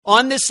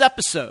On this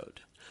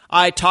episode,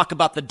 I talk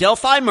about the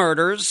Delphi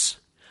murders,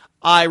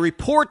 I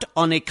report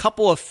on a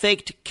couple of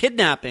faked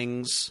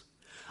kidnappings,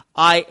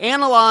 I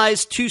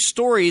analyze two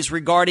stories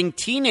regarding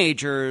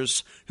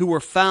teenagers who were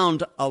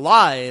found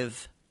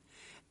alive,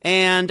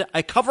 and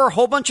I cover a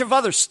whole bunch of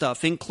other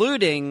stuff,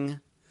 including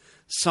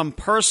some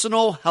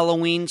personal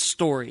Halloween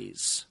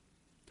stories.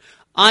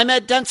 I'm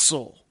Ed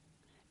Dentzel,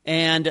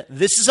 and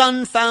this is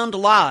Unfound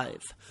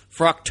Live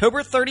for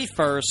October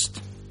 31st,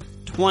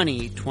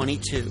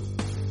 2022.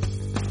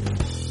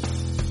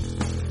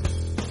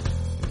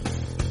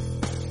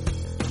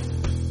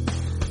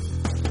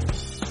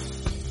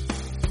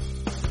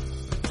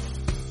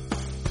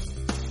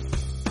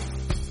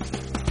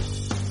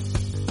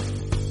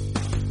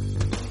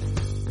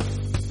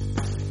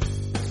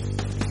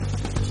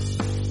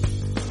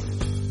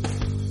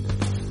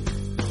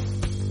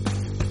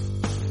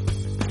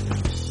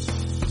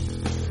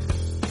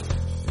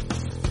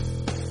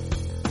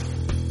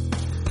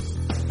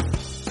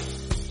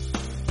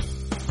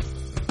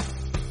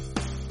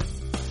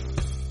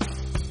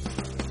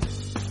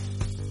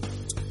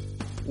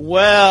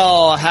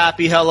 Well,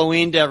 happy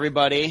Halloween to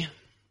everybody.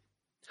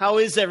 How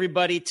is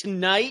everybody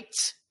tonight?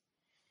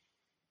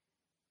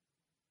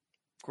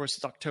 Of course,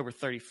 it's October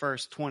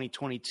 31st,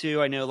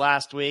 2022. I know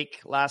last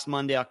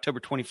Monday, October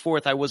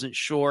 24th, I wasn't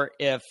sure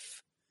if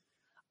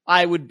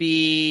I would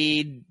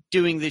be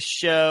doing this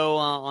show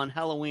on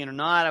Halloween or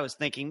not. I was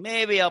thinking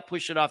maybe I'll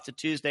push it off to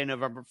Tuesday,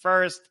 November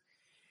 1st.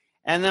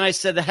 And then I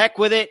said, the heck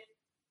with it.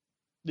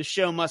 The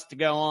show must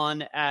go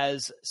on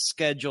as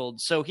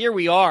scheduled. So here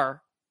we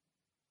are.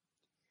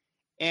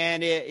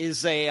 And it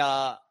is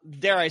a,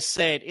 dare I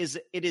say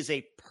it is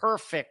a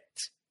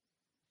perfect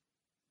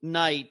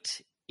night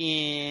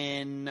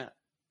in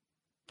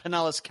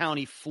Pinellas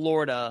County,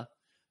 Florida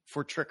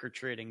for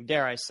trick-or-treating,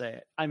 dare I say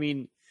it. I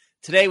mean,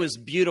 today was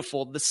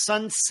beautiful. The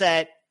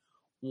sunset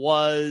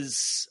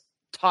was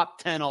top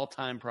 10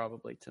 all-time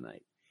probably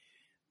tonight.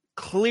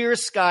 Clear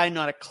sky,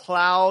 not a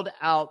cloud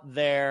out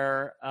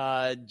there,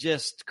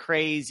 just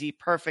crazy,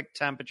 perfect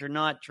temperature,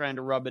 not trying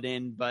to rub it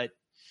in, but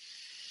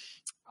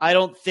I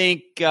don't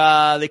think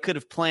they could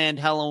have planned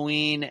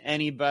Halloween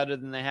any better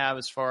than they have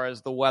as far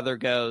as the weather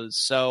goes.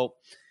 So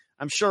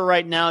I'm sure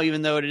right now,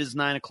 even though it is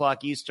 9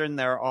 o'clock Eastern,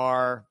 there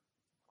are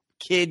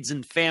kids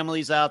and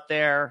families out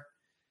there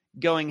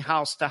going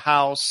house to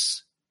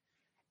house.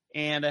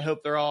 And I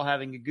hope they're all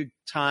having a good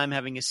time,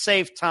 having a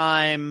safe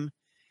time.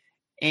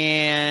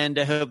 And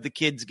I hope the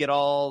kids get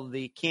all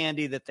the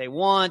candy that they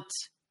want.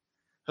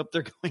 Hope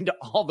they're going to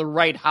all the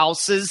right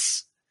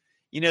houses.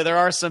 You know, there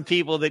are some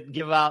people that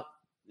give out,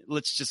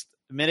 let's just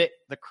admit it,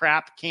 the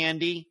crap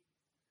candy.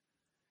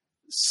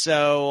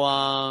 So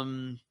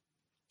I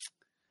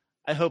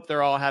hope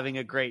they're all having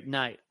a great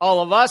night.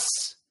 All of us,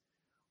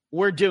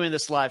 we're doing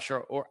this live show,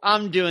 or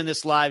I'm doing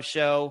this live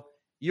show.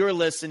 You're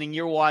listening,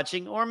 you're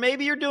watching, or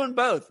maybe you're doing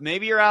both.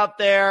 Maybe you're out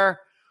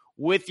there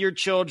with your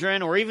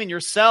children or even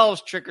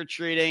yourselves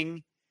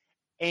trick-or-treating,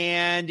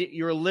 and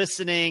you're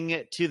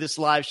listening to this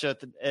live show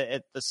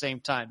at the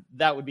same time.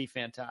 That would be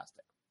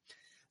fantastic.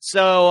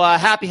 So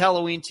happy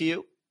Halloween to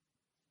you.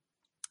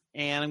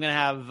 And I'm going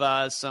to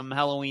have some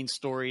Halloween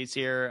stories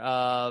here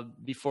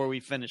before we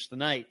finish the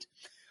night.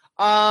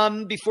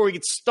 Before we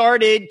get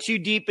started too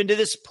deep into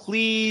this,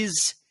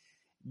 please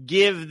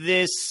give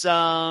this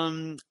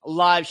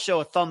live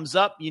show a thumbs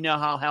up. You know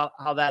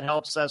how that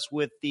helps us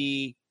with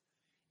the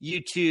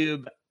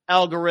YouTube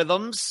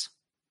algorithms.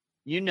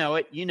 You know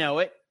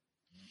it.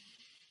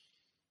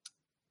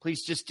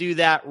 Please just do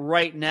that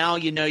right now.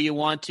 You know you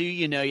want to.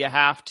 You know you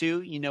have to.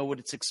 You know what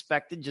it's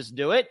expected. Just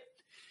do it.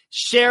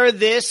 Share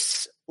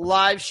this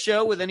live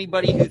show with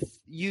anybody who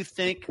you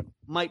think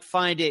might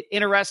find it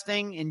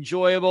interesting,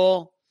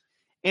 enjoyable,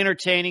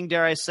 entertaining,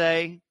 dare I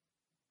say.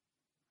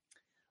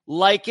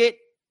 Like it.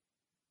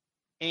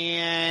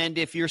 And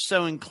if you're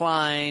so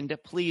inclined,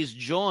 please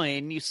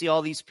join. You see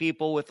all these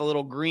people with the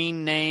little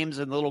green names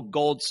and the little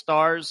gold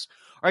stars,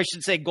 or I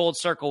should say gold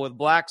circle with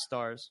black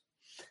stars.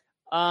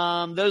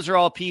 Those are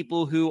all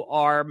people who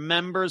are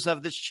members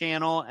of this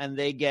channel, and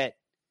they get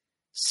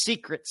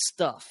secret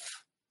stuff.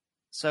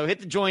 So hit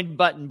the join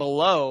button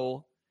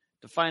below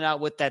to find out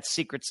what that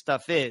secret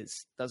stuff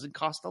is. Doesn't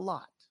cost a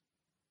lot.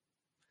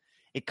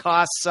 It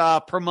costs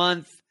per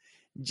month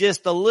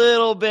just a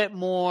little bit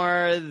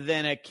more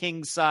than a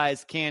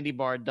king-size candy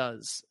bar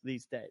does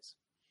these days.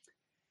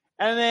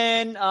 And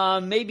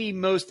then maybe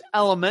most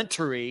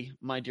elementary,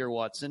 my dear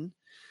Watson,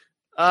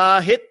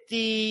 hit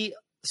the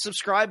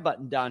subscribe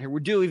button down here.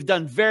 We've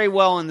done very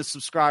well in the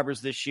subscribers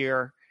this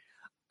year.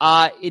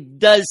 It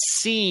does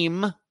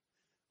seem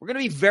we're going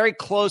to be very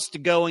close to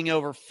going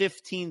over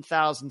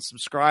 15,000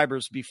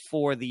 subscribers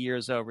before the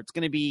year's over. It's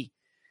going to be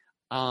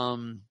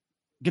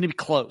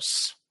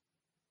close.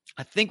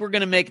 I think we're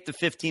going to make it to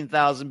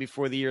 15,000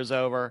 before the year's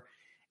over,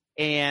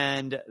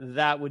 and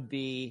that would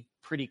be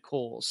pretty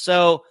cool.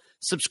 So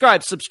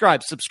subscribe.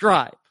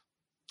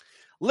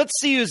 Let's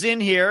see who's in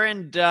here,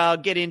 and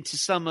get into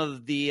some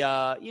of the,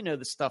 the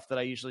stuff that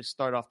I usually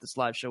start off this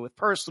live show with.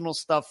 Personal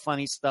stuff,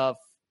 funny stuff,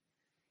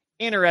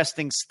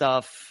 interesting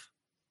stuff.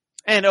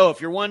 And if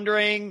you're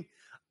wondering,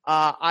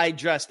 I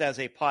dressed as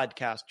a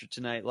podcaster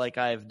tonight like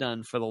I've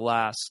done for the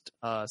last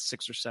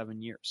 6 or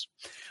 7 years.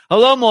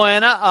 Hello,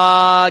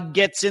 Moana.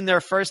 Gets in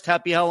there first.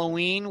 Happy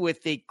Halloween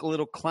with a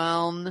little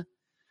clown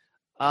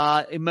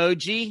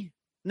emoji.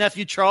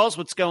 Nephew Charles,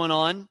 what's going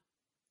on?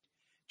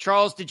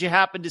 Charles, did you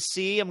happen to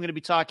see, I'm going to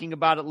be talking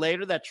about it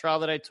later, that trial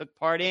that I took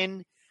part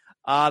in?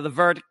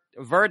 The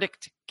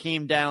verdict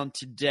came down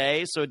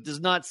today, so it does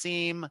not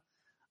seem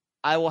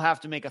I will have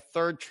to make a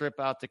third trip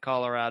out to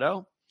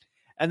Colorado.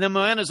 And then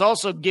Moana's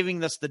also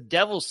giving us the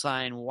devil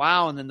sign.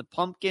 Wow. And then the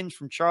pumpkins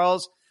from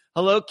Charles.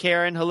 Hello,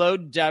 Karen. Hello,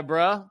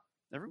 Deborah.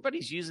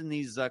 Everybody's using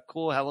these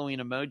cool Halloween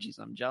emojis.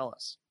 I'm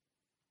jealous.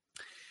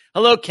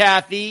 Hello,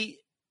 Kathy,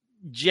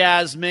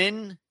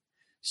 Jasmine,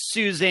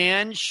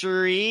 Suzanne,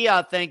 Cherie.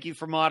 Thank you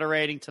for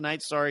moderating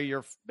tonight. Sorry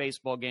your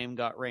baseball game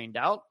got rained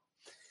out.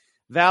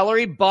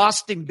 Valerie,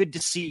 Boston, good to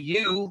see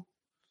you.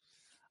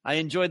 I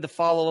enjoyed the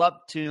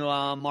follow-up to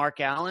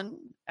Mark Allen.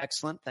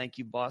 Excellent. Thank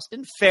you,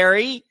 Boston.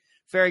 Ferry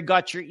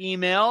got your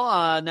email.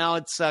 Now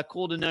it's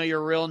cool to know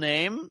your real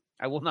name.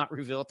 I will not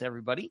reveal it to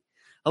everybody.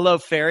 Hello,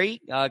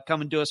 Ferry,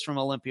 coming to us from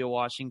Olympia,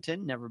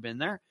 Washington. Never been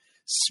there.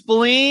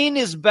 Spleen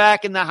is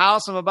back in the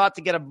house. I'm about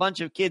to get a bunch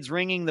of kids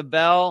ringing the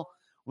bell.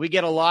 We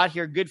get a lot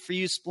here. Good for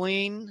you,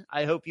 Spleen.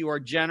 I hope you are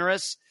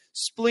generous.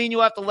 Spleen, you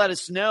have to let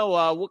us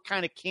know what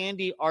kind of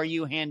candy are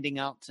you handing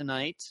out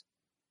tonight?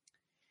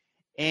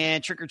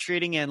 And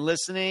trick-or-treating and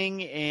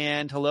listening.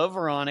 And hello,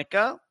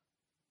 Veronica.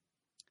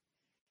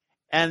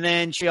 And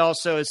then she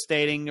also is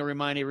stating, to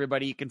remind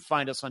everybody, you can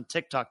find us on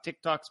TikTok.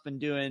 TikTok's been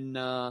doing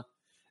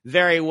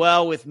very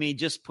well with me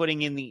just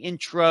putting in the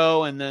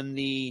intro and then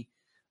the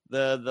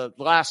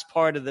last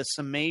part of the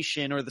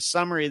summation or the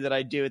summary that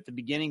I do at the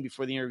beginning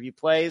before the interview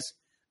plays.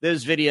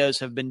 Those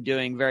videos have been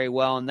doing very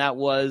well, and that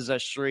was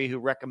Sheree who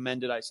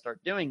recommended I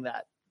start doing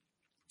that.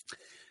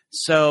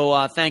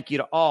 So thank you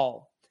to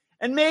all.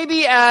 And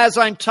maybe as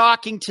I'm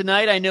talking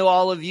tonight, I know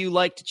all of you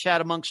like to chat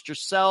amongst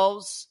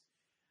yourselves,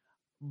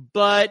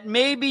 but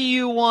maybe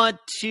you want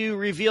to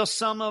reveal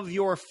some of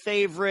your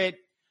favorite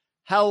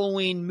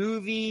Halloween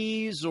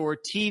movies or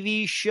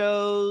TV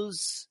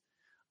shows,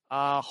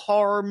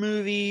 horror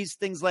movies,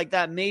 things like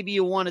that. Maybe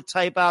you want to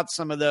type out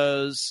some of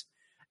those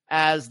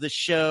as the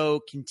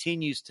show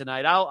continues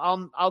tonight.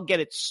 I'll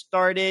get it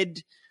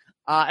started.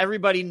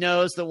 Everybody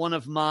knows that one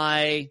of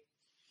my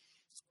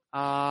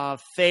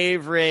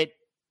favorite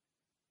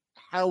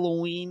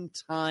Halloween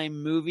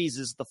time movies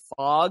is The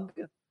Fog,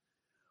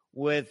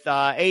 with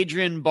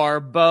Adrienne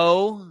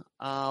Barbeau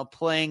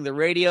playing the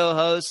radio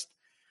host.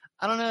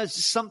 I don't know, it's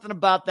just something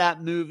about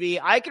that movie.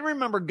 I can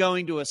remember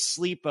going to a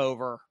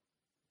sleepover.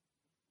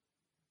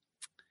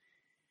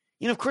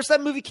 You know, of course,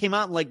 that movie came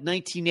out in like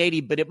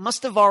 1980, but it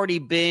must have already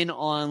been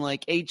on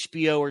like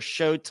HBO or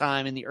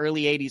Showtime in the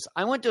early 80s.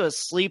 I went to a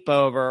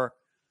sleepover,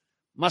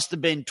 must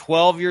have been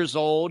 12 years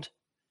old,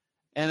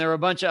 and there were a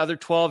bunch of other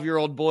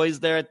 12-year-old boys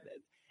there.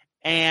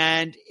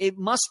 And it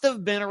must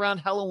have been around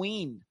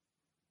Halloween,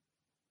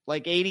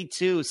 like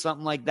 82,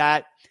 something like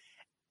that.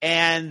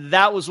 And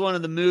that was one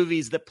of the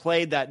movies that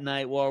played that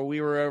night while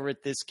we were over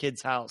at this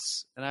kid's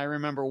house. And I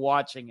remember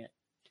watching it.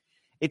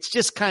 It's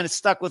just kind of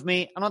stuck with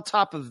me. And on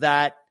top of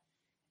that,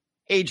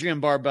 Adrienne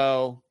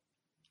Barbeau,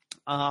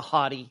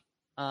 hottie,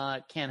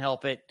 can't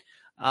help it.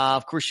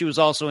 Of course, she was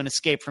also in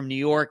Escape from New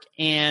York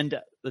and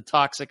The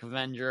Toxic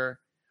Avenger.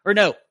 Or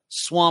no,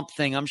 Swamp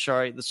Thing. I'm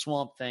sorry, The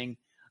Swamp Thing.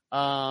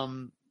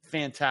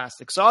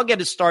 Fantastic. So I'll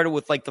get it started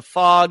with like The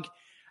Fog.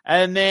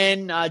 And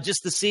then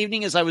just this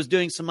evening, as I was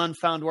doing some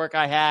Unfound work,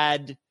 I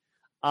had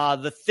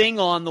The Thing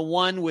on, the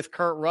one with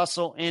Kurt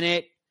Russell in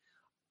it.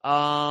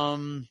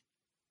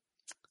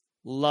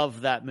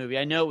 Love that movie.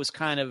 I know it was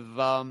kind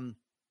of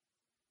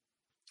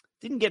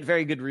didn't get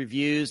very good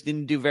reviews,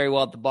 didn't do very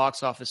well at the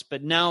box office,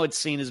 but now it's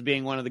seen as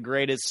being one of the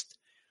greatest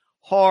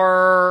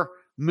horror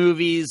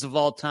movies of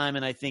all time,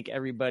 and I think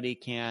everybody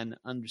can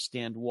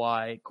understand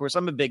why. Of course,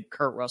 I'm a big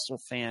Kurt Russell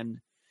fan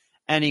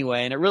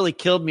anyway, and it really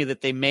killed me that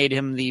they made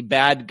him the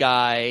bad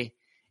guy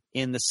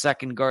in the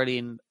second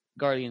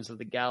Guardians of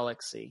the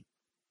Galaxy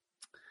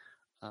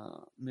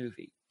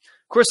movie.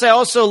 Of course, I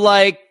also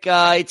like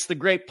It's the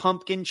Great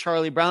Pumpkin,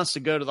 Charlie Brown, to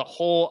go to the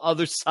whole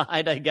other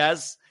side, I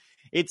guess.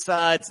 It's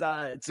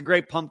a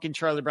Great Pumpkin,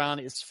 Charlie Brown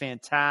is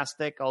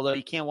fantastic, although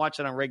you can't watch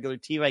it on regular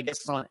TV. I guess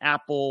it's on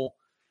Apple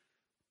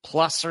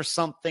Plus or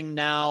something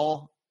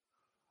now.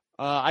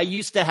 I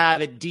used to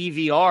have it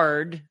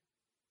DVR'd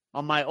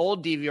on my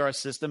old DVR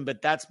system,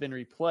 but that's been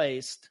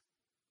replaced.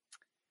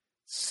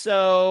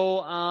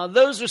 So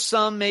those are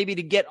some maybe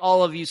to get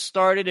all of you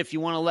started. If you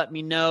want to let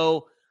me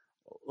know,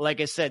 like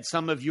I said,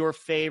 some of your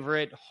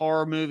favorite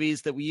horror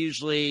movies that we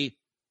usually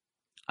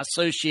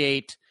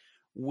associate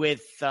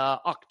with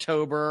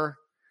October,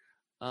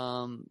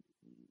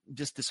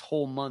 just this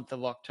whole month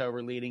of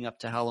October leading up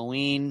to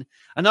Halloween.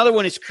 Another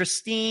one is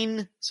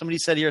Christine. Somebody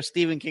said here,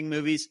 Stephen King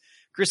movies.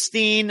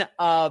 Christine,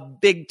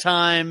 big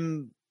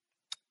time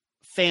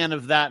fan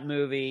of that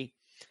movie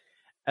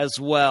as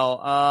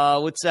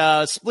well.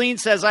 Spleen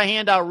says, I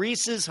hand out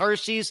Reese's,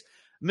 Hershey's,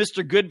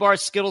 Mr. Goodbar,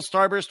 Skittle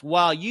Starburst.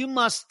 Wow,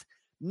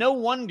 no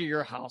wonder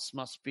your house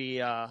must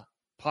be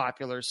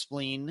popular,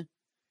 Spleen.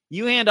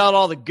 You hand out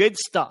all the good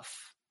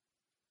stuff.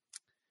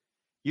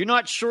 You're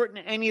not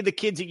shorting any of the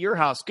kids at your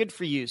house. Good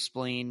for you,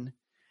 Spleen.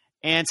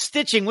 And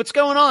Stitching, what's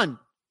going on?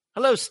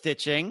 Hello,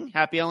 Stitching.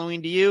 Happy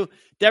Halloween to you.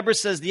 Deborah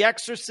says, The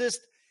Exorcist.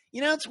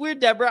 It's weird,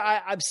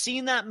 Deborah. I've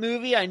seen that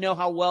movie. I know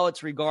how well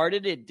it's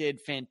regarded. It did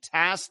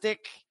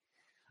fantastic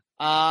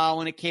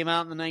when it came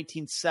out in the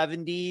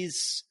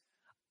 1970s.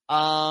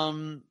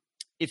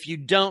 If you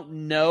don't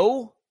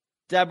know,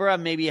 Deborah,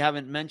 maybe you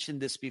haven't mentioned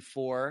this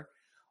before,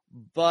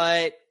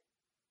 but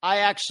I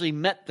actually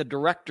met the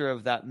director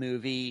of that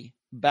movie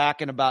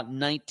back in about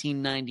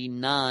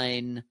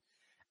 1999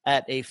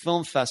 at a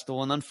film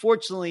festival. And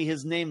unfortunately,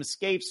 his name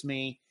escapes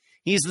me.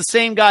 He's the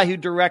same guy who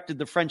directed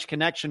The French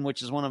Connection,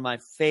 which is one of my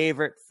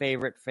favorite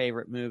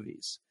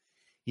movies.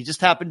 He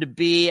just happened to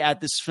be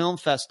at this film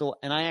festival,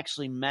 and I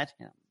actually met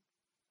him.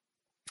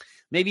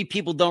 Maybe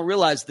people don't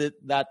realize that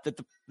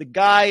the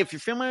guy, if you're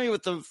familiar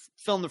with the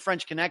film The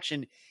French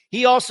Connection,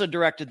 he also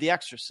directed The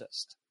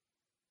Exorcist.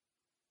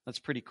 That's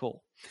pretty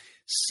cool.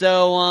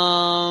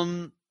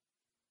 So,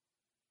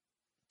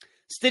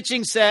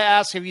 Stitching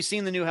asks, have you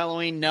seen the new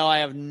Halloween? No, I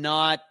have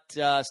not,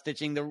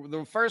 Stitching.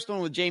 The first one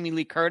with Jamie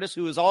Lee Curtis,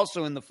 who was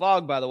also in The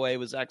Fog, by the way,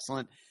 was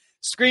excellent.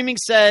 Screaming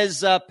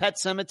says Pet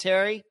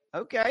Sematary.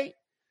 Okay.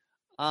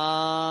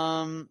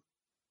 Boston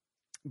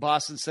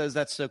says,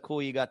 that's so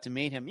cool you got to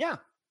meet him. Yeah.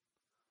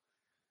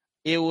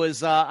 It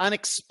was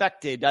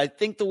unexpected. I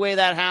think the way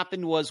that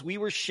happened was we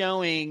were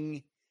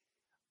showing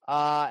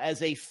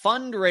as a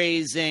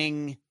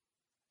fundraising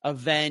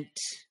event,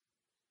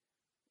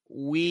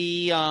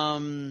 we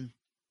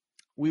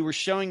were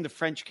showing The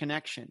French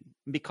Connection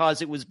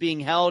because it was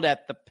being held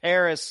at the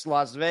Paris,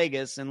 Las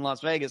Vegas,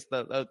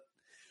 the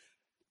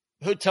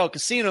hotel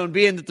casino, and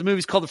being that the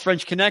movie's called The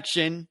French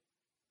Connection,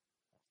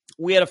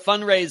 we had a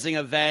fundraising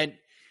event.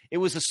 It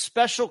was a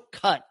special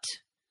cut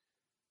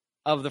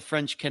of The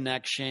French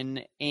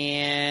Connection,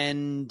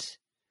 and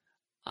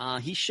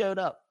he showed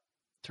up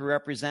to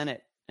represent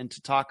it and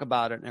to talk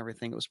about it and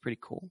everything. It was pretty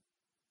cool.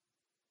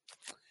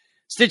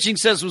 Stitching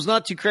says, was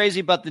not too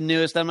crazy about the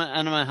newest. I'm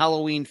a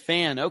Halloween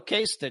fan.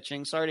 Okay,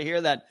 Stitching. Sorry to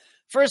hear that.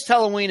 First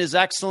Halloween is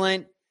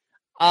excellent.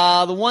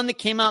 The one that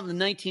came out in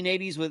the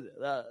 1980s with,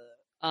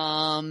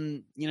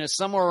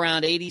 somewhere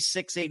around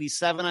 86,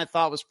 87, I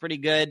thought was pretty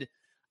good.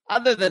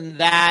 Other than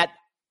that,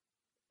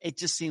 it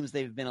just seems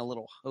they've been a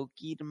little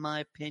hokey, to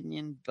my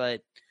opinion.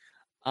 But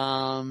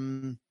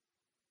the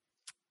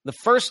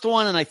first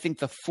one and I think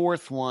the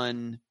fourth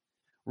one,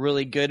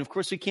 really good. Of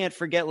course, we can't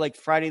forget like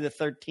Friday the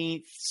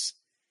 13th,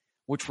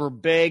 which were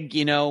big.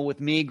 With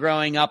me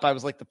growing up, I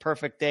was like the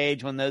perfect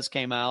age when those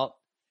came out.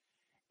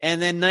 And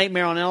then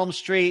Nightmare on Elm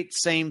Street,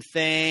 same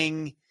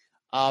thing.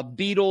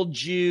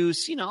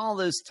 Beetlejuice, all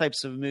those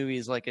types of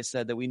movies, like I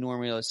said, that we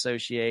normally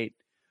associate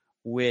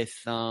with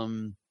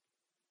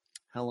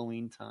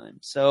Halloween time.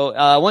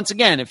 So once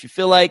again, if you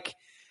feel like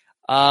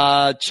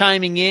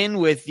chiming in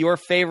with your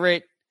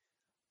favorite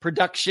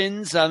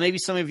productions, maybe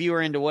some of you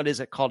are into, what is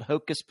it called,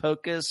 Hocus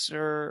Pocus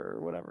or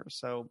whatever.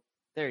 So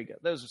there you go.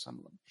 Those are some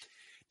of them.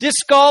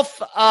 Disc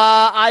golf,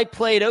 I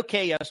played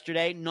okay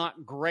yesterday.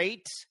 Not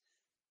great.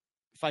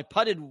 If I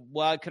putted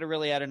well, I could have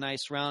really had a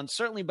nice round.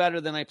 Certainly better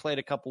than I played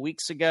a couple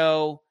weeks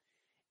ago.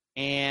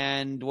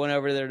 And went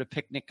over there to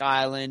Picnic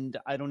Island.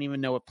 I don't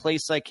even know what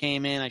place I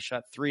came in. I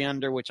shot 3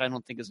 under, which I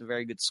don't think is a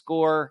very good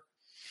score.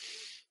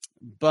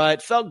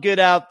 But felt good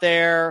out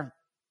there.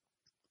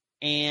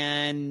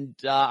 And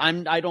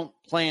I don't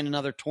play in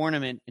another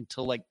tournament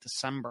until like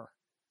December.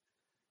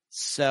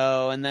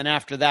 So, and then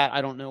after that,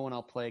 I don't know when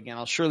I'll play again.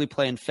 I'll surely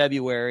play in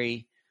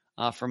February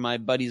for my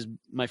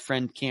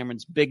friend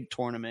Cameron's big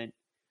tournament.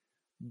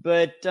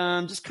 But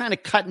just kind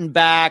of cutting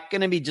back,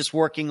 going to be just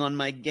working on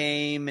my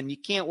game. And you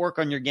can't work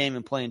on your game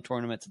and play in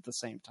tournaments at the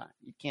same time.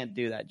 You can't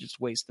do that, just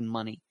wasting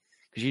money.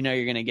 Because you're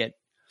going to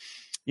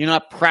you're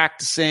not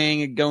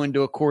practicing and going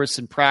to a course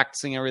and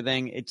practicing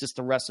everything. It's just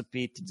a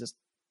recipe to just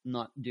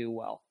not do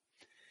well.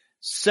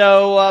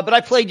 So, but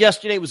I played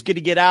yesterday. It was good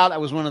to get out. I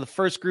was one of the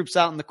first groups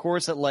out in the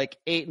course at like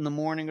 8 in the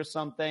morning or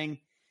something.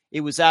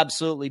 It was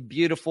absolutely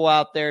beautiful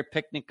out there at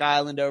Picnic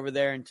Island over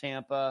there in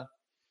Tampa.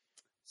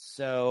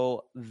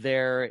 So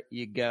there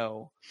you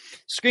go.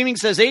 Screaming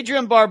says,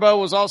 Adrian Barbeau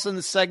was also in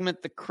the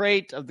segment The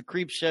Crate of the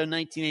Creep Show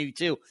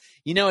 1982.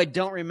 I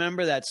don't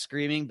remember that,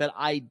 Screaming, but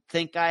I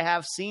think I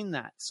have seen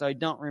that. So I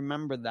don't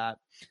remember that.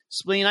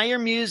 Spleen, I hear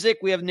music.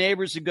 We have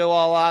neighbors who go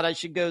all out. I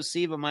should go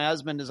see, but my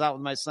husband is out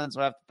with my son, so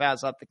I have to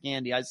pass out the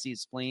candy. I see,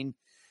 Spleen.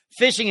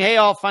 Fishing, hey,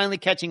 all finally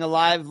catching a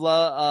live.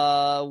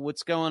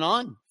 What's going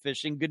on?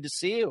 Fishing, good to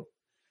see you.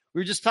 We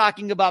were just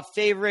talking about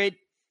favorite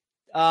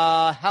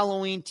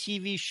Halloween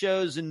TV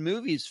shows and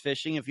movies,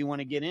 Fishing, if you want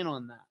to get in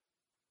on that.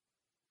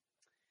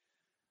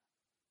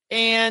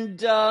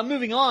 And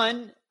moving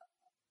on,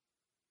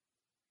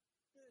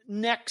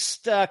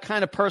 next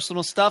kind of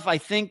personal stuff. I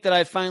think that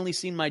I've finally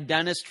seen my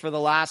dentist for the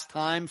last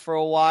time for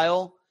a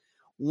while.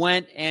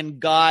 went and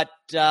got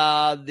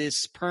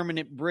this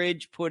permanent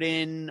bridge put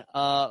in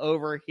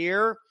over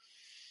here.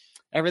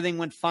 Everything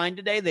went fine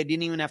today. They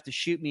didn't even have to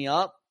shoot me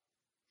up.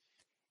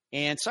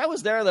 And so I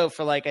was there, though,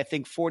 for I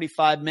think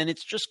 45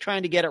 minutes, just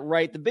trying to get it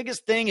right. The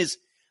biggest thing is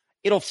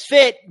it'll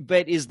fit,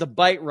 but is the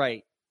bite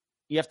right?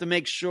 You have to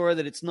make sure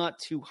that it's not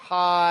too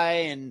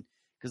high, and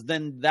because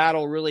then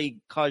that'll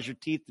really cause your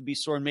teeth to be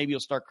sore, and maybe you'll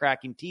start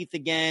cracking teeth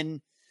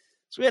again.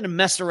 So we had to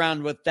mess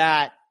around with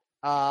that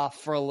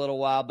for a little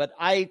while. But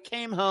I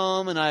came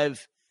home and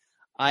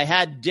I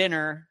had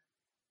dinner,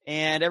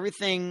 and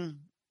everything,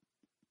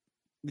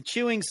 the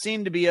chewing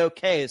seemed to be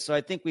okay. So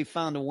I think we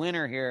found a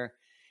winner here.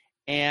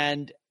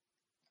 And,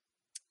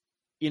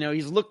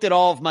 he's looked at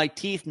all of my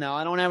teeth now.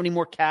 I don't have any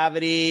more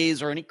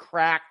cavities or any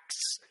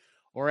cracks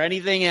or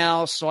anything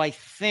else. So I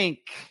think,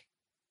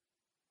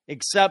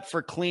 except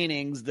for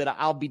cleanings, that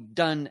I'll be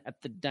done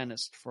at the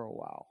dentist for a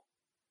while.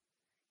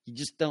 You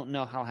just don't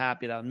know how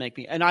happy that would make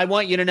me. And I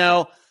want you to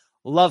know,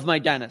 love my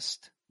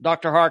dentist.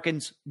 Dr.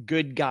 Harkins,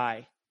 good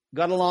guy.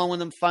 Got along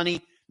with him,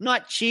 funny.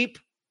 Not cheap,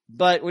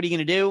 but what are you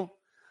going to do?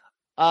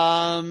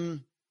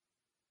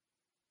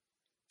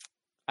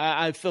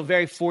 I feel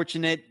very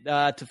fortunate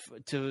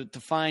to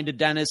find a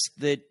dentist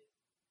that,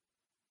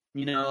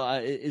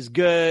 is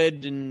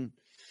good. And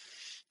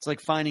it's like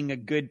finding a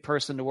good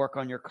person to work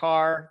on your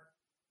car.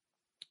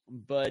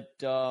 But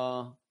if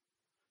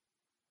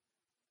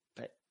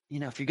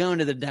you're going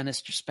to the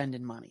dentist, you're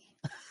spending money.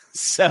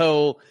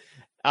 So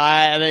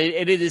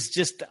it is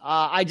just,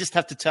 I just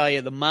have to tell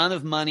you, the amount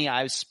of money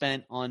I've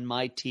spent on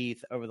my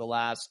teeth over the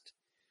last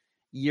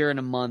year and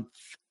a month.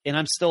 And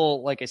I'm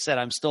still, like I said,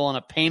 I'm still on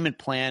a payment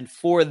plan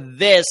for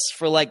this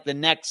for the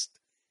next,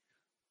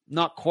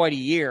 not quite a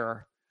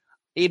year.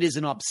 It is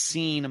an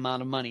obscene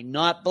amount of money.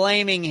 Not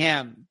blaming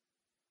him,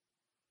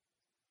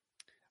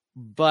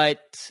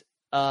 but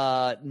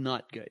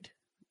not good.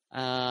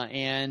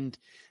 And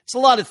it's a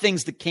lot of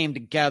things that came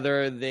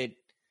together that,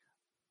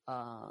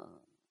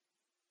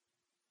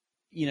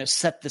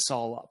 set this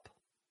all up.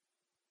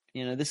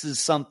 This is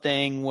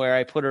something where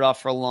I put it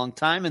off for a long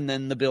time, and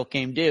then the bill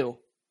came due.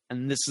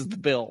 And this is the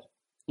bill,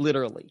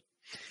 literally.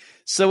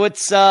 So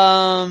it's,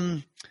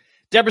 Deborah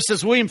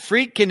says, William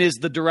Friedkin is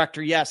the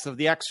director, yes, of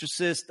The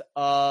Exorcist,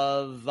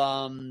 of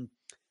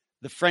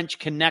The French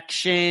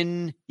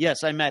Connection.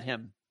 Yes, I met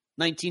him.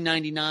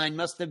 1999,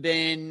 must have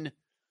been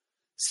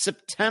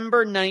September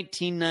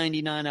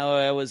 1999. Oh,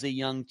 I was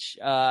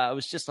I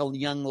was just a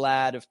young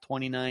lad of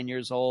 29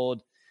 years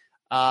old.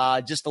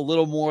 Just a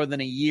little more than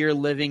a year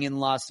living in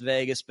Las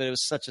Vegas, but it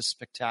was such a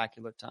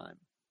spectacular time.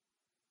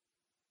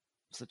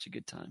 Such a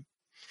good time.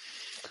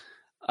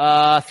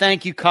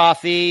 Thank you,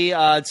 Coffee.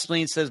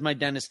 Spleen says, my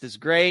dentist is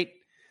great.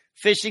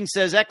 Fishing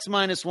says,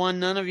 X-1.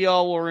 None of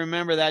y'all will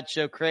remember that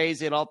show.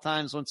 Crazy at all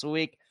times, once a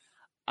week.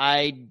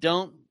 I've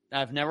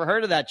never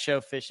heard of that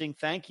show, Fishing.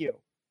 Thank you.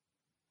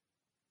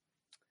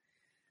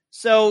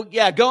 So,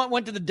 yeah,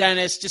 went to the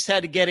dentist. Just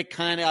had to get it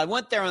I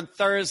went there on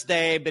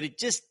Thursday, but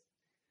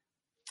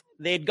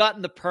they had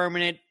gotten the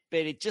permanent, but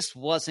it just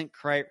wasn't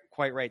quite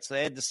right. So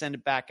they had to send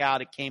it back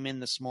out. It came in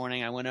this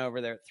morning. I went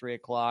over there at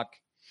 3:00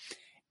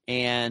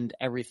 and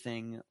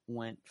everything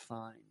went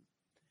fine.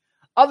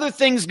 Other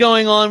things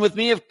going on with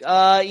me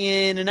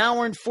in an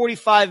hour and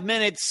 45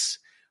 minutes,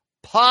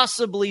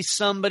 possibly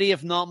somebody,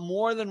 if not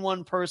more than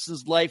one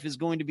person's life is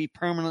going to be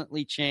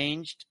permanently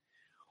changed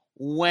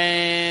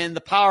when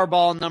the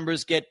Powerball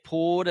numbers get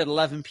pulled at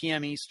 11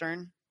 p.m.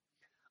 Eastern.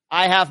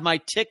 I have my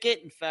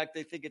ticket. In fact,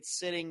 I think it's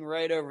sitting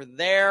right over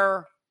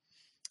there.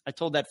 I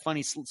told that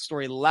funny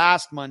story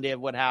last Monday of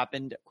what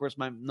happened. Of course,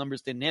 my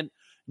numbers didn't hit.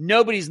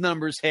 Nobody's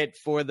numbers hit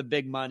for the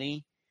big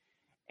money.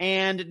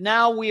 And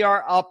now we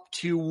are up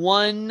to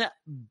 $1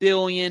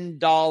 billion.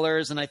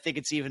 And I think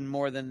it's even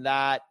more than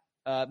that,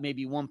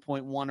 maybe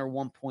 1.1 or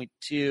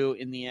 1.2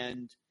 in the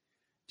end,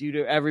 due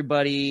to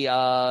everybody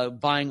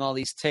buying all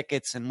these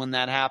tickets. And when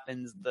that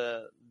happens,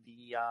 the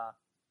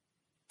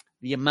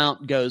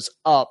amount goes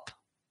up.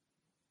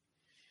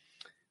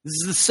 This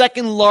is the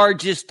second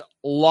largest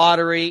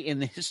lottery in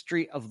the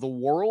history of the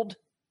world.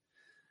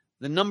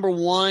 The number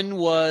one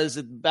was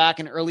back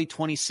in early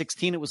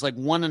 2016. It was like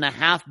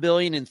 $1.5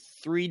 billion, and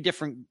 3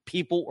 different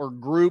people or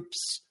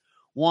groups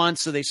won.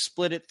 So they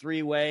split it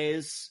 3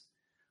 ways.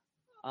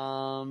 But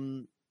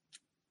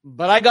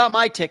I got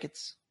my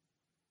tickets.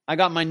 I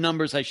got my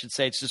numbers, I should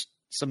say. It's just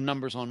some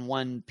numbers on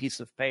one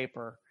piece of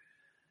paper.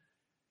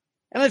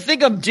 And I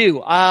think I'm due.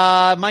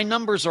 My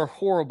numbers are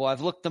horrible. I've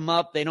looked them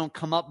up. They don't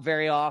come up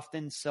very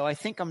often, so I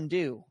think I'm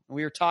due.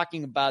 We were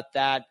talking about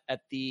that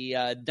at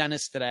the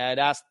dentist today. I'd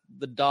asked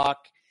the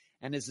doc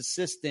and his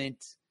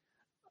assistant,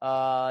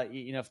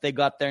 if they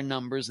got their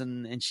numbers,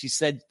 and she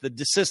said the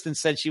assistant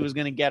said she was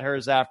going to get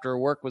hers after her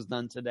work was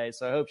done today,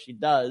 so I hope she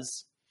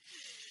does.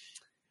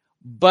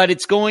 But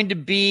it's going to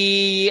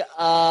be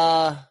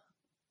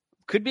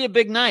could be a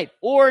big night,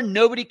 or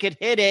nobody could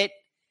hit it.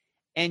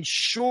 And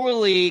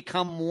surely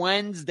come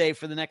Wednesday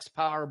for the next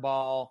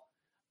Powerball,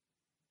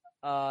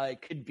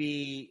 it could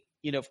be,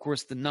 of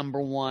course, the number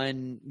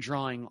one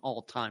drawing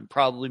all time.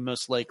 Probably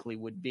most likely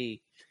would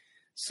be.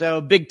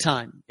 So big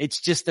time.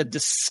 It's just a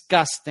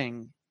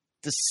disgusting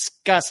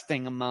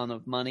amount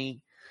of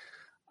money.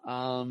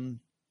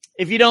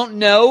 If you don't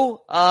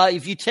know,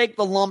 if you take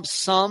the lump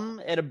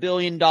sum at $1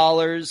 billion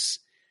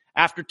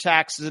after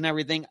taxes and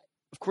everything,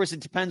 of course, it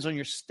depends on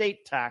your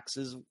state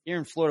taxes. Here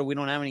in Florida, we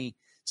don't have any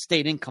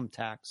state income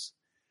tax,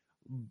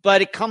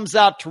 but it comes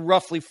out to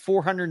roughly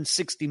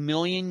 $460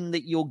 million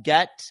that you'll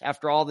get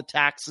after all the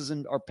taxes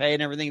are paid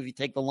and everything. If you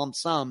take the lump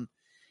sum,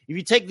 if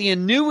you take the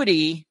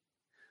annuity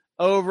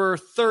over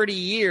 30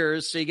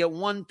 years, so you get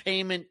one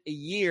payment a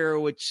year,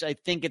 which I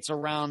think it's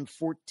around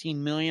 $14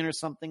 million or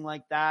something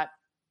like that.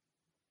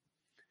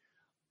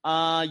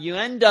 You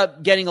end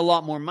up getting a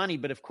lot more money,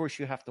 but of course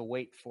you have to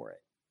wait for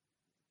it.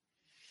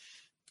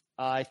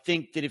 I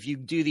think that if you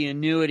do the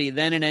annuity,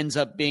 then it ends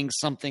up being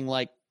something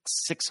like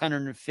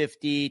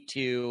 650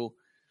 to,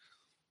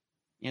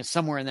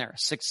 somewhere in there.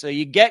 So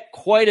you get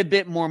quite a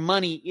bit more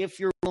money if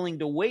you're willing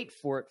to wait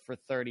for it for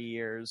 30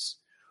 years,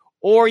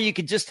 or you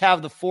could just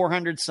have the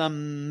 400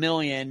 some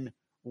million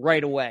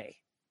right away.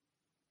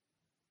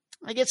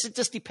 I guess it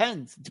just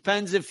depends. It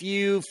depends if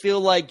you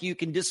feel like you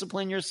can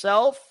discipline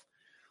yourself,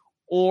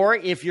 or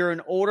if you're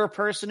an older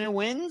person who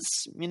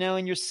wins, in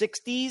your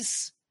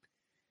 60s,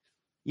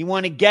 you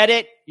want to get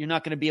it. You're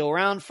not going to be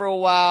around for a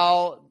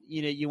while.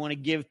 You want to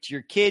give to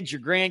your kids,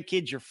 your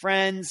grandkids, your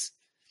friends.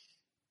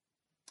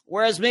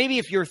 Whereas maybe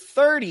if you're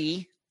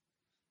 30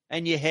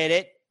 and you hit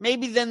it,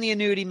 maybe then the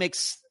annuity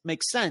makes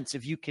sense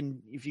if you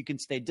can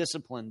stay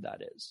disciplined,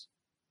 that is.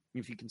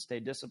 If you can stay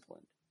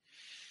disciplined.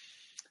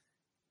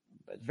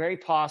 But very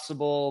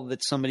possible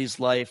that somebody's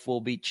life will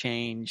be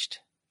changed,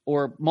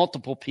 or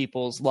multiple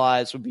people's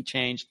lives will be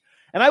changed.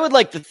 And I would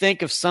like to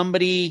think of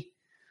somebody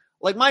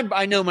like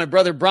I know my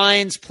brother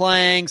Brian's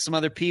playing, some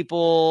other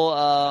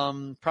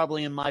people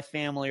probably in my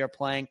family are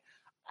playing.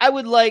 I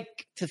would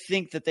like to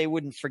think that they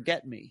wouldn't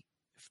forget me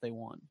if they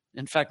won.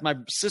 In fact, my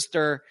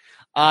sister,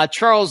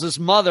 Charles's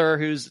mother,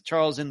 who's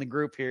Charles in the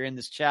group here in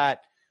this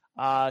chat,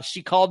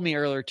 she called me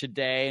earlier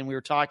today and we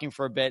were talking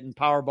for a bit and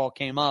Powerball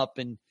came up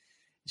and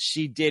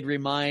she did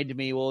remind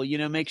me, well,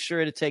 make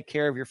sure to take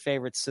care of your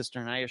favorite sister.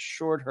 And I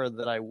assured her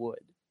that I would.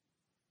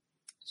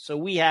 So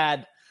we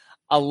had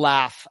a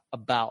laugh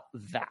about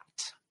that.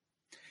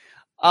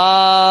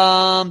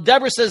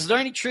 Deborah says, is there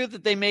any truth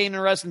that they made an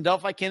arrest in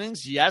Delphi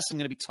killings? Yes, I'm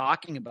going to be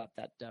talking about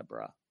that,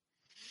 Deborah.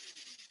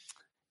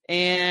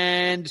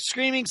 And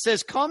Screaming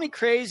says, call me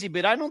crazy,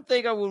 but I don't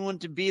think I would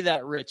want to be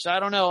that rich. I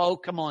don't know. Oh,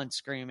 come on,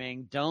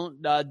 Screaming.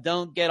 Don't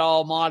get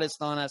all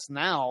modest on us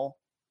now.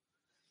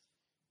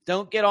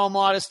 Don't get all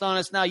modest on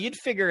us now. You'd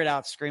figure it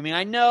out, Screaming.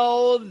 I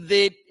know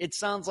that it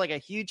sounds like a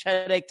huge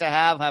headache to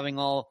have having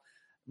all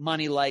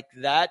money like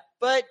that,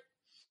 but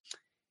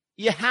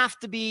you have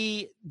to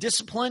be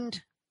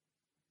disciplined.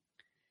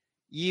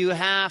 You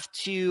have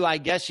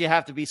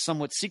to be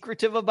somewhat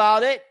secretive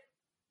about it.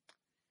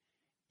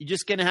 You're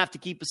just going to have to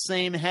keep the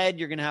same head.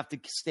 You're going to have to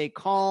stay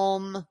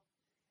calm.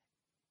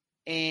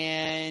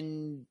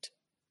 And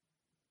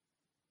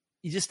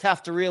you just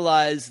have to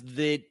realize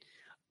that,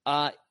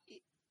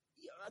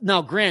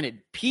 now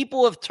granted,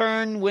 people have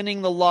turned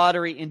winning the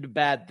lottery into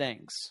bad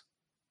things.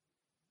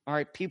 All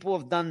right, people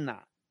have done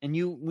that. And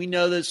we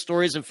know those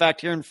stories. In fact,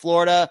 here in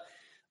Florida,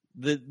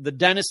 the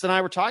dentist and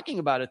I were talking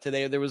about it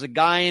today. There was a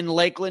guy in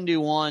Lakeland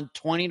who won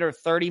 $20 or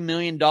 $30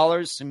 million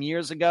some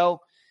years ago.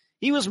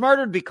 He was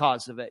murdered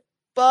because of it.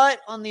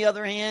 But on the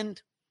other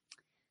hand,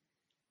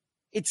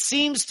 it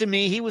seems to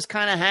me he was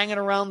kind of hanging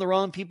around the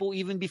wrong people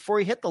even before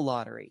he hit the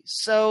lottery.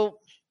 So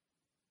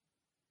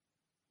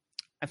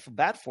I feel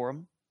bad for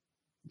him.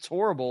 It's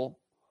horrible.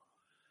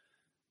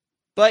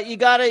 But you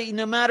got to,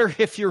 no matter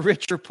if you're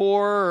rich or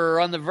poor or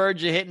on the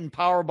verge of hitting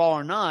Powerball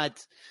or not,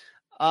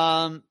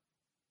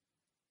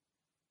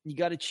 you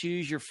got to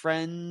choose your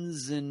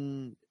friends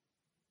and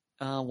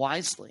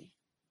wisely.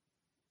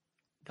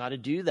 Got to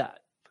do that.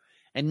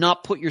 And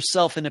not put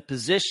yourself in a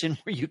position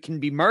where you can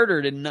be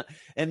murdered and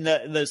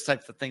those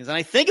types of things. And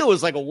I think it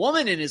was like a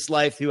woman in his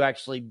life who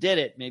actually did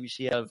it. Maybe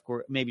she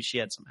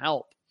had some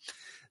help.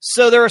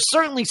 So there are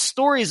certainly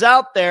stories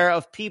out there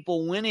of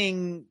people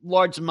winning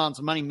large amounts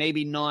of money,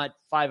 maybe not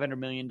 $500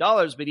 million,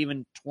 but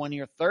even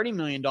 $20 or $30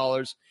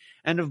 million,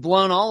 and have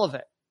blown all of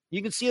it.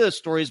 You can see those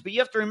stories, but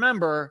you have to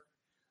remember,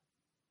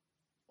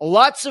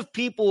 lots of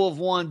people have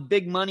won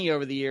big money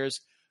over the years.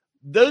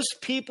 Those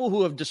people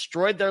who have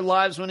destroyed their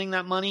lives winning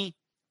that money,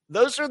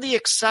 those are the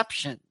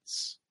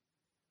exceptions.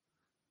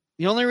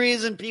 The only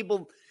reason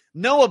people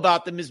know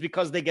about them is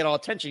because they get all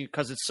attention,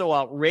 because it's so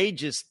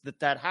outrageous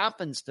that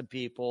happens to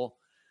people.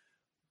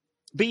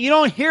 But you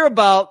don't hear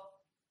about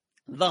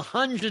the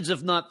hundreds,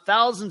 if not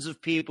thousands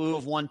of people who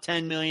have won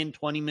 10 million,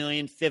 20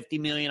 million, 50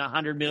 million,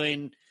 100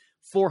 million,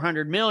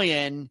 400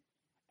 million,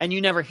 and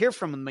you never hear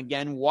from them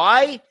again.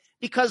 Why?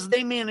 Because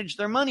they manage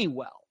their money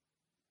well.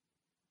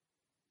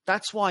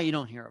 That's why you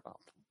don't hear about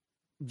them.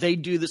 They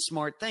do the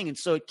smart thing. And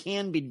so it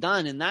can be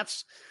done. And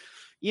that's,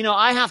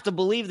 I have to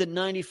believe that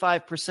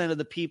 95% of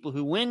the people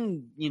who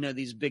win,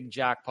 these big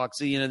jackpots,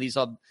 these,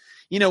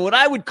 what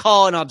I would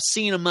call an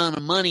obscene amount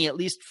of money, at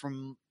least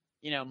from,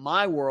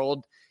 my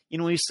world,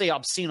 when you say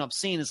obscene,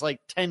 it's like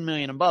 10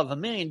 million above. $1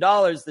 million.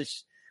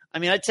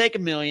 I'd take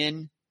 $1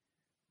 million.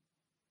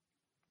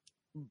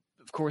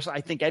 Of course,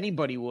 I think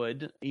anybody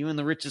would, even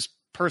the richest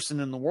person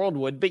in the world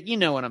would, but you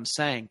know what I'm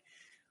saying.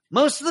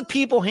 Most of the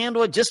people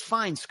handle it just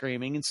fine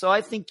screaming, and so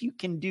I think you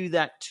can do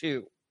that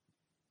too.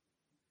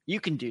 You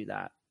can do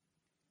that.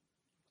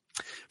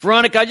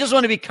 Veronica, I just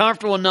want to be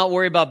comfortable and not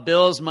worry about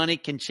bills. Money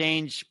can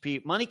change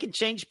people. Money can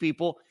change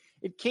people.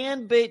 It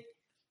can, but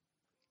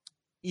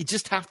you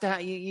just have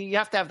to you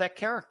have to have that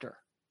character.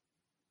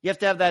 You have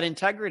to have that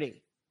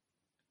integrity.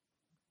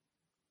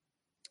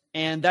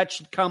 And that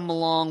should come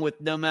along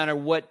with no matter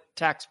what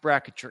tax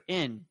bracket you're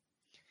in.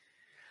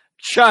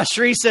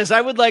 Shri says, I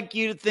would like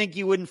you to think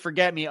you wouldn't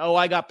forget me. Oh,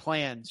 I got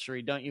plans,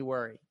 Shri. Don't you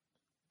worry.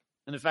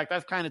 And in fact,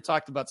 I've kind of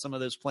talked about some of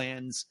those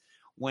plans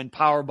when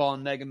Powerball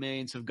and Mega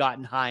Millions have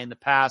gotten high in the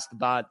past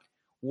about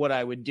what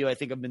I would do. I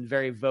think I've been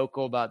very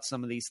vocal about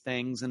some of these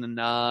things. And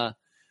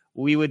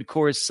we would, of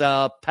course,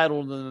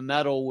 pedal to the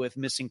metal with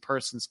missing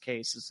persons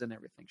cases and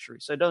everything, Shri.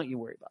 So don't you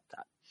worry about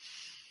that.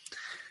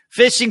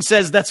 Fishing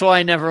says, that's why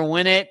I never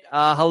win it.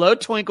 Hello,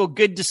 Twinkle.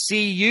 Good to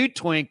see you,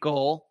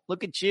 Twinkle.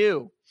 Look at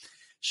you.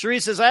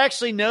 Shri says, I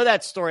actually know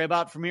that story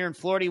about from here in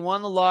Florida. He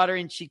won the lottery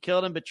and she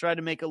killed him, but tried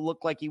to make it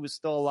look like he was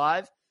still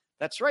alive.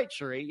 That's right,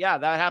 Shri. Yeah,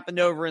 that happened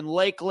over in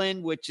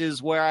Lakeland, which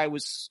is where I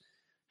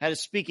had a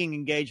speaking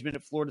engagement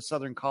at Florida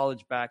Southern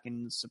College back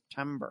in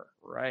September.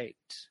 Right.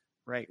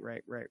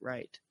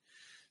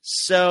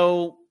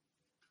 So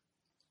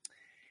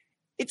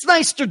it's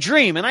nice to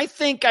dream. And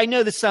I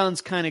know this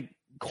sounds kind of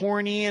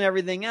corny and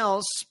everything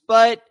else,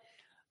 but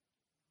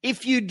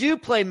if you do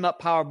play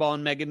Powerball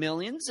and Mega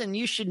Millions, and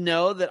you should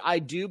know that I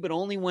do, but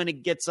only when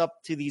it gets up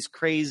to these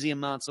crazy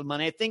amounts of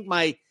money. I think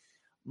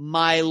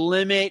my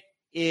limit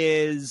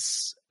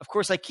is, of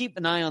course, I keep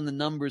an eye on the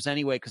numbers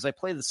anyway because I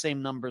play the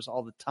same numbers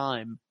all the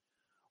time.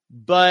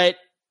 But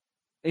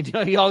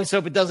you always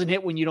hope it doesn't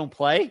hit when you don't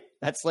play.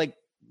 That's like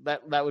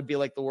that would be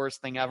like the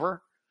worst thing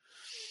ever.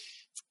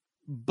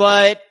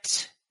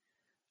 But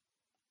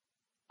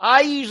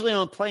I usually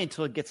don't play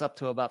until it gets up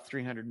to about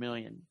 300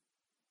 million.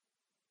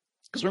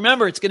 Because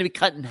remember, it's going to be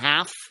cut in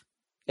half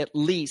at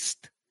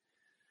least.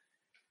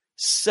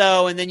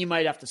 So, and then you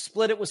might have to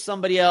split it with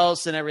somebody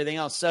else and everything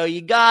else. So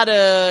you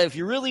gotta, if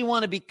you really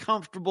want to be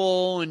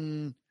comfortable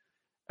and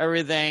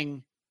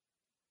everything,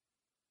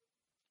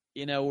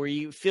 where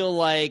you feel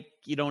like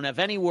you don't have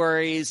any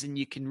worries and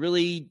you can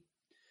really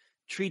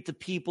treat the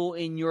people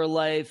in your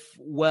life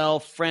well,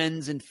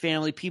 friends and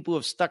family, people who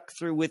have stuck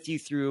through with you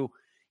through,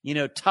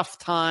 tough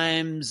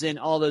times and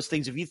all those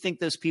things. If you think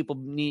those people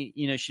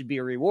should be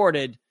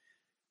rewarded,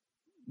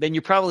 then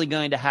you're probably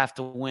going to have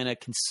to win a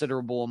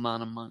considerable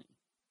amount of money.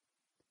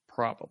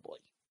 Probably.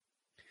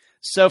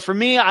 So for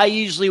me, I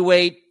usually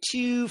wait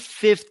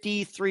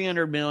 250,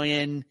 300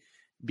 million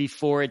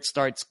before it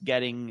starts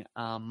getting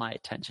my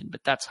attention.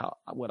 But that's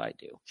what I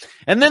do.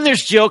 And then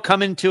there's Jill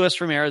coming to us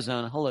from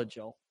Arizona. Hello,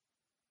 Jill.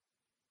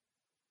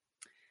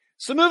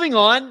 So moving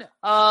on,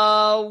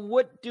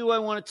 what do I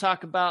want to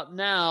talk about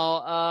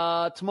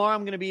now? Tomorrow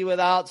I'm going to be I'm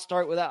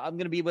going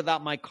to be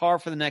without my car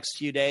for the next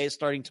few days,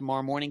 starting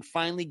tomorrow morning,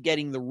 finally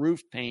getting the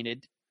roof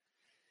painted.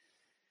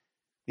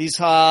 These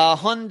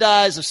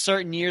Hyundais of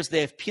certain years,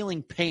 they have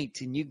peeling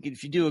paint, and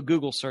if you do a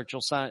Google search,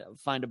 you'll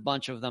find a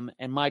bunch of them,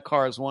 and my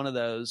car is one of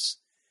those.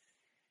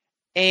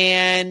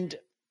 And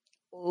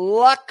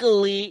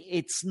luckily,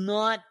 it's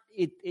not,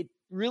 it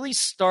really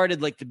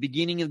started like the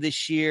beginning of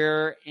this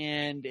year,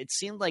 and it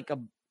seemed like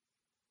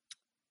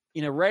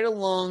right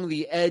along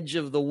the edge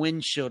of the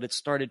windshield, it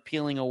started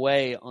peeling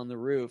away on the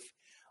roof.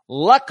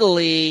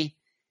 Luckily,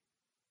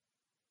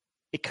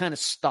 it kind of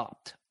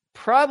stopped.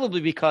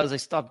 Probably because I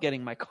stopped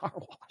getting my car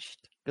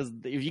washed. Because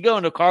if you go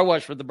into a car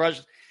wash with the brush,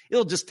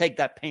 it'll just take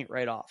that paint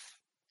right off.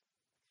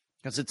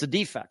 Because it's a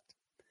defect.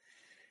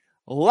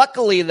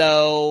 Luckily,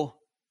 though,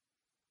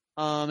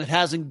 it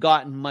hasn't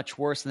gotten much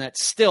worse than that.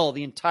 Still,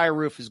 the entire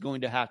roof is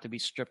going to have to be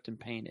stripped and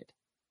painted.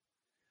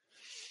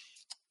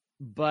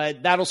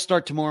 But that'll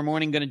start tomorrow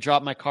morning. Going to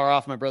drop my car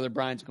off. My brother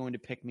Brian's going to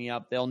pick me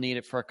up. They'll need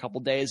it for a couple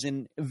days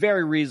in a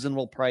very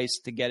reasonable price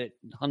to get it.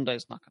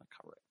 Hyundai's not going to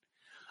cover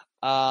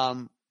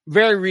it.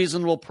 Very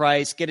reasonable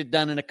price, get it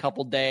done in a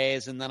couple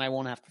days, and then I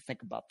won't have to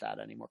think about that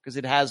anymore because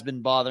it has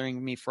been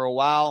bothering me for a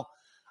while.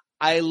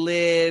 I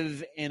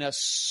live in a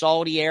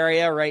salty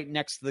area right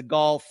next to the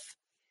Gulf.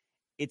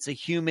 It's a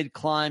humid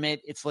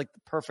climate. It's like the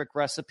perfect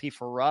recipe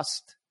for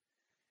rust.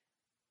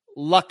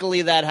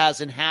 Luckily, that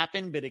hasn't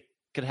happened, but it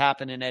could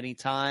happen at any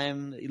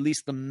time. At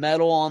least the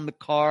metal on the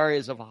car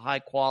is of a high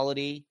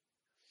quality.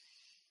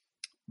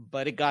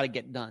 But it got to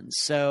get done.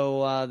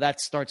 So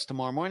that starts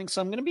tomorrow morning.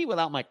 So I'm going to be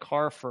without my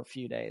car for a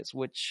few days,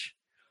 which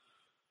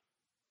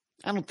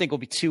I don't think will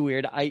be too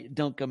weird. I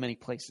don't go many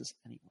places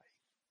anyway.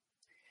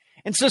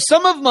 And so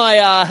some of my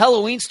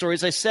Halloween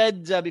stories, I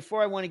said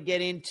before I want to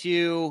get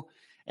into,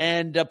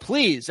 and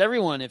please,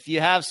 everyone, if you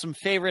have some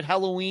favorite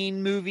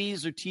Halloween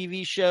movies or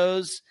TV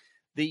shows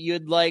that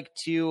you'd like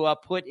to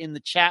put in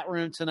the chat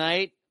room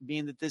tonight,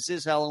 being that this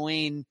is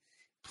Halloween,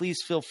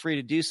 please feel free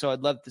to do so.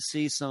 I'd love to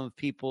see some of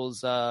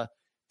people's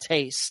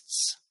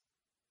tastes.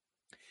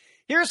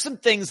 Here are some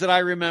things that I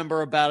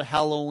remember about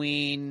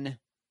Halloween,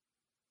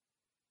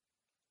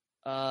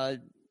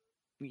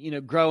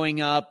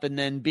 growing up and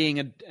then being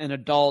an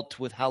adult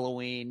with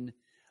Halloween.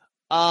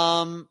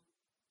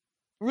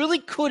 Really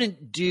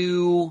couldn't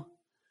do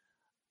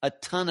a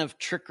ton of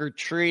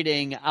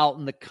trick-or-treating out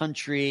in the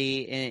country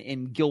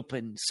in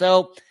Gilpin.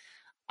 So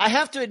I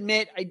have to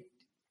admit,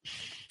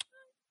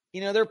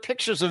 there are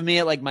pictures of me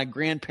at like my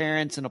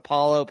grandparents in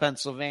Apollo,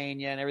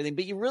 Pennsylvania and everything,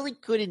 but you really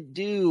couldn't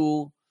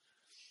do,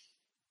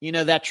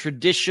 that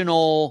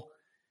traditional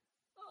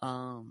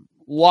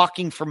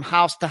walking from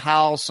house to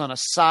house on a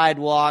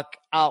sidewalk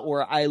out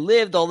where I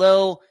lived.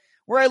 Although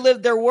where I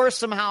lived, there were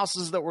some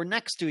houses that were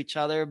next to each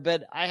other,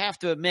 but I have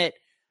to admit,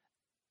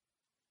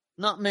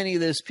 not many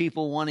of those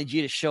people wanted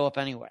you to show up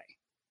anyway.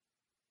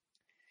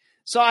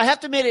 So I have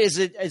to admit,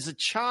 as a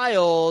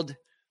child,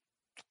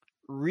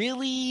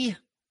 really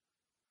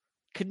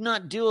could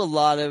not do a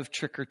lot of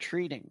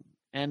trick-or-treating.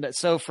 And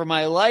so for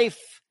my life,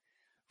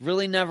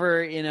 really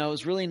never, it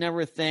was really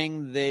never a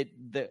thing that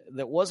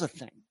was a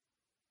thing.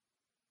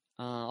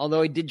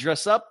 Although I did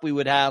dress up, we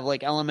would have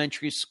like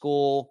elementary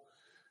school,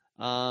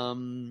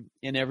 and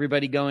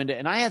everybody go into,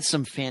 and I had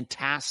some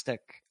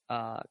fantastic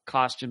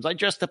costumes. I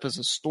dressed up as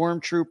a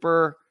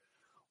stormtrooper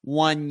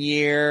one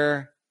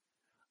year.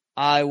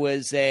 I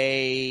was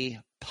a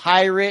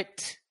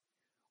pirate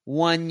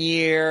one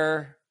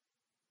year.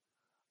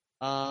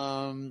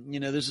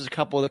 This is a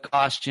couple of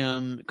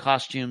the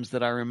costumes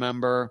that I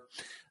remember.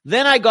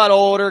 Then I got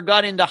older,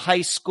 got into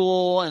high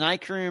school, and I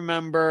can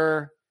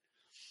remember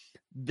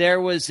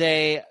there was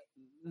a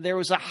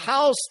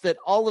house that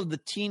all of the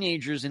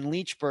teenagers in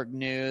Leechburg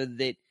knew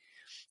that,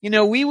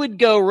 we would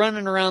go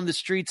running around the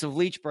streets of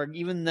Leechburg,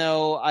 even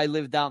though I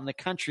lived out in the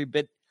country.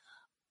 But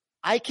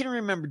I can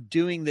remember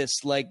doing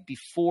this like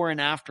before and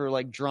after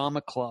like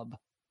drama club,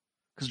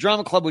 because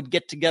drama club would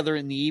get together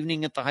in the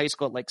evening at the high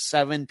school at like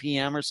 7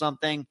 p.m. or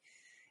something.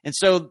 And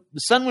so the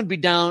sun would be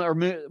down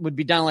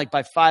like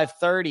by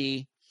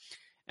 5:30.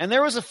 And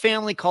there was a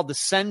family called the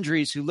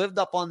Sendries who lived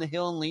up on the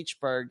hill in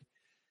Leechburg,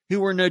 who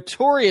were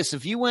notorious.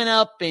 If you went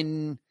up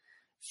and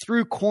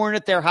threw corn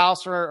at their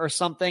house or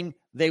something,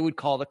 they would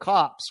call the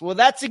cops. Well,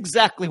 that's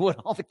exactly what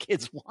all the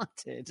kids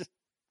wanted.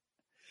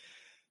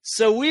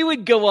 So we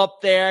would go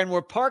up there and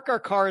we'd park our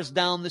cars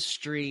down the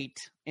street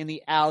in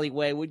the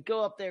alleyway. We'd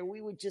go up there. We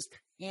would just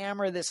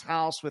hammer this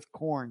house with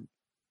corn.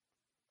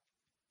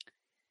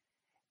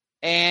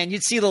 And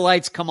you'd see the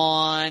lights come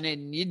on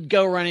and you'd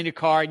go running a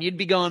car and you'd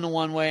be going the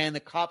one way and the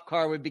cop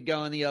car would be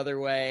going the other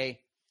way.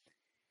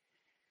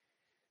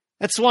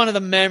 That's one of the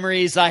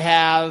memories I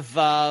have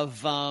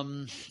of,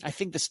 I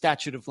think the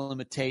statute of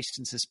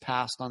limitations has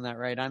passed on that,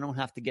 right? I don't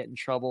have to get in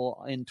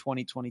trouble in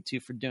 2022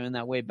 for doing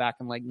that way back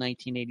in like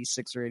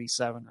 1986 or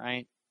 87,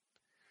 right?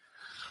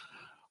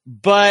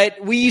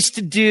 But we used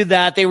to do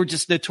that. They were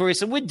just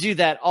notorious, and we'd do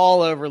that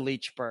all over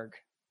Leechburg.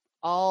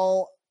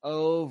 All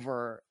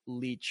over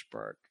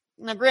Leechburg.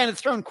 Now, granted,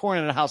 throwing corn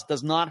in a house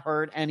does not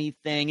hurt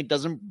anything. It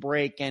doesn't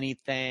break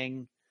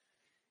anything.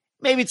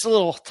 Maybe it's a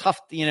little tough,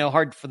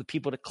 hard for the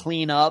people to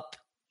clean up.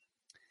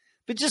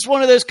 But just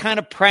one of those kind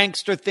of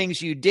prankster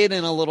things you did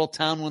in a little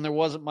town when there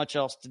wasn't much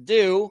else to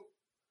do.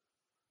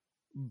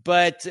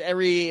 But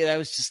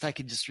I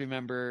could just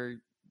remember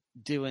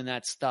doing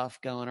that stuff,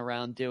 going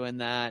around doing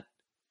that.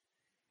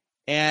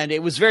 And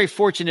it was very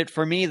fortunate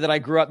for me that I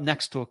grew up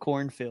next to a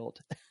cornfield.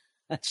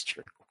 That's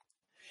true.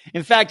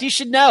 In fact, you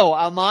should know,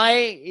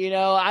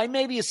 I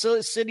may be a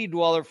city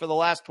dweller for the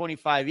last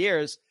 25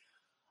 years,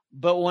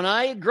 but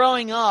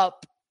growing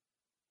up,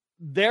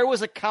 there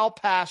was a cow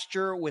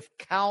pasture with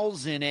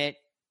cows in it,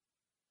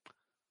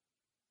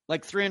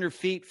 like 300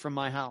 feet from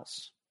my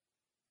house.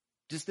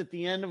 Just at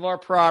the end of our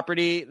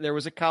property, there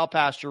was a cow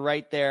pasture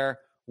right there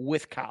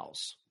with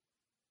cows.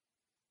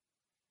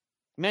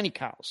 Many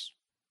cows.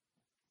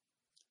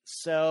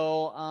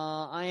 So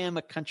I am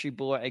a country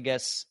boy, I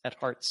guess, at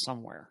heart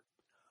somewhere.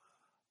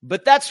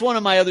 But that's one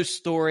of my other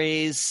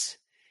stories.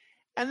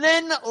 And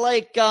then,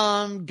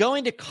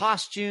 going to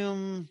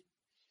costume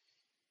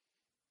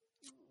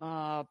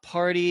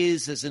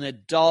parties as an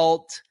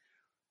adult.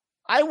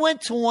 I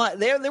went to one.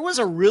 There was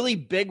a really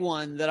big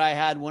one that I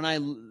had when I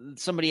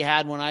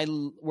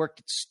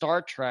worked at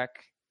Star Trek.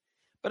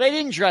 But I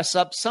didn't dress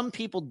up. Some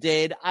people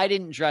did. I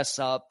didn't dress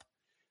up.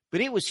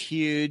 But it was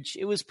huge.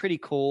 It was pretty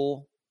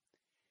cool.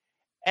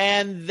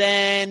 And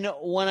then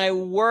when I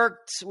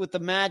worked with the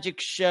Magic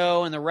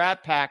Show and the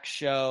Rat Pack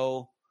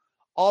Show,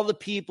 all the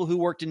people who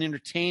worked in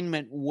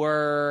entertainment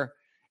were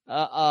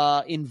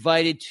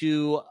invited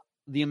to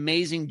the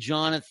amazing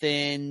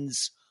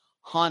Jonathan's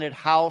haunted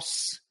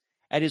house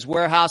at his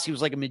warehouse. He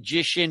was like a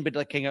magician, but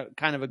like a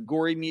kind of a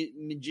gory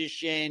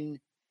magician.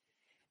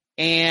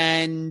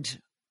 And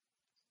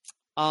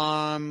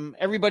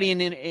everybody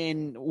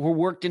who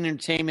worked in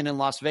entertainment in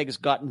Las Vegas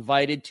got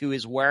invited to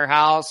his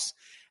warehouse.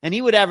 And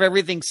he would have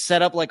everything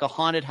set up like a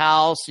haunted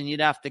house, and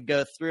you'd have to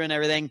go through and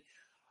everything.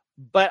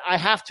 But I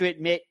have to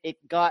admit, it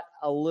got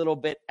a little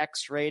bit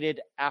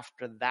X-rated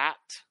after that,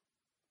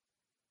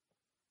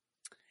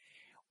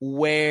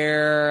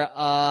 where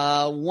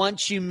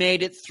once you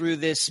made it through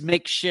this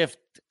makeshift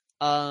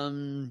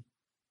haunted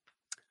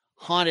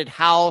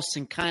house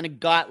and kind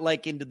of got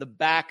like into the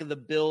back of the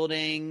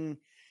building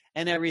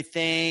and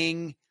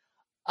everything,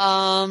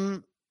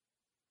 how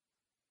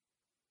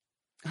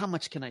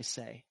much can I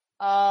say?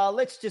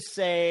 Let's just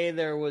say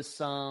there was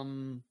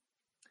some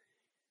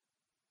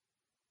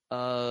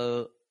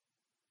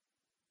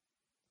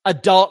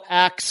adult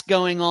acts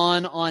going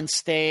on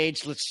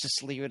stage. Let's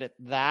just leave it at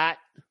that.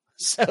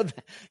 So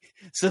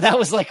that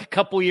was like a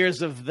couple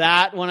years of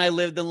that when I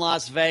lived in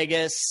Las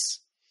Vegas.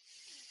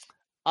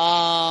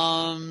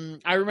 I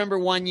remember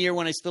one year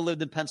when I still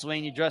lived in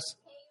Pennsylvania,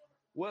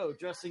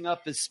 dressing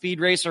up as Speed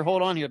Racer.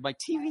 Hold on here. My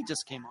TV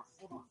just came on.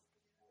 Hold on.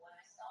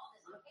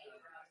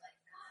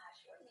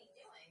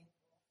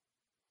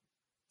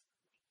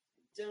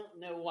 Don't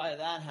know why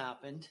that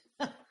happened.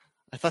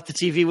 I thought the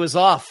TV was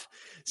off.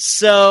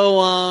 So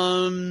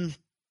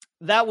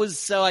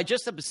I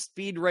dressed up as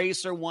Speed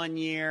Racer one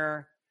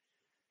year.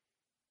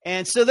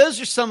 And so those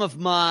are some of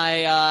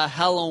my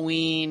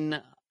Halloween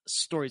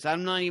stories.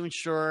 I'm not even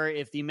sure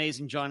if the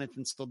Amazing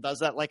Jonathan still does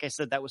that. Like I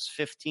said, that was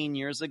 15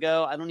 years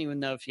ago. I don't even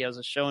know if he has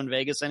a show in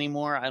Vegas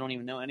anymore. I don't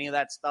even know any of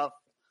that stuff.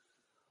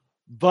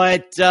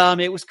 But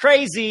it was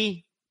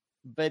crazy.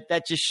 But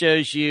that just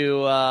shows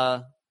you,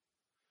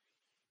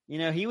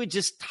 he would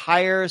just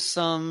hire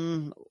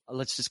some,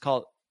 let's just call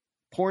it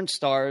porn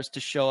stars to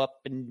show up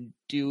and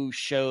do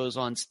shows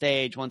on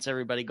stage once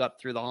everybody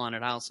got through the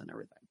haunted house and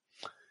everything.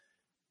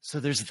 So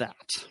there's that.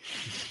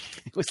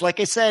 It was, like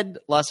I said,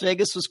 Las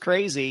Vegas was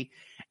crazy.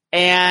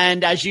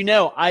 And as you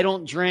know, I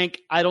don't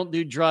drink, I don't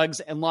do drugs,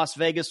 and Las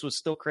Vegas was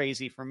still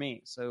crazy for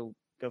me. So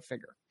go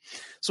figure.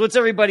 So what's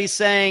everybody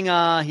saying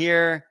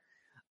here?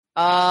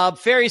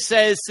 Ferry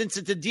says, since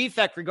it's a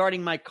defect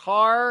regarding my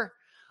car,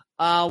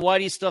 why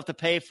do you still have to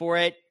pay for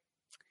it?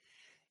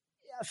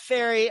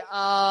 Ferry,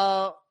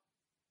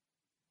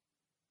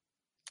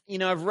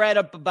 I've read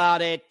up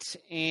about it,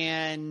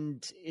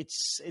 and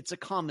it's a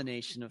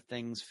combination of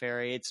things,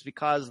 Ferry. It's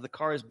because the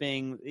car is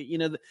being,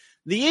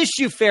 the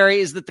issue,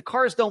 Ferry, is that the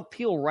cars don't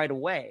peel right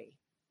away.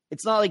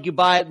 It's not like you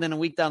buy it and then a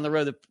week down the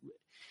road,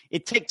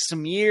 it takes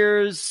some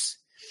years.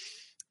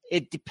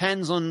 It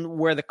depends on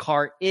where the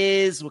car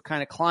is, what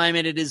kind of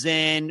climate it is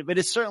in, but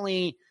it's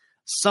certainly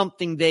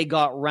something they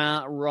got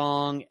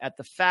wrong at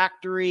the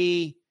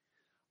factory,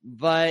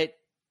 but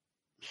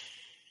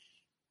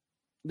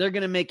they're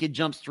going to make you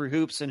jump through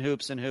hoops and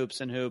hoops and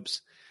hoops and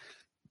hoops.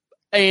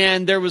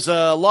 And there was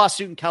a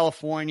lawsuit in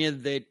California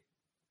that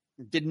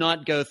did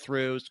not go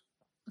through.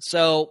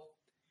 So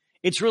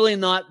it's really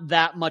not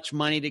that much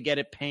money to get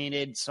it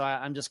painted. So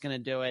I'm just going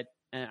to do it.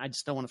 And I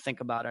just don't want to think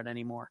about it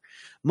anymore.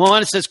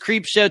 Moana says,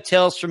 Creep Show,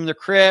 Tales from the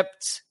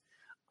Crypt.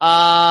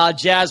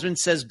 Jasmine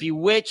says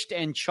Bewitched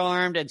and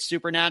Charmed and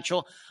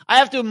Supernatural. I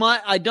have to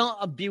admit, I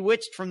don't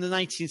Bewitched from the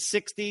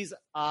 1960s.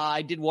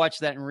 I did watch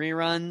that in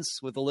reruns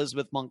with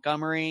Elizabeth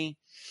Montgomery.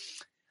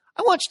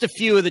 I watched a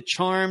few of the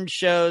Charmed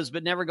shows,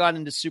 but never got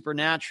into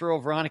Supernatural.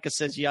 Veronica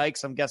says,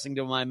 yikes. I'm guessing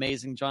to my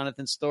Amazing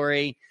Jonathan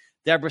story.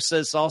 Deborah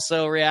says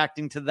also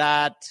reacting to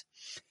that.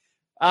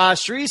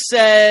 Cherie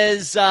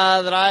says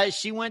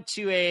she went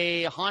to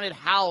a haunted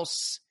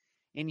house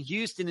in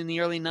Houston in the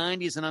early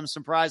 90s, and I'm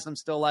surprised I'm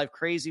still alive.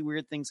 Crazy,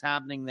 weird things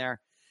happening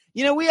there.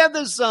 We have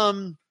those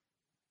some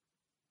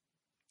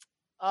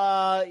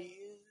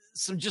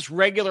just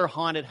regular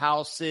haunted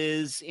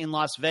houses in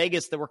Las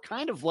Vegas that were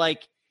kind of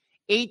like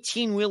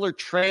 18-wheeler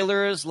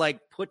trailers, like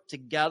put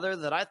together,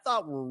 that I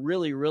thought were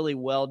really, really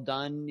well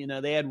done.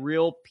 They had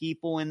real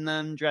people in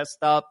them dressed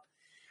up.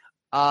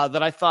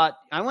 That I thought,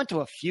 I went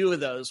to a few of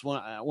those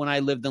when I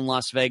lived in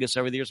Las Vegas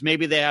over the years.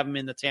 Maybe they have them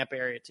in the Tampa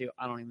area too.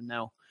 I don't even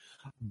know.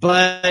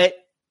 But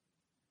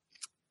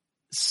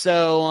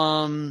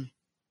so,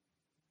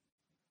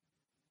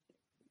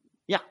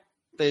 yeah,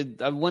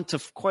 I went to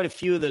quite a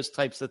few of those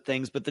types of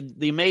things, but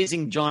the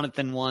Amazing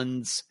Jonathan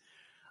ones,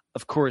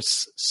 of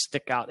course,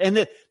 stick out. And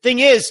the thing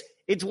is,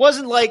 it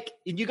wasn't like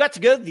you got to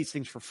go to these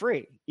things for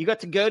free. You got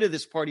to go to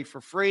this party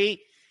for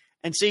free.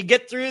 And so you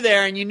get through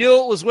there and you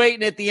knew it was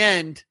waiting at the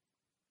end.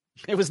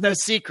 It was no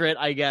secret,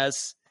 I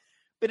guess.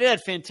 But it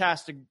had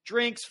fantastic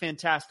drinks,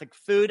 fantastic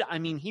food. I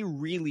mean, he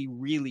really,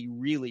 really,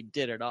 really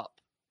did it up.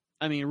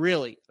 I mean,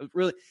 really,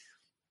 really.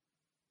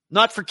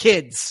 Not for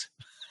kids.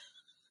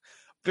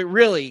 But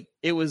really,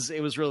 it was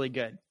really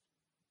good.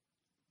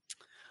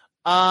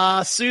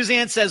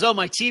 Suzanne says, oh,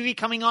 my TV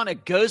coming on, a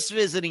ghost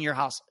visiting your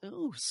house.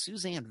 Oh,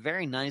 Suzanne,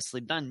 very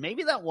nicely done.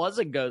 Maybe that was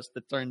a ghost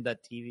that turned that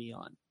TV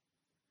on.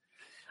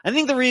 I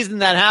think the reason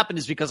that happened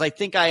is because I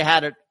think I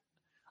had it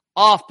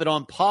off, but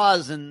on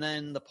pause, and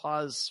then the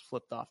pause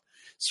flipped off.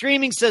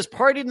 Screaming says,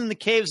 partied in the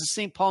caves of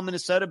St. Paul,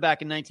 Minnesota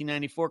back in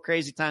 1994.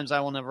 Crazy times I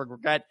will never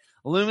regret.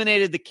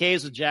 Illuminated the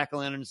caves with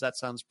jack-o'-lanterns. That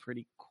sounds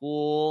pretty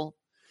cool.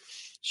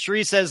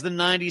 Sheree says the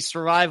 90s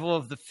survival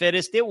of the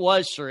fittest. It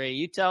was, Sheree.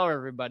 You tell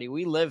everybody.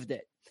 We lived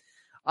it.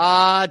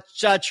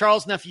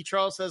 Charles' nephew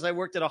Charles says, I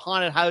worked at a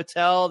haunted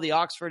hotel, the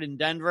Oxford in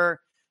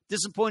Denver.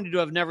 Disappointed to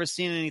have never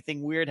seen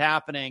anything weird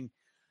happening.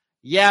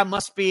 Yeah, it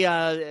must be,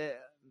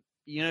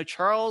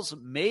 Charles,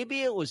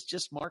 maybe it was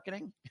just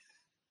marketing.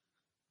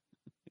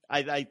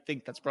 I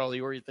think that's probably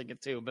where you're thinking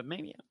too, but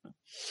maybe. I don't know.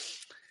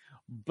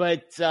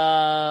 But,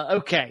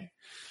 okay.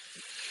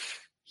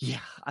 Yeah,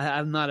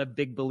 I'm not a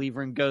big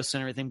believer in ghosts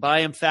and everything, but I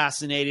am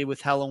fascinated with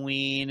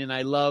Halloween, and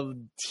I love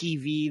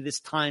TV this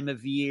time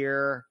of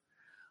year.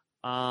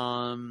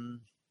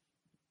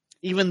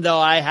 Even though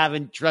I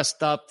haven't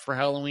dressed up for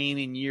Halloween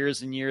in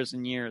years and years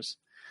and years.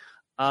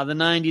 The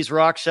 90s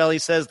rock, Shelley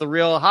says, the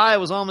real, hi, I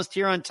was almost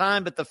here on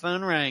time, but the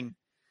phone rang.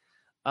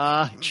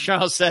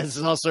 Charles says,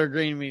 is also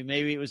agreeing with me.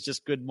 Maybe it was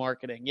just good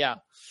marketing. Yeah.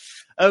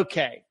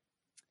 Okay.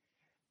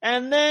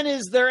 And then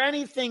is there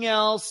anything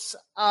else?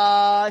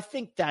 I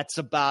think that's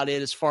about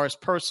it as far as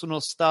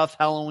personal stuff,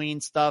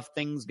 Halloween stuff,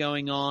 things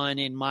going on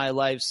in my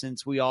life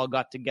since we all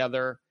got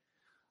together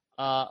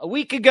a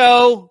week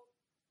ago.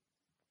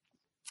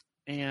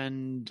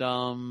 And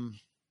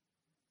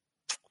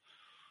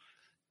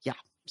yeah,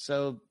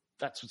 so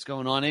that's what's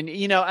going on. And,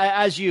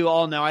 as you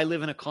all know, I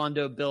live in a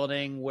condo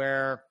building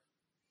where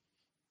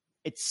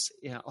it's,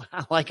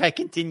 like I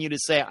continue to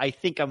say, I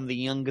think I'm the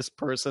youngest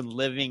person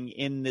living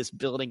in this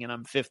building, and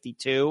I'm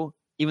 52,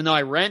 even though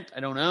I rent,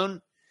 I don't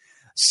own.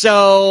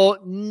 So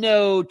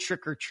no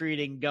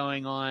trick-or-treating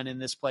going on in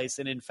this place.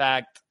 And in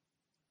fact,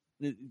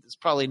 there's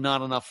probably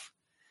not enough.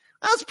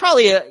 That's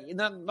probably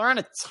there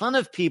aren't a ton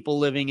of people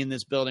living in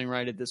this building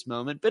right at this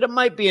moment, but it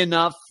might be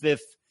enough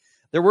if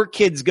there were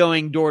kids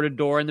going door to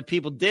door and the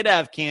people did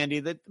have candy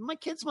that my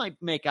kids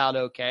might make out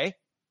okay.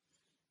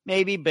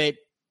 Maybe, but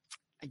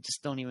I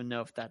just don't even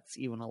know if that's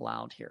even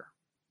allowed here.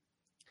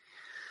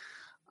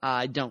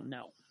 I don't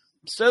know.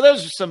 So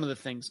those are some of the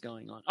things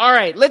going on. All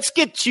right, let's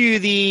get to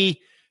the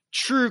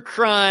true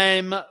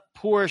crime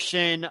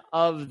portion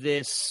of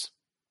this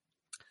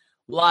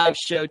live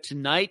show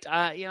tonight.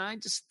 I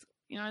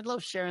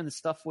love sharing the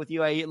stuff with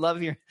you. I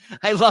love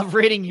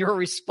reading your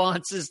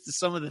responses to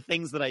some of the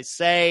things that I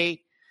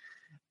say.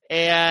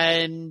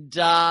 And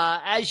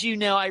as you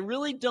know, I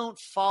really don't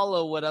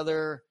follow what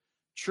other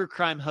true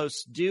crime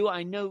hosts do.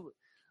 I know,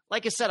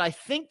 like I said, I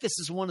think this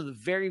is one of the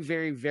very,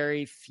 very,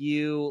 very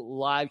few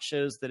live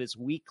shows that is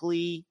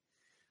weekly,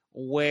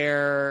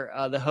 where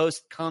the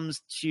host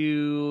comes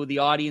to the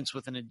audience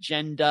with an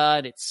agenda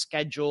and it's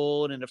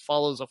scheduled and it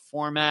follows a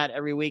format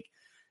every week.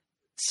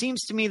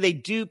 Seems to me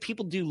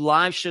people do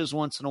live shows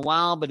once in a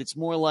while, but it's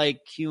more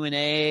like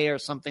Q&A or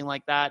something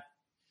like that.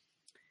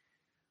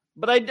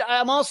 But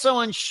I'm also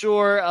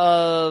unsure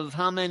of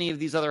how many of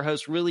these other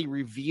hosts really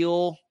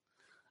reveal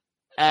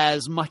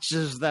as much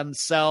as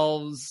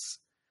themselves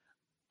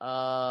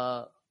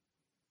as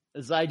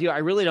I do. I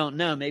really don't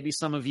know. Maybe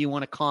some of you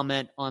want to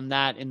comment on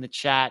that in the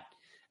chat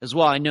as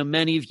well. I know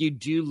many of you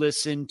do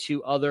listen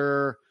to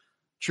other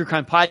true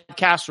crime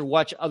podcasts or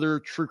watch other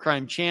true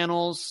crime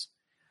channels,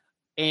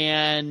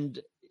 and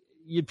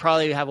you'd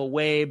probably have a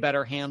way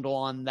better handle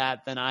on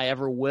that than I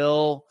ever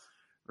will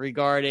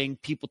regarding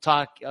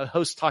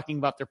hosts talking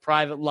about their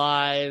private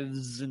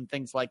lives and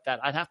things like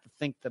that. I'd have to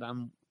think that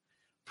I'm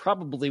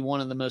probably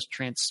one of the most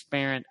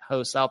transparent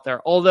hosts out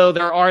there, although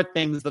there are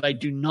things that I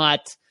do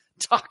not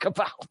talk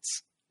about.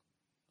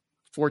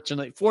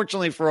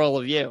 Fortunately for all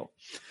of you.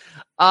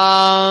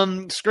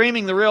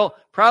 Screaming the Real,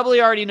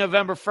 probably already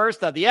November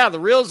 1st. Yeah, the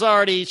Real's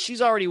already,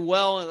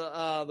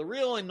 the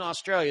Real in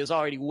Australia is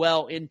already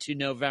well into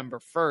November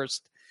 1st.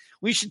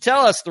 We should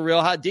tell us, the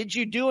Real, did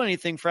you do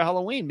anything for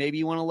Halloween? Maybe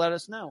you want to let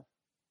us know.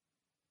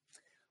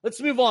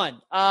 Let's move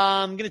on.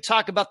 I'm going to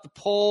talk about the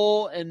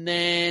poll, and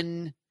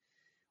then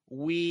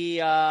we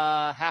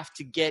have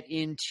to get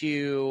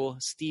into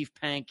Steve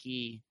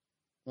Pankey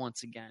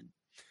once again.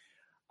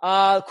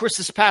 Of course,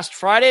 this past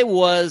Friday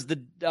was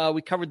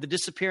we covered the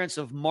disappearance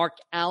of Mark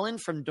Allen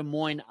from Des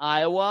Moines,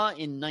 Iowa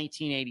in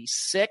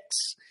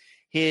 1986.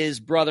 His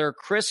brother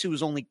Chris, who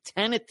was only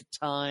 10 at the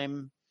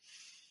time,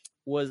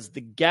 was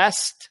the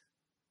guest.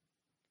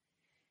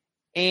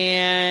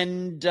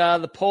 And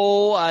the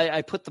poll,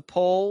 I put the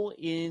poll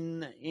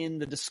in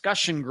the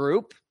discussion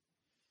group.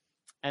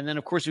 And then,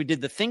 of course, we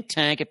did the think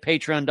tank at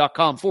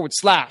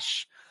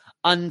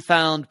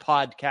patreon.com/Unfound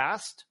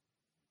podcast.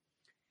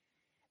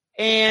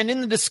 And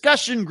in the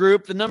discussion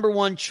group, the number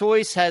one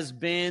choice has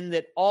been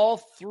that all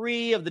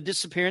three of the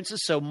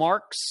disappearances, so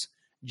Mark's,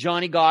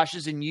 Johnny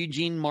Gosh's, and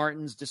Eugene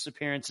Martin's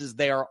disappearances,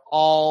 they are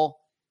all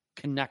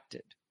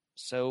connected.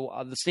 So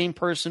the same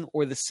person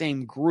or the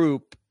same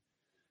group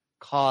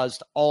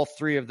caused all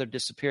three of their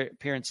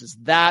disappearances.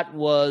 That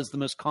was the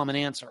most common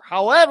answer.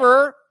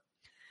 However,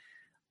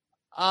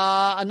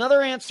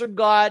 another answer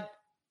got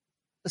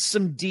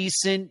some a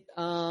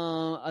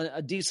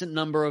decent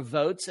number of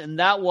votes, and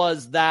that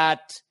was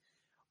that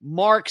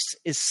Mark's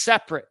is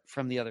separate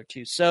from the other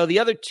two. So the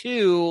other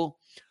two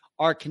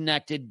are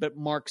connected, but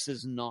Mark's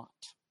is not.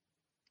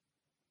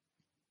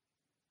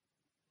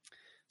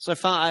 So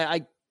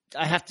I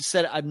have to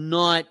say I'm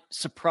not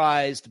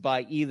surprised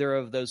by either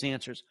of those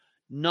answers.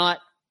 Not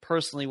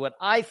personally what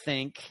I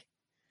think,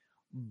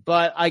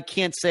 but I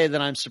can't say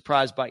that I'm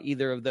surprised by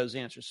either of those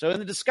answers. So in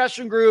the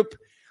discussion group,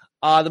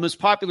 the most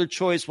popular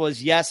choice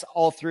was yes,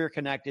 all three are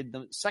connected.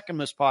 The second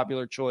most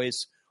popular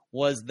choice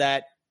was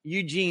that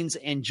Eugene's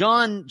and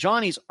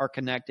Johnny's are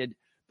connected,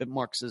 but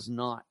Mark's is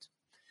not.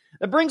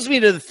 That brings me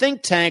to the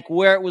think tank,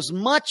 where it was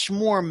much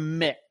more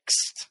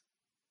mixed.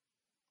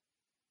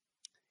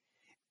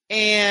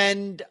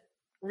 And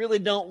really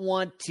don't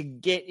want to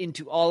get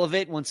into all of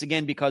it, once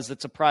again, because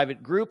it's a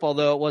private group,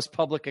 although it was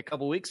public a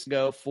couple weeks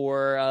ago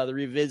for the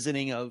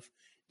revisiting of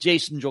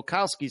Jason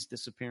Jolkowski's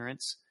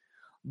disappearance.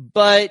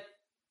 But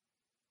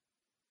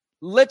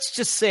let's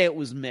just say it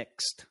was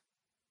mixed.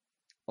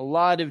 A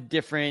lot of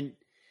different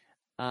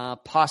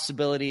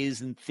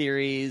possibilities and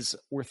theories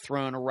were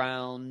thrown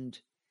around.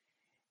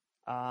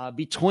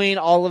 Between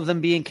all of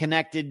them being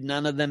connected,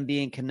 none of them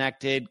being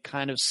connected,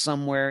 kind of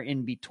somewhere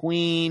in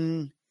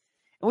between.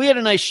 And we had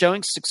a nice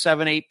showing, 6,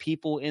 7, 8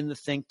 people in the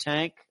think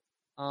tank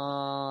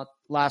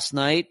last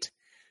night,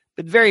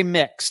 but very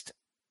mixed.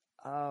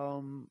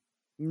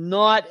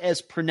 Not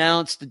as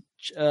pronounced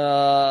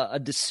a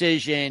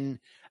decision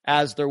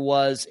as there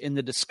was in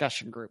the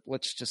discussion group.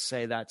 Let's just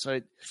say that.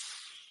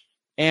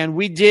 And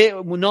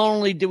not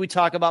only did we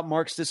talk about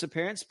Mark's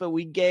disappearance, but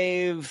we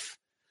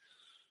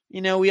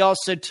we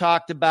also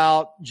talked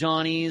about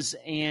Johnny's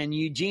and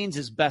Eugene's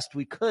as best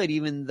we could,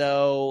 even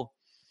though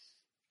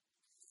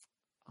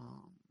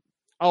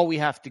all we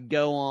have to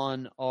go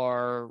on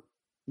are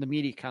the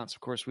media accounts. Of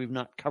course, we've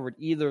not covered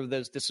either of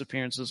those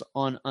disappearances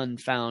on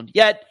Unfound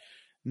yet.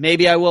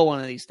 Maybe I will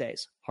one of these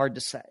days. Hard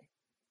to say.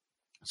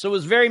 So it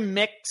was very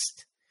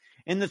mixed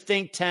in the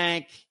think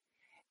tank.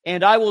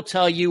 And I will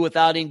tell you,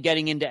 without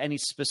getting into any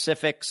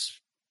specifics,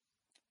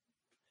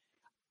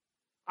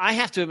 I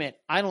have to admit,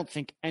 I don't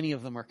think any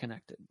of them are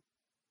connected.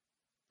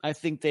 I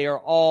think they are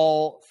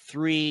all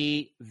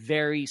three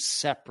very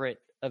separate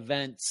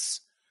events,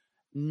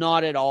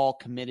 not at all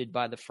committed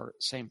by the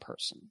same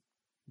person.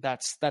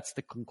 That's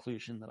the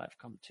conclusion that I've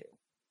come to.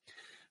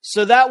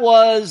 So that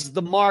was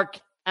the Mark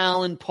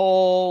Allen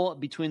poll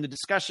between the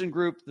discussion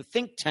group, the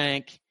think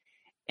tank,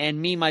 and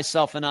me,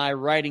 myself, and I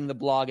writing the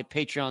blog at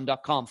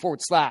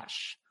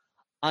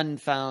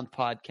patreon.com/Unfound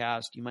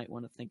podcast. You might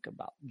want to think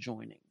about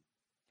joining.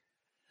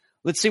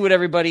 Let's see what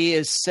everybody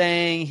is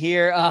saying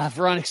here.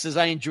 Veronica says,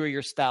 I enjoy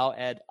your style,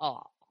 Ed.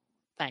 Oh,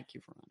 thank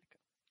you, Veronica.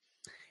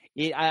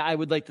 I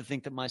would like to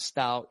think that my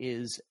style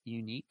is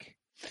unique.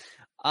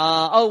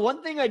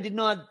 One thing I did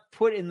not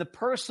put in the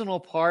personal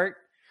part,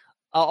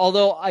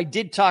 although I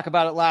did talk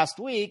about it last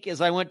week, is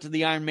I went to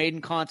the Iron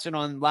Maiden concert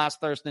on last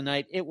Thursday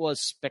night. It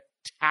was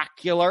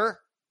spectacular.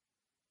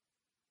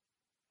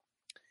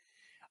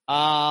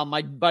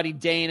 My buddy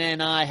Dana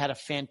and I had a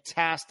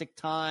fantastic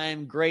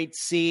time. Great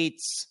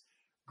seats.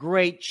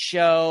 Great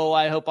show.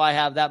 I hope I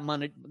have that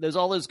money.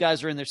 All those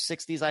guys are in their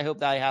 60s. I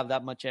hope that I have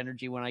that much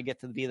energy when I get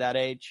to be that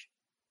age.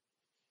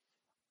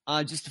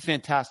 Just a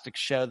fantastic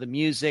show. The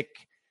music,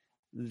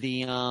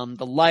 the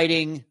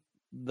lighting,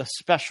 the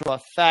special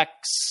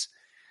effects,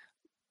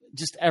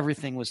 just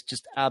everything was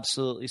just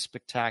absolutely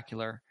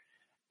spectacular.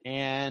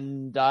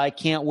 And I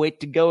can't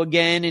wait to go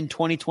again in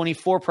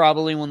 2024,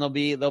 probably, when they'll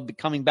be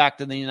coming back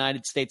to the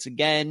United States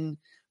again,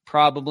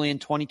 probably in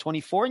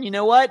 2024. And you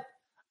know what?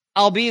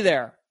 I'll be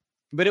there.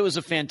 But it was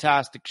a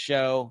fantastic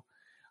show.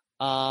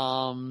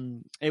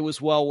 It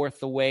was well worth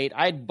the wait.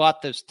 I had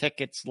bought those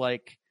tickets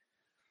like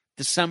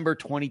December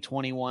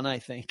 2021, I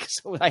think.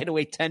 So I had to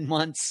wait 10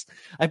 months.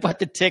 I bought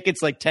the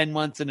tickets like 10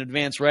 months in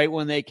advance, right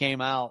when they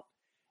came out.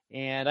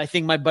 And I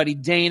think my buddy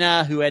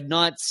Dana, who had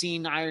not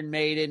seen Iron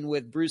Maiden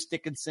with Bruce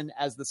Dickinson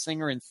as the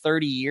singer in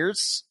 30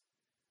 years,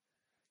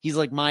 he's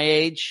like my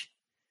age.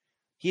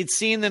 He had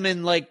seen them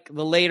in like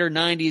the later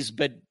 90s,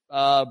 but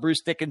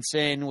Bruce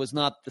Dickinson was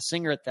not the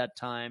singer at that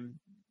time.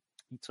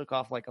 He took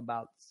off like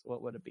about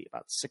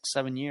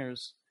 6-7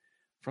 years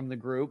from the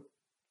group.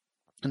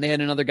 And they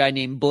had another guy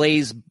named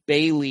Blaze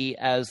Bailey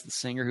as the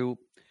singer, who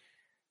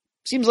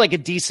seems like a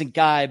decent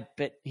guy,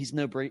 but he's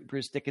no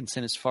Bruce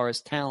Dickinson as far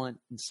as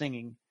talent and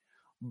singing.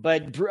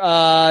 But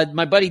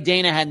my buddy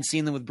Dana hadn't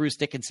seen them with Bruce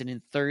Dickinson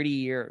in 30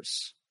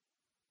 years.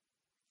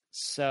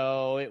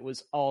 So it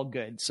was all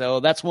good. So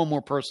that's one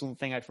more personal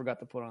thing I forgot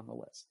to put on the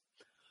list.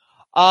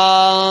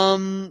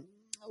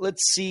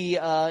 Let's see.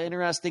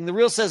 Interesting. The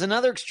Real says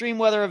another extreme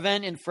weather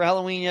event for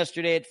Halloween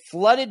yesterday. It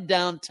flooded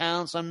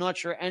downtown, so I'm not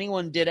sure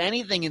anyone did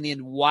anything in the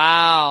end.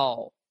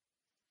 Wow.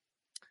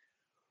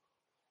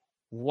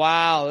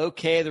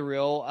 Okay, The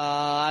Real.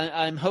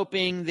 I'm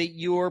hoping that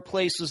your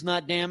place was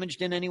not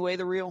damaged in any way,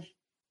 The Real.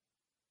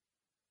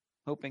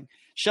 Hoping.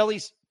 Shelly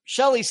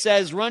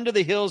says, Run to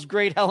the Hills,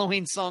 great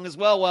Halloween song as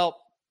well.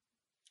 Well,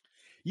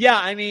 yeah,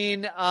 I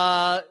mean,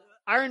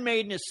 Iron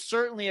Maiden is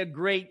certainly a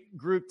great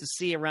group to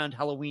see around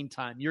Halloween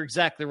time. You're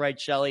exactly right,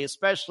 Shelly,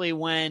 especially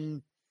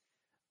when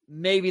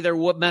maybe their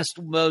most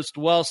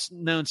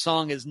well-known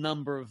song is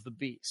Number of the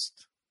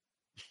Beast.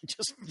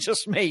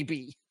 just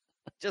maybe.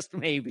 Just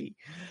maybe.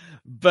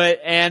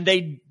 And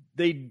they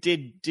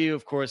did do,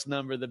 of course,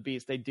 Number of the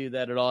Beast. They do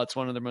that at all. It's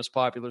one of their most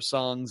popular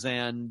songs,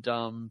 and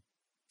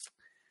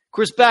Of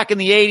course, back in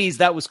the 80s,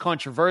 that was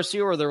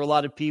controversial, or there were a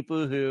lot of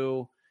people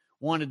who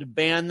wanted to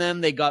ban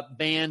them. They got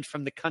banned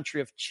from the country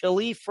of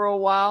Chile for a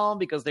while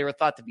because they were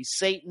thought to be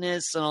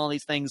Satanists and all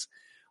these things,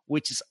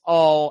 which is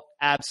all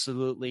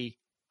absolutely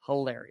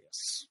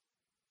hilarious.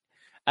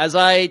 As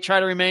I try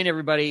to remind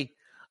everybody,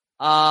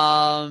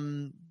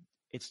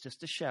 it's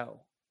just a show.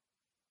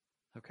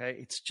 Okay?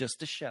 It's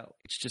just a show.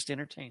 It's just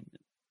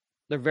entertainment.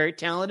 They're very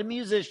talented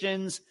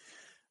musicians.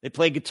 They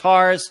play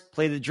guitars,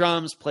 play the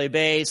drums, play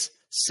bass,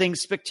 sing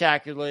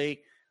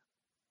spectacularly.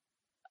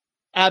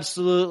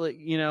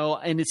 Absolutely,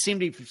 and it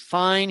seemed to be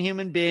fine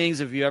human beings.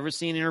 Have you ever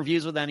seen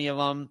interviews with any of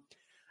them?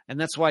 And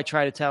that's why I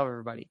try to tell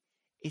everybody,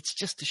 it's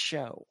just a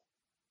show.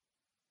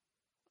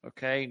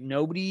 Okay?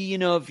 Nobody,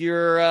 if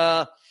you're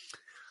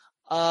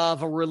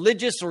of a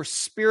religious or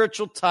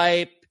spiritual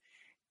type,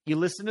 you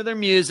listen to their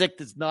music,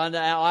 does not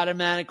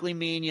automatically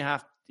mean you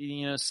have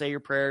to, say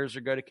your prayers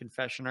or go to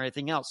confession or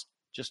anything else.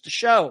 Just a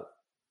show.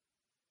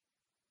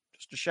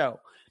 Just a show.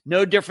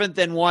 No different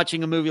than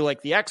watching a movie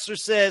like The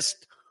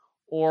Exorcist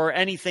or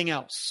anything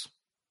else.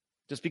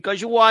 Just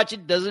because you watch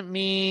it doesn't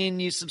mean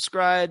you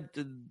subscribe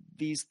to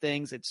these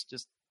things. It's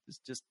just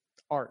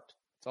art.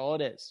 That's all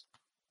it is.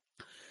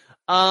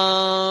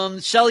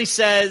 Shelley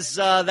says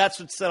that's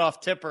what set off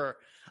Tipper.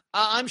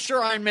 I'm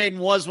sure Iron Maiden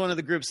was one of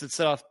the groups that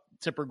set off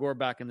Tipper Gore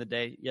back in the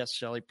day. Yes,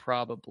 Shelley,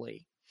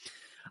 probably.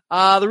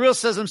 The Real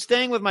says, I'm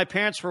staying with my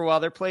parents for a while.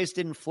 Their place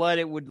didn't flood.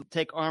 It would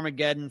take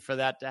Armageddon for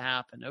that to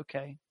happen.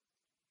 Okay.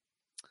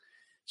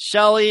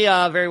 Shelley,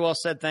 very well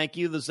said. Thank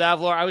you. The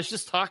Zavlar. I was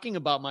just talking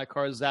about my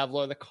car,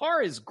 Zavlar. The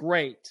car is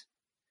great.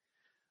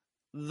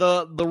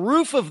 The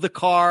roof of the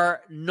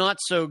car, not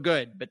so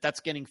good, but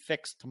that's getting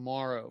fixed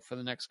tomorrow for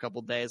the next couple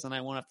of days, and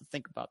I won't have to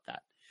think about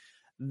that.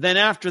 Then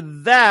after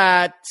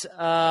that,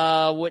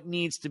 what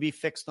needs to be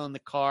fixed on the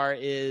car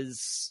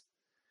is,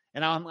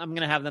 and I'm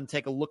going to have them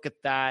take a look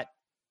at that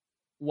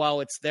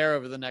while it's there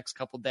over the next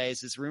couple of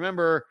days, is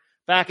remember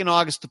back in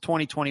August of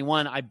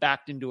 2021, I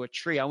backed into a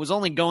tree. I was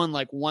only going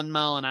like 1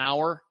 mile an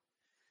hour,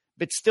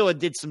 but still it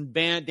did some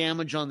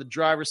damage on the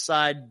driver's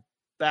side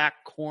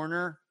back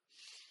corner,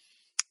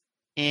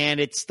 and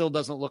it still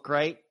doesn't look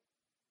right.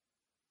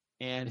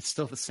 And it's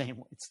still the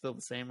same. It's still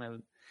the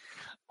same.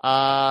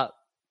 But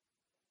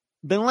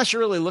unless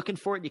you're really looking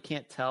for it, you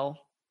can't tell.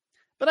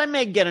 But I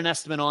may get an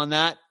estimate on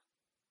that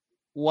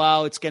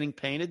while it's getting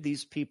painted.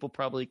 These people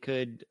probably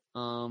could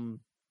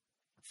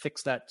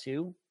fix that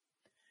too.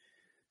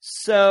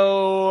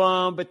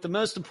 So, but the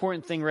most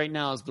important thing right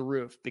now is the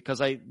roof, because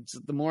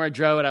the more I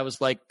drove it, I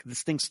was like,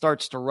 this thing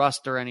starts to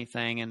rust or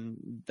anything,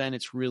 and then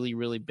it's really,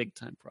 really big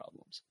time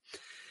problems.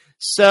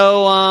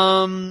 So,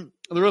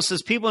 the Real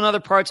says people in other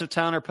parts of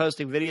town are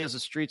posting videos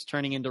of streets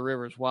turning into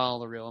rivers. Wow,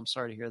 the Real, I'm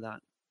sorry to hear that.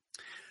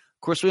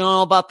 Of course, we all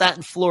know about that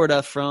in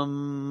Florida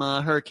from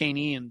Hurricane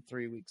Ian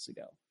 3 weeks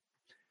ago.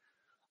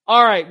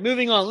 All right,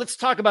 moving on. Let's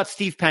talk about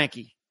Steve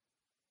Pankey.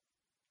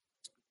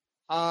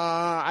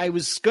 I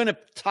was going to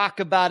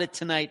talk about it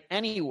tonight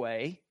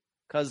anyway,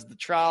 because the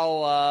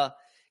trial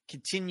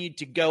continued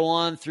to go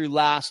on through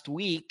last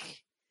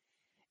week,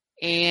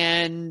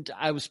 and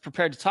I was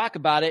prepared to talk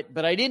about it,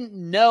 but I didn't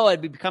know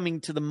I'd be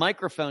coming to the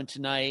microphone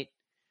tonight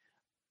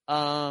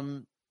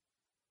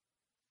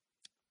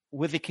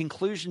with a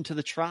conclusion to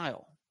the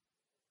trial.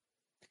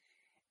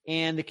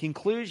 And the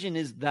conclusion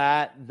is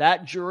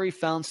that jury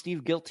found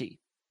Steve guilty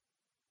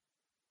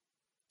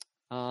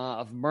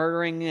of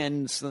murdering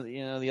and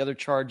the other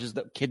charges,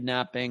 that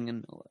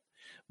kidnapping,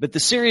 but the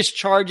serious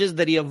charges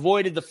that he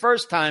avoided the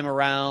first time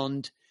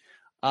around,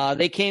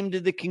 they came to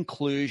the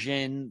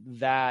conclusion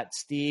that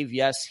Steve,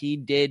 yes, he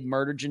did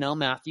murder Janelle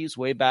Matthews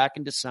way back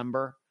in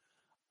December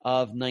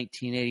of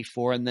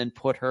 1984, and then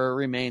put her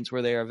remains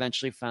where they are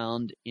eventually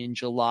found in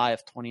July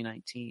of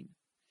 2019.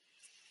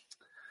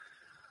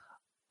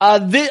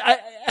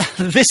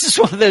 This is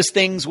one of those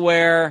things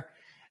where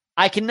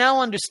I can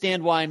now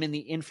understand why I'm in the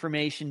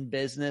information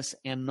business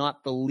and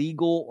not the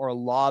legal or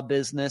law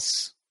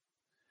business.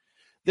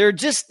 There are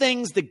just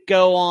things that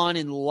go on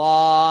in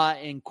law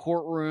and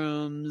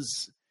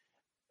courtrooms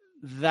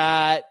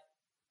that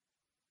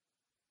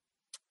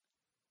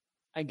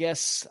I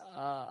guess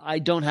I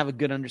don't have a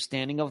good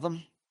understanding of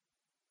them.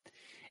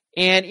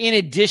 And in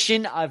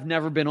addition, I've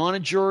never been on a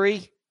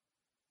jury.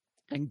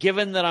 And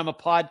given that I'm a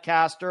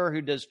podcaster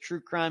who does true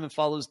crime and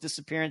follows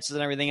disappearances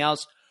and everything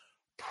else,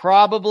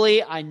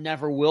 probably I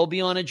never will be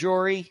on a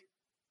jury.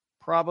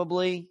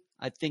 Probably.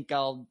 I think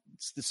as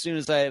soon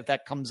as if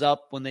that comes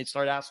up, when they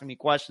start asking me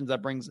questions,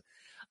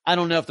 I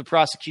don't know if the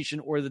prosecution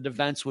or the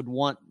defense would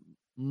want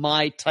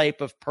my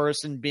type of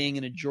person being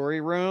in a jury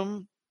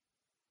room.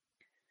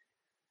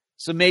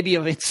 So maybe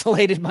I've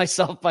insulated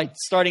myself by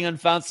starting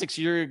Unfound 6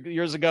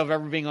 years ago of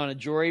ever being on a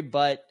jury,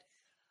 but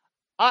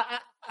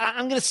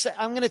I'm going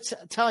to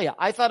tell you,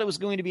 I thought it was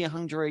going to be a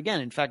hung jury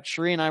again. In fact,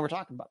 Cherie and I were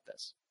talking about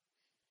this.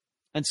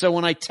 And so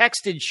when I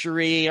texted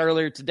Cherie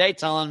earlier today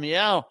telling me,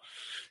 oh,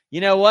 you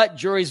know what?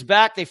 Jury's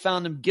back. They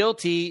found him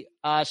guilty.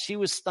 She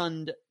was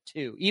stunned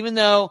too. Even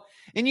though,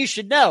 and you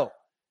should know,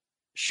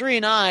 Cherie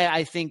and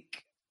I think,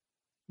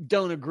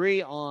 don't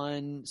agree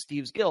on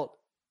Steve's guilt.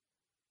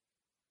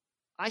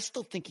 I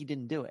still think he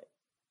didn't do it.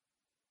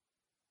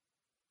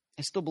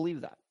 I still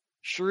believe that.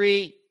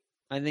 Sheree,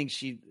 I think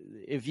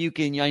if you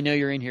can, I know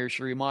you're in here,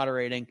 Sheree,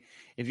 moderating.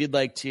 If you'd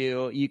like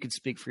to, you can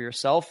speak for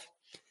yourself.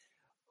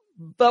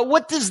 But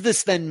what does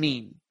this then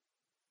mean?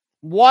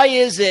 Why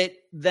is it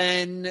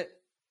then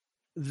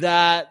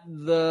that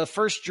the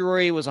first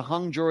jury was a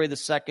hung jury, the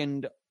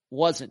second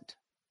wasn't,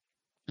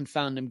 and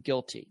found him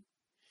guilty?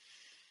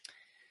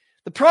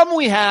 The problem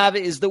we have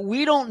is that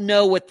we don't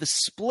know what the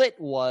split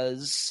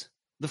was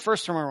the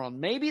first time around.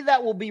 Maybe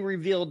that will be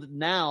revealed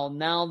now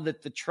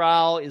that the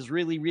trial is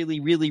really, really,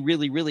 really,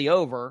 really, really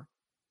over.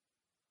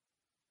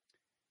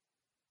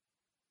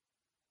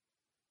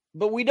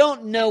 But we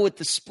don't know what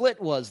the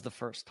split was the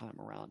first time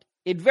around.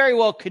 It very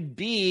well could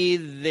be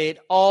that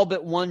all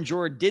but one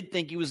juror did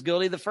think he was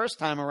guilty the first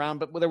time around,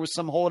 but there was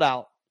some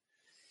holdout.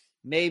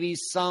 Maybe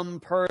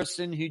some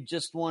person who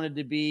just wanted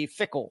to be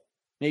fickle.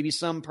 Maybe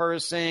some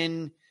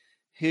person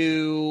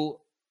who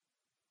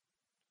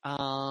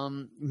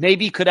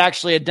maybe could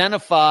actually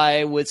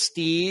identify with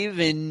Steve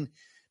and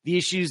the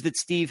issues that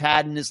Steve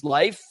had in his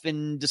life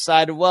and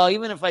decided, well,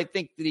 even if I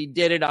think that he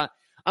did it, I'm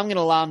going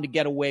to allow him to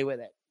get away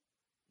with it.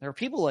 There are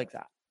people like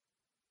that.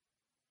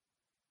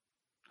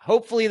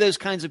 Hopefully those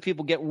kinds of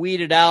people get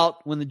weeded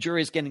out when the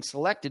jury is getting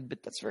selected,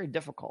 but that's very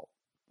difficult.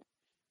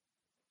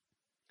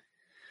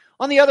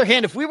 On the other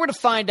hand, if we were to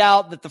find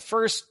out that the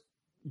first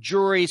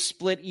jury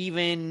split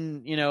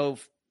even,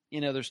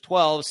 there's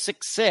 12,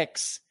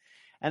 6-6,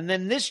 and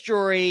then this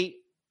jury,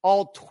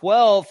 all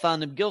 12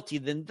 found him guilty,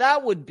 then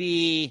that would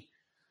be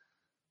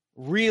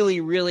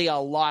really, really a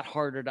lot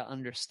harder to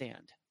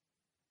understand.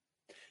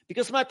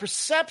 Because my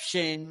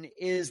perception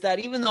is that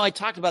even though I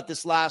talked about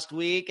this last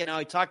week, and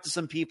I talked to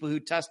some people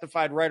who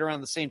testified right around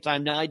the same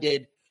time I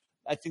did,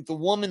 I think the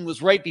woman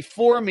was right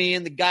before me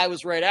and the guy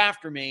was right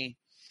after me.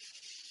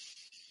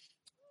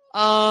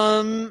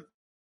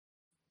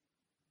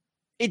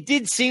 It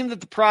did seem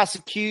that the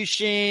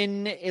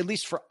prosecution, at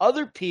least for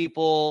other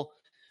people,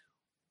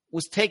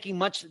 was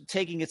taking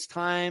its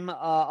time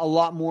a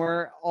lot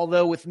more.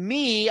 Although with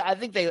me, I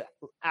think they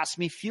asked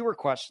me fewer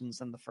questions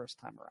than the first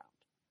time around.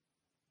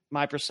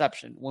 My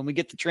perception. When we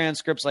get the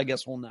transcripts, I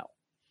guess we'll know.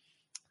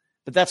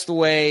 But that's the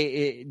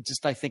way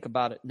I think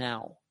about it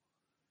now.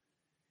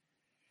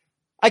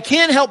 I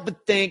can't help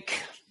but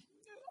think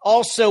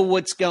also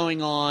what's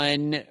going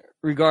on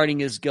regarding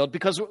his guilt,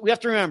 because we have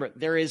to remember,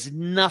 there is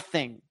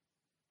nothing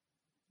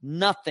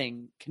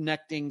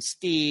connecting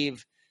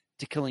Steve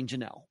to killing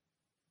Janelle.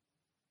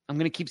 I'm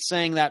going to keep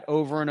saying that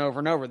over and over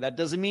and over. That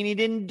doesn't mean he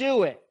didn't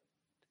do it.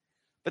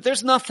 But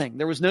there's nothing.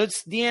 There was no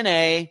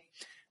DNA.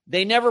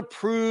 They never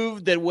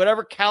proved that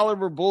whatever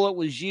caliber bullet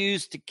was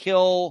used to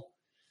kill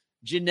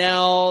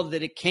Janelle,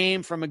 that it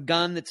came from a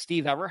gun that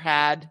Steve ever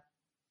had.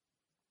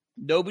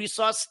 Nobody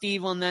saw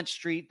Steve on that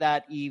street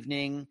that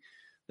evening.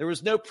 There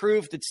was no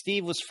proof that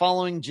Steve was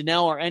following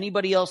Janelle or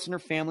anybody else in her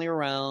family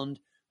around.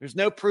 There's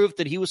no proof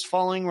that he was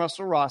following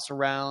Russell Ross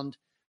around.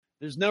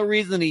 There's no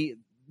reason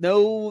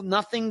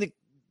nothing that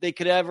they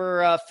could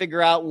ever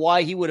figure out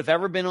why he would have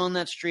ever been on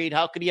that street.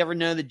 How could he ever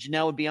know that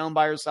Janelle would be on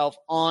by herself?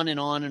 On and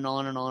on and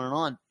on and on and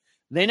on.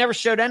 They never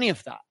showed any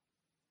of that.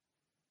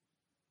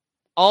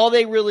 All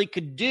they really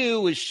could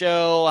do was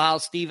show how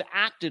Steve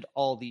acted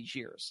all these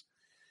years.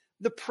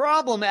 The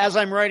problem, as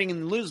I'm writing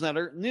in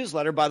the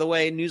newsletter, by the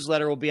way,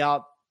 newsletter will be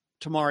out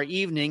tomorrow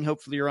evening.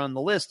 Hopefully you're on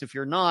the list. If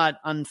you're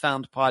not,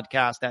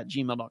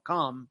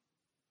 unfoundpodcast@gmail.com.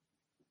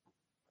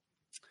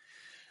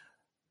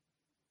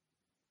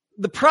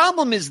 The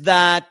problem is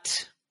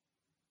that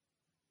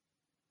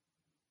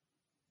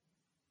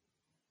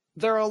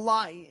there are a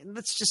lot.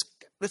 Let's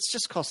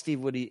just call Steve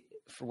Woody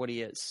for what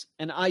he is.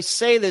 And I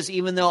say this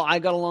even though I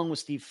got along with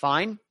Steve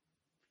fine.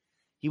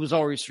 He was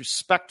always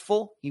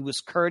respectful. He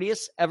was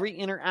courteous. Every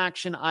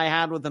interaction I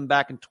had with him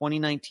back in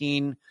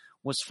 2019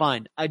 was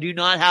fine. I do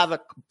not have a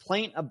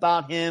complaint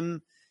about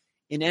him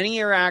in any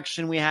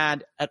interaction we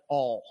had at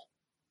all.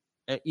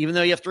 Even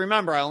though you have to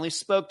remember, I only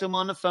spoke to him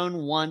on the phone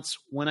once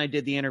when I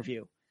did the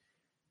interview.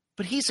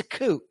 But he's a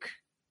kook.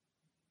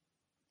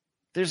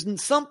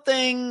 There's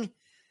something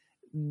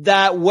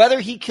that whether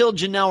he killed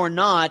Janelle or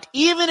not,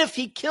 even if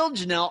he killed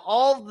Janelle,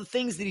 all the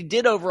things that he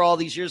did over all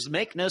these years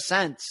make no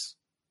sense.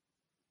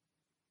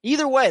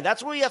 Either way,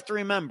 that's what you have to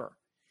remember.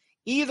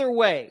 Either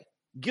way,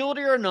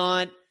 guilty or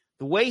not,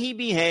 the way he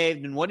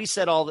behaved and what he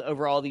said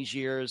over all these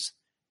years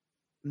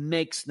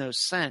makes no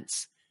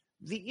sense.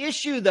 The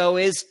issue, though,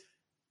 is,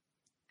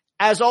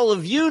 as all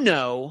of you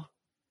know,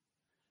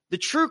 the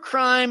true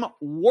crime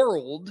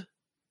world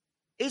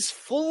is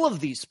full of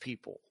these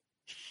people.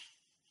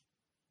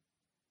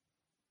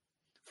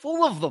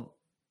 Full of them.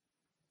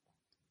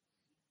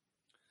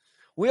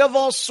 We have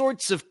all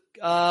sorts of,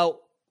 I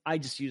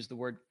just used the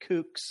word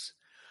kooks.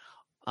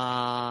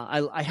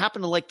 I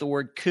happen to like the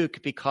word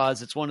kook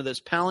because it's one of those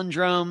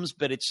palindromes,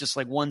 but it's just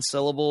like one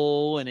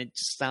syllable and it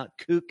just sounds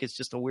kook. It's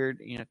just a weird,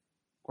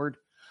 word.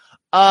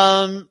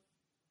 There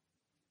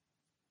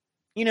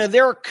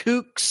are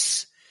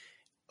kooks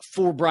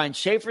for Brian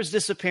Schaefer's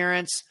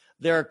disappearance.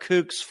 There are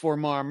kooks for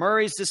Mara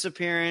Murray's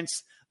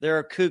disappearance. There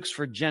are kooks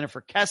for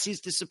Jennifer Kessie's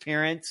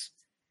disappearance.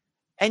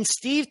 And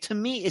Steve, to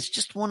me, is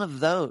just one of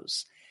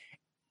those.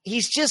 He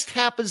just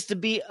happens to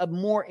be a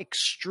more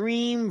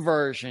extreme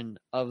version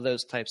of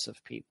those types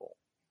of people.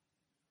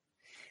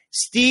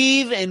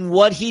 Steve and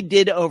what he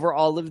did over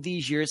all of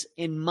these years,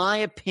 in my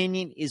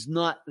opinion, is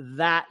not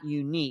that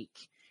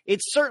unique.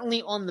 It's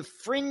certainly on the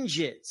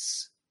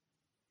fringes,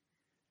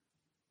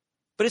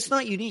 but it's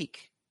not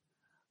unique.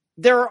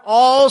 There are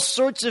all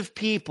sorts of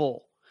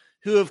people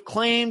who have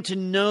claimed to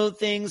know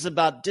things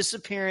about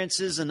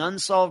disappearances and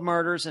unsolved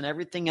murders and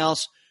everything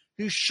else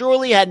who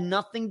surely had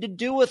nothing to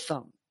do with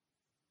them.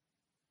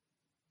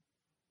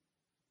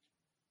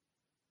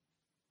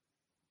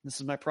 This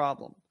is my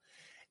problem.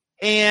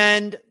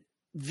 And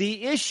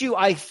the issue,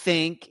 I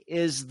think,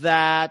 is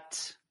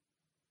that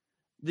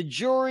the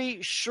jury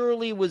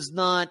surely was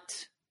not,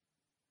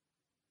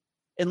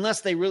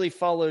 unless they really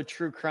follow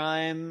true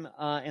crime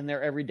in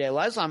their everyday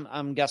lives,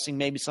 I'm guessing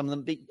maybe some of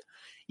them. But,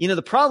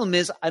 the problem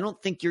is I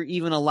don't think you're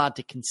even allowed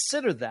to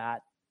consider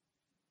that.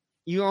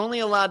 You're only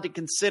allowed to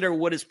consider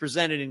what is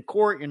presented in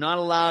court. You're not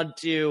allowed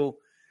to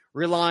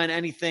rely on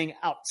anything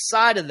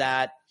outside of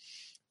that.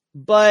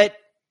 But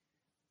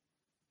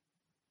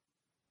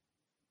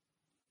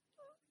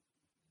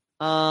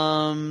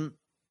you're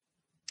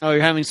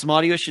having some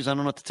audio issues? I don't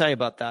know what to tell you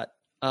about that.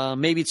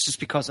 Maybe it's just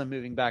because I'm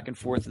moving back and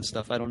forth and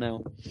stuff. I don't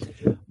know.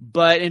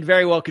 But it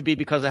very well could be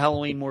because of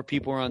Halloween. More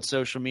people are on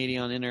social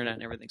media, on internet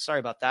and everything. Sorry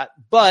about that.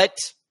 But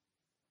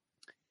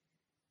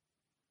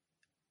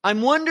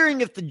I'm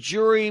wondering if the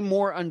jury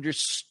more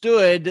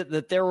understood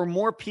that there were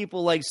more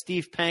people like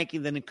Steve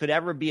Pankey than it could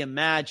ever be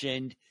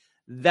imagined,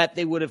 that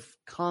they would have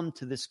come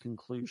to this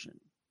conclusion.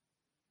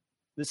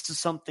 This is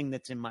something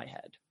that's in my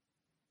head.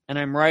 And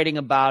I'm writing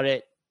about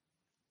it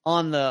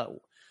on the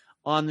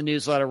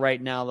newsletter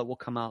right now that will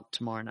come out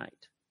tomorrow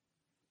night.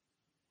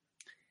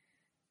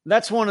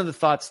 That's one of the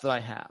thoughts that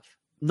I have.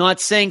 Not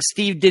saying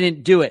Steve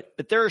didn't do it,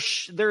 but there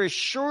is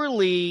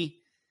surely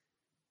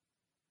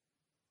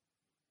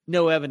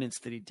no evidence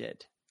that he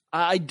did.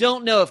 I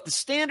don't know if the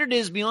standard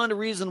is beyond a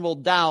reasonable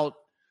doubt,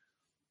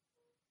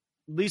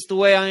 at least the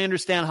way I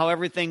understand how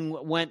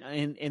everything went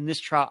in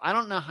this trial. I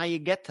don't know how you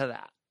get to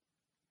that.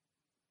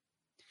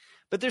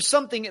 But there's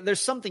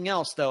something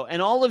else, though,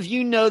 and all of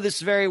you know this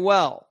very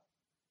well.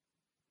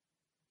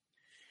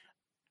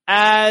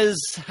 As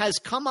has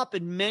come up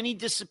in many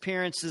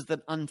disappearances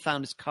that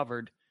Unfound has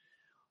covered,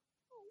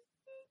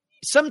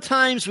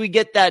 sometimes we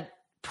get that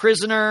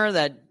prisoner,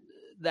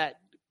 that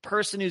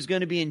person who's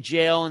going to be in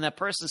jail, and that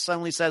person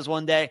suddenly says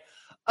one day,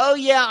 "Oh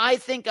yeah, I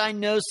think I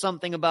know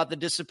something about the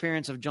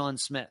disappearance of John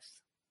Smith."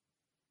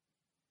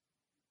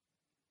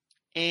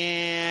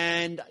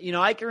 And,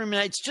 I can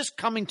remember, it's just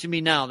coming to me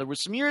now. There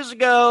was some years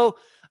ago,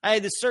 I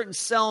had this certain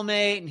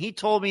cellmate, and he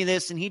told me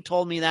this, and he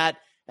told me that.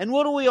 And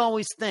what do we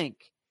always think?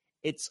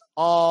 It's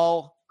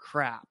all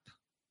crap.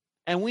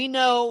 And we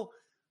know,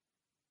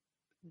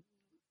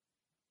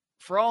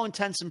 for all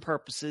intents and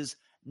purposes,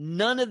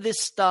 none of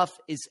this stuff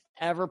is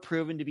ever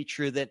proven to be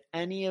true that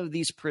any of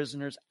these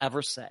prisoners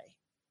ever say.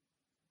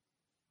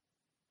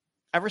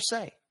 Ever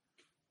say.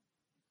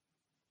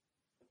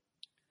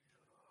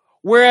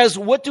 Whereas,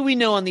 what do we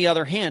know on the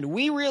other hand?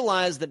 We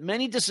realize that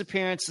many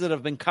disappearances that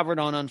have been covered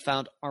on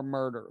Unfound are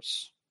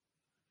murders.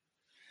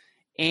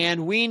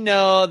 And we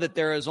know that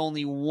there is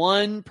only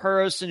one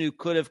person who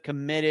could have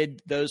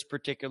committed those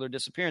particular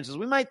disappearances.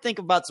 We might think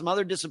about some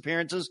other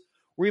disappearances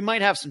where we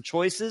might have some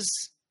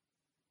choices.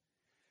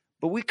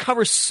 But we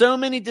cover so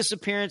many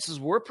disappearances,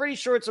 we're pretty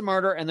sure it's a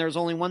murder, and there's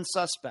only one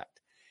suspect.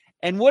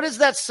 And what does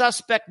that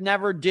suspect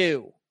never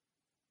do?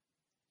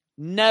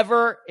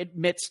 Never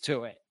admits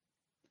to it.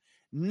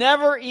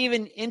 Never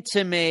even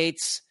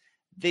intimates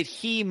that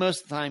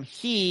most of the time,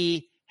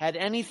 he had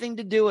anything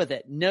to do with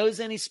it, knows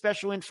any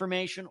special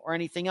information or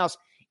anything else,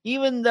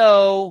 even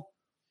though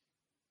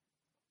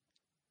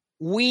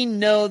we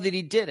know that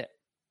he did it.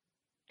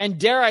 And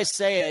dare I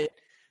say it,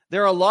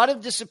 there are a lot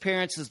of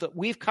disappearances that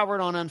we've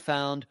covered on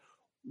Unfound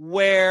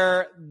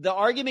where the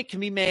argument can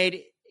be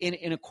made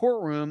in a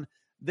courtroom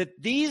that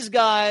these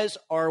guys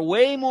are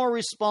way more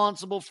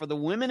responsible for the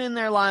women in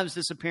their lives'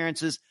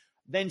 disappearances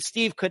than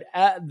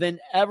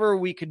ever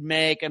we could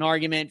make an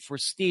argument for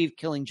Steve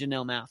killing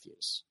Janelle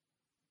Matthews.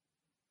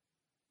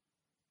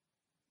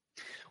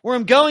 Where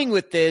I'm going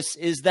with this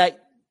is that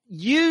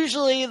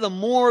usually the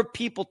more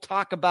people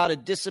talk about a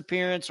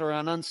disappearance or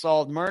an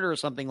unsolved murder or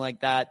something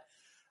like that,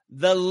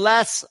 the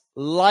less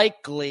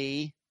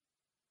likely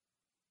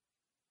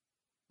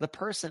the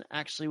person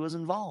actually was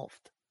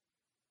involved.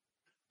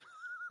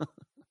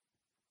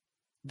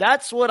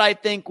 That's what I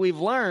think we've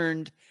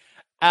learned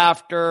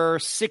after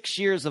 6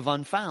 years of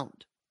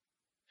Unfound.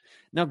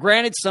 Now,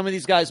 granted, some of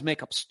these guys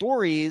make up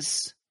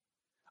stories.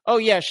 Oh,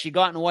 yeah, she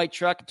got in a white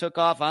truck and took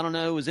off. I don't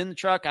know who was in the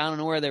truck. I don't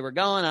know where they were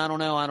going. I don't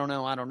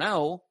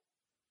know.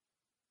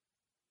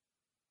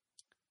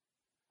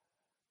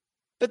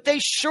 But they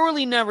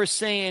surely never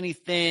say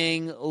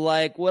anything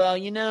like, well,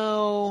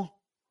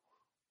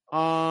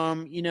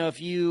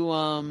 if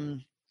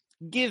you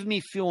give me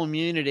full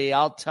immunity,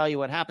 I'll tell you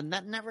what happened.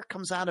 That never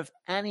comes out of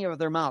any of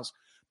their mouths.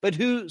 But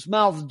whose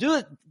mouths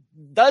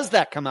does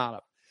that come out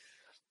of?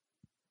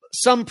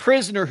 Some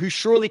prisoner who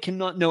surely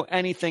cannot know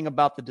anything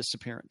about the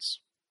disappearance.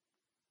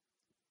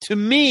 To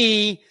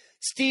me,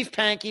 Steve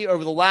Pankey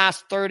over the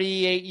last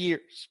 38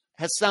 years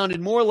has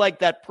sounded more like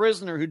that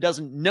prisoner who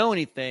doesn't know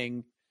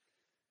anything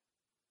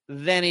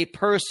than a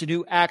person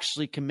who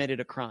actually committed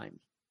a crime.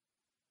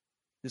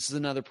 This is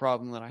another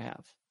problem that I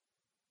have.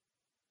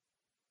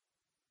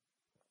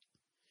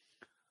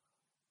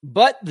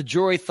 But the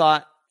jury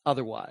thought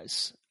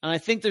otherwise. And I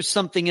think there's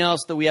something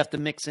else that we have to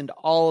mix into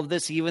all of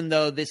this, even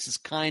though this is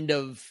kind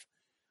of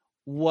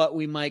what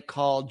we might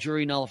call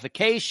jury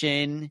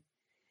nullification,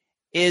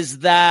 is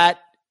that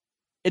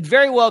it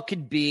very well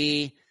could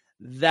be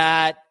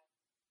that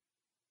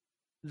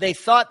they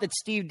thought that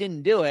Steve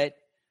didn't do it,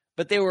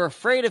 but they were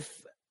afraid of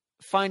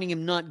finding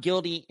him not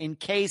guilty in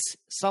case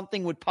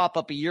something would pop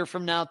up a year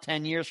from now,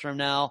 10 years from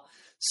now.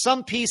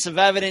 Some piece of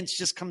evidence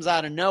just comes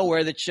out of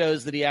nowhere that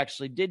shows that he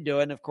actually did do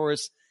it. And of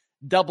course,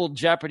 double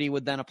jeopardy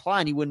would then apply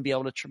and he wouldn't be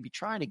able to be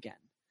tried again.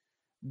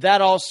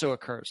 That also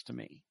occurs to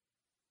me.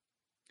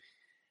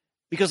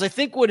 Because I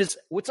think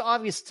what's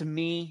obvious to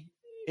me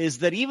is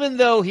that even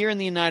though here in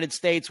the United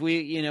States,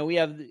 we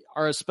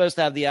are supposed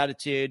to have the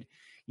attitude,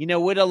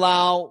 would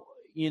allow,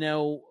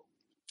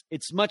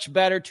 it's much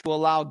better to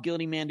allow a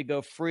guilty man to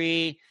go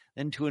free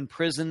than to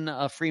imprison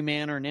a free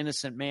man or an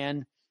innocent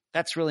man.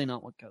 That's really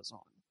not what goes on.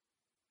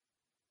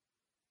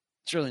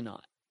 It's really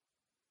not.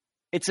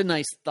 It's a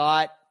nice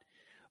thought,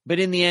 but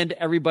in the end,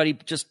 everybody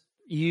just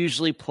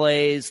usually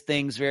plays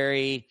things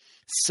very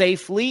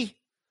safely.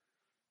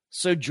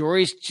 So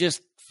juries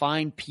just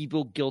find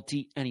people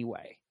guilty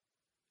anyway.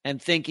 And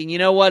thinking, you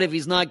know what, if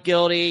he's not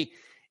guilty,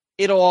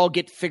 it'll all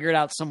get figured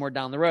out somewhere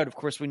down the road. Of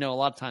course, we know a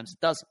lot of times it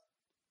doesn't.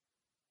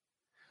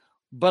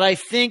 But I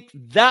think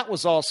that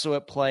was also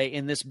at play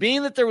in this,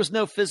 being that there was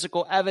no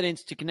physical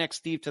evidence to connect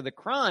Steve to the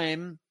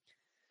crime.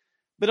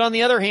 But on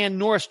the other hand,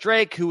 Norris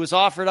Drake, who was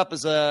offered up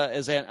as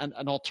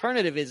an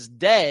alternative, is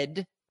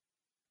dead.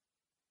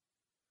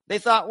 They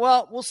thought,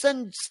 well, we'll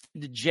send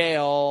Steve to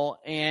jail,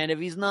 and if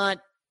he's not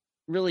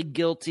really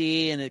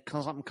guilty and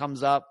something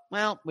comes up,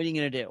 well, what are you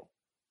going to do?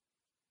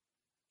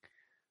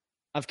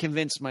 I've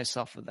convinced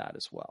myself of that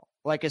as well.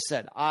 Like I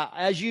said,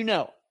 as you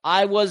know,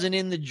 I wasn't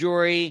in the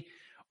jury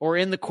or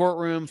in the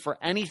courtroom for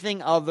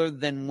anything other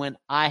than when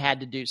I had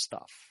to do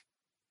stuff.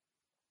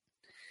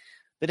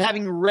 But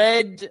having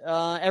read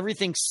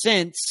everything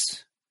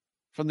since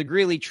from the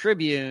Greeley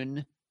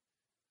Tribune,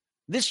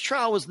 this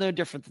trial was no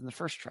different than the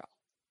first trial.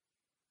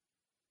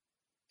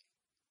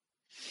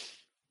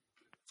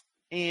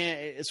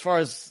 And as far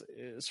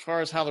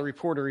as how the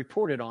reporter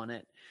reported on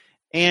it,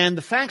 and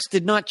the facts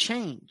did not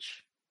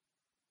change.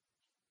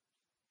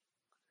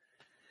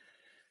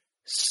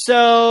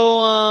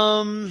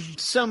 So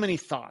many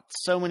thoughts.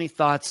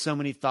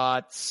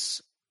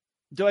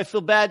 Do I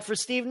feel bad for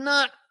Steve?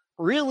 Not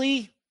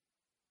really.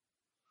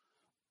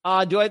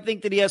 Do I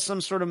think that he has some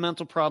sort of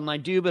mental problem? I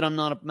do, but I'm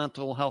not a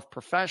mental health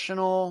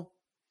professional.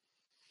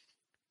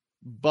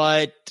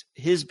 But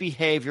his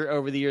behavior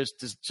over the years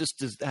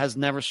has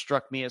never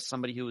struck me as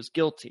somebody who is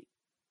guilty.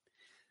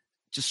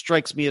 Just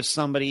strikes me as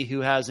somebody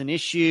who has an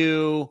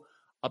issue,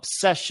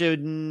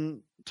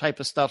 obsession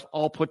type of stuff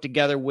all put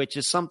together, which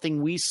is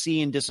something we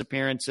see in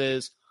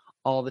disappearances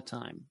all the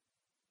time.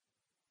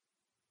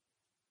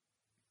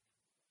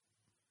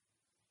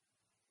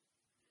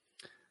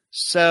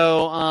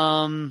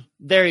 So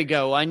there you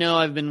go. I know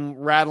I've been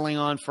rattling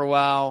on for a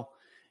while,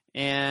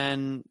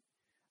 and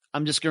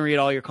I'm just going to read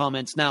all your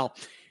comments. Now,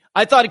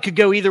 I thought it could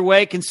go either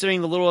way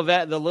considering the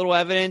little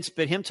evidence,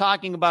 but him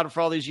talking about it for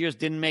all these years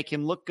didn't make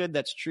him look good.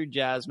 That's true,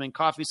 Jasmine.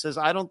 Coffee says,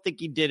 I don't think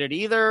he did it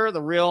either.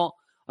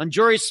 On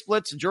jury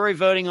splits, a jury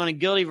voting on a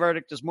guilty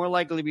verdict is more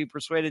likely to be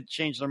persuaded to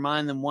change their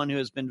mind than one who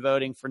has been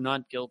voting for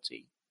not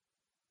guilty.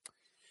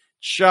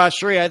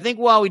 Shri, I think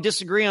while we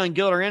disagree on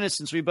guilt or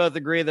innocence, we both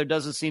agree there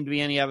doesn't seem to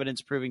be any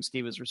evidence proving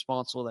Steve is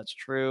responsible. That's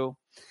true.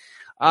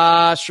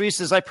 Shri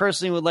says, I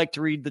personally would like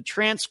to read the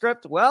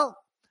transcript. Well,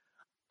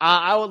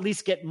 I'll at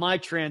least get my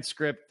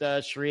transcript,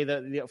 Shri.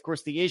 Of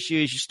course, the issue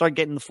is you start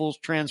getting the full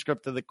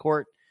transcript of the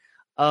court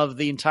of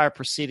the entire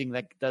proceeding.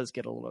 That does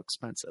get a little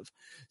expensive.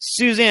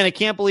 Suzanne, I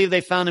can't believe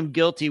they found him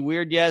guilty.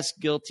 Weird, yes.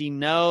 Guilty,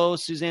 no.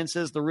 Suzanne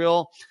says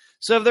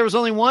so if there was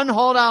only one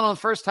holdout on the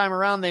first time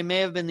around, they may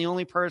have been the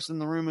only person in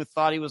the room who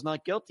thought he was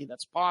not guilty.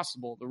 That's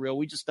possible.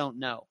 We just don't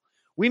know.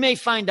 We may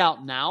find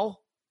out now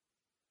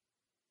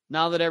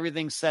that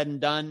everything's said and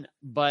done,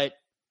 but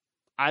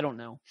I don't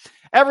know.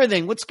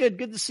 Everything, what's good?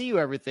 Good to see you,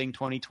 Everything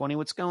 2020.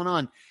 What's going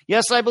on?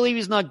 Yes, I believe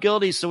he's not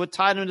guilty, so what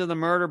tied him to the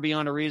murder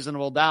beyond a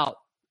reasonable doubt?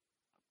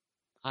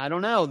 I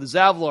don't know. The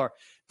Zavlor.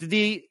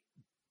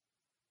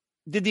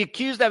 Did the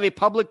accused have a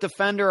public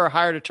defender or a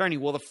hired attorney?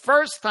 Well, the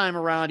first time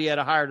around, he had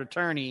a hired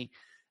attorney.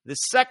 The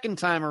second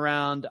time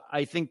around,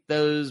 I think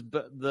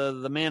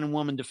the man and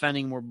woman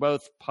defending were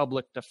both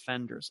public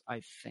defenders,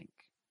 I think.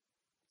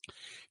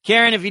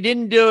 Karen, if he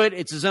didn't do it,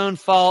 it's his own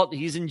fault.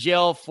 He's in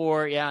jail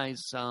for,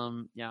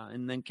 And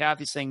then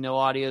Kathy's saying no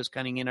audio is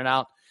cutting in and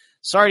out.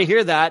 Sorry to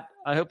hear that.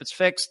 I hope it's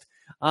fixed.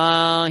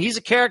 He's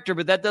a character,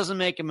 but that doesn't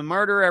make him a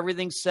murderer.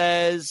 Everything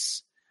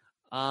says,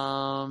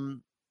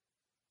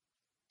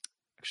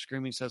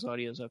 Screaming says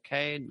audio is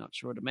okay. Not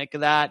sure what to make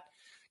of that.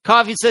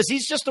 Coffee says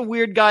he's just a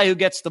weird guy who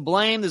gets the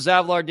blame. The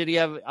Zavlar, did he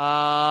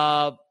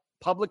have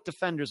public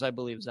defenders, I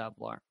believe,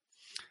 Zavlar.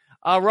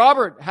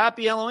 Robert,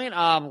 happy Halloween.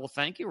 Well,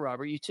 thank you,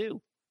 Robert. You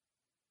too.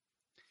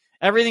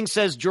 Everything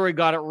says jury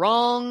got it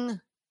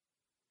wrong.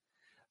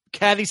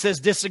 Kathy says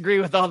disagree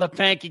with all the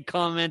Panky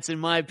comments. In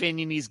my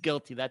opinion, he's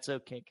guilty. That's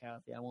okay,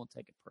 Kathy. I won't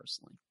take it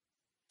personally.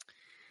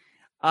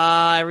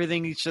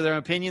 Everything each of their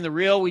opinion. The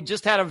real, we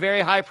just had a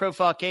very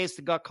high-profile case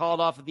that got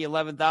called off at the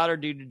 11th hour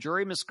due to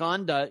jury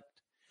misconduct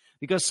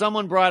because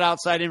someone brought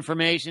outside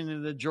information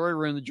into the jury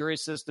room. The jury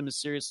system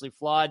is seriously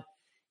flawed.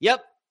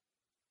 Yep.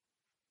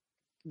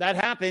 That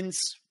happens.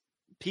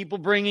 People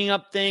bringing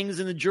up things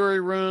in the jury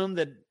room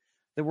that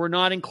were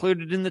not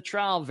included in the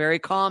trial. Very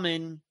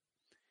common.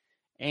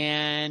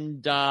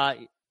 And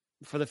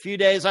for the few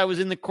days I was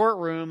in the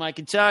courtroom, I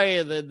can tell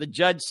you the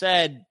judge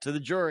said to the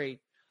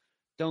jury,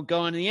 don't go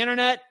on the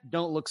internet.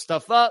 Don't look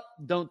stuff up.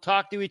 Don't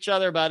talk to each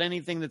other about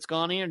anything that's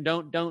gone here.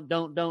 Don't.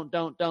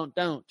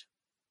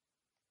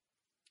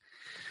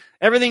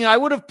 Everything, I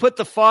would have put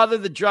the father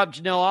that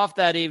dropped Janelle off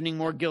that evening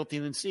more guilty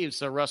than Steve.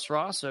 So Russ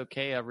Ross,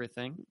 okay,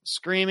 everything.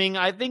 Screaming,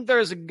 I think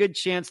there's a good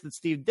chance that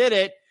Steve did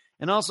it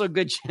and also a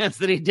good chance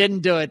that he didn't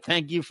do it.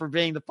 Thank you for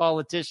being the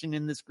politician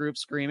in this group.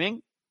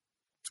 Screaming.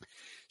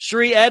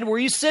 Sheree, Ed, were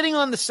you sitting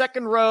on the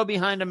second row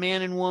behind a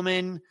man and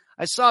woman?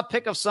 I saw a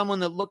pic of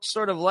someone that looked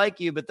sort of like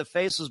you, but the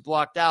face was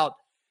blocked out.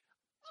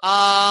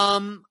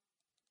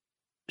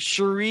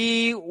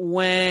 Cherie,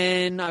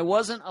 when I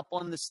wasn't up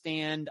on the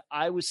stand,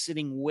 I was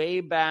sitting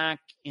way back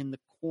in the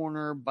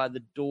corner by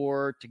the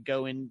door to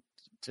go in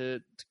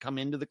to come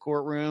into the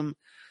courtroom.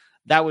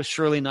 That was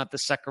surely not the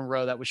second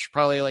row. That was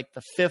probably like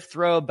the fifth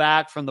row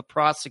back from the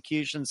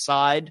prosecution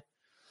side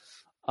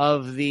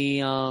of the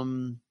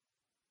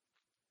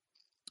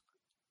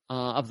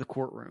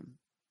courtroom.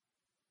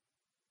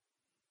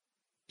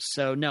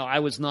 So, no, I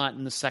was not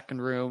in the second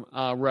row.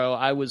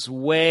 I was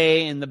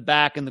way in the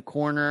back in the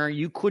corner.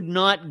 You could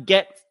not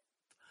get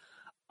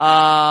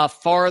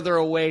farther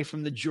away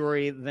from the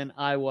jury than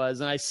I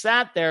was. And I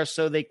sat there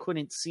so they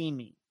couldn't see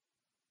me.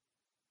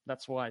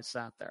 That's why I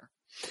sat there.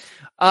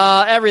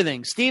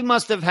 Everything. Steve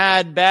must have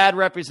had bad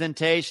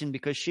representation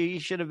because she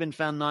should have been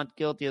found not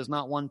guilty as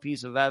not one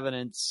piece of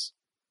evidence.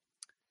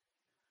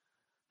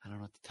 I don't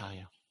know what to tell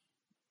you.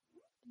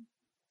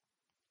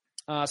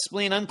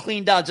 Spleen, I'm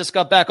cleaned out. Just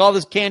got back. All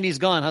this candy's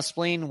gone, huh,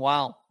 Spleen?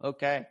 Wow.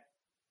 Okay.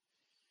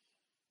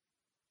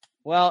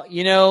 Well,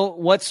 you know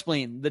what,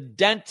 Spleen? The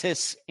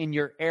dentists in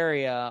your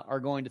area are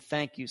going to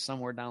thank you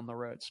somewhere down the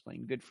road,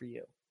 Spleen. Good for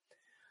you.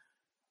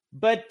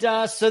 But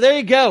so there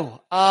you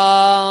go.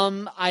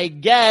 I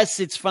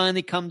guess it's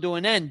finally come to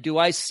an end. Do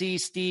I see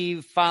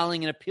Steve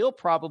filing an appeal?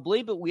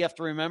 Probably, but we have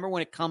to remember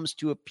when it comes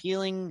to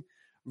appealing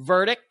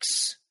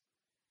verdicts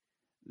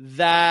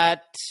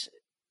that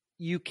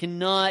you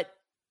cannot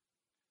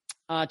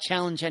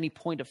challenge any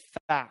point of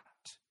fact.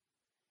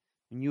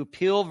 When you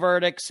appeal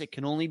verdicts, it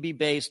can only be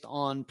based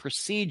on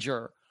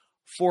procedure.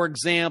 For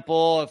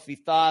example, if he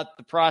thought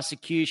the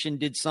prosecution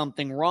did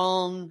something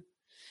wrong,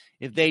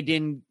 if they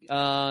didn't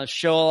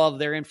show all of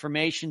their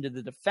information to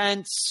the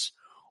defense,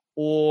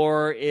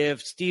 or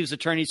if Steve's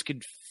attorneys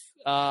could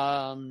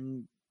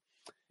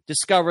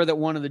discover that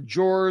one of the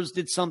jurors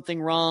did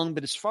something wrong.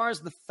 But as far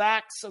as the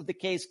facts of the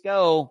case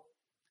go,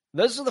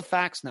 those are the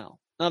facts now.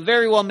 Now,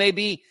 very well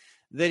maybe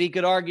that he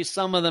could argue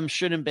some of them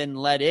shouldn't have been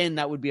let in.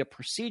 That would be a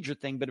procedure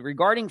thing. But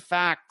regarding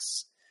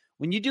facts,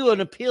 when you do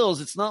an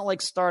appeals, it's not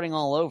like starting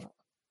all over.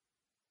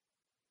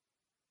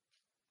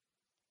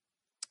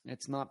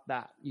 It's not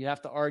that. You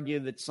have to argue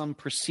that some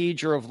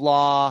procedure of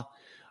law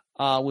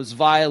was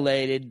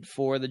violated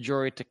for the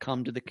jury to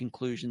come to the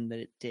conclusion that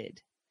it did.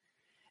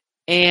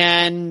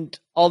 And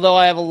although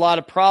I have a lot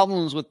of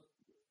problems with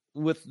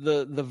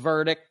the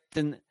verdict,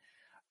 and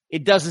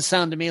it doesn't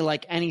sound to me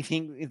like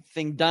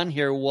anything done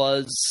here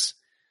was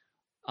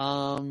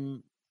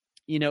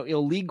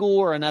illegal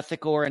or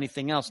unethical or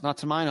anything else, not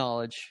to my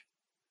knowledge.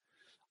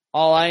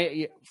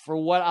 For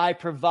what I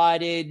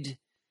provided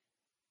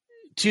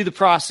to the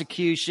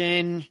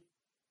prosecution, as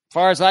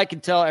far as I can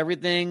tell,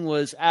 everything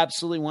was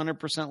absolutely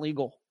 100%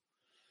 legal.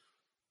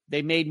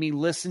 They made me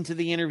listen to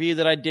the interview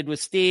that I did with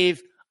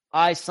Steve.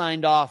 I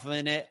signed off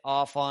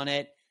on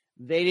it.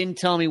 They didn't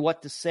tell me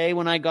what to say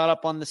when I got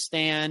up on the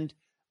stand.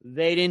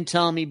 They didn't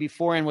tell me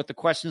beforehand what the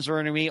questions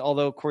were to me,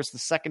 although, of course, the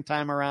second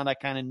time around I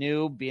kind of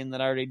knew, being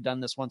that I already done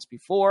this once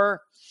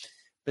before.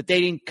 But they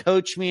didn't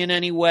coach me in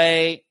any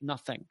way,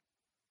 nothing.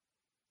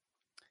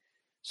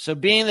 So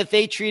being that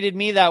they treated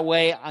me that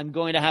way, I'm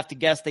going to have to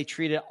guess they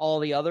treated all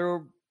the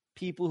other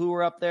people who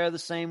were up there the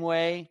same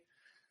way.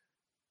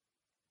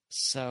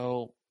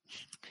 So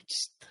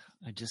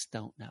I just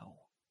don't know.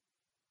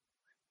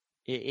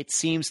 It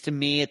seems to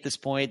me at this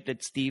point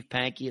that Steve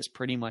Pankey is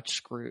pretty much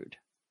screwed.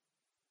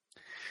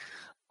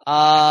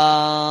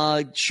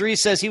 Shree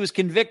says he was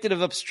convicted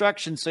of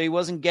obstruction, so he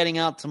wasn't getting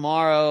out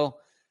tomorrow.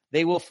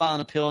 They will file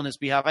an appeal on his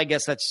behalf. I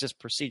guess that's just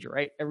procedure,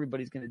 right?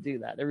 Everybody's going to do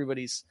that.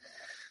 Everybody's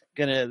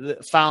going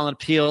to file an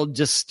appeal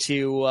just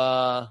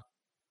to,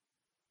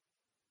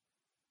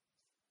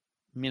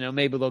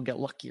 maybe they'll get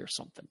lucky or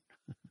something.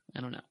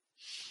 I don't know.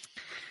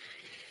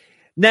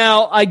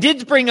 Now, I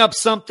did bring up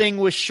something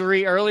with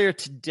Sheree earlier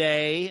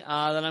today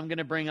that I'm going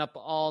to bring up to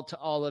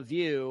all of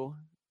you,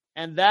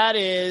 and that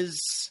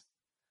is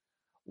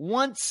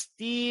once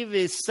Steve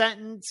is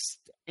sentenced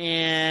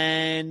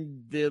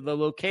and the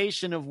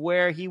location of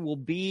where he will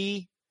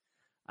be,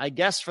 I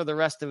guess for the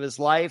rest of his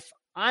life,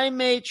 I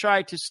may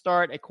try to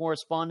start a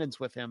correspondence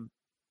with him.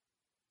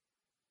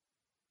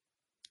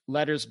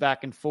 Letters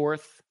back and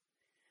forth.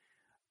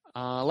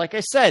 Like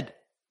I said,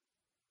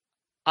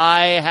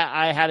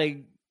 I had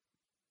a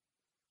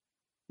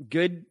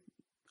good,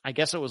 I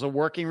guess it was a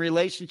working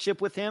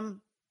relationship with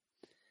him.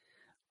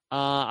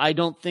 I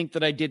don't think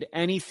that I did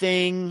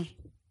anything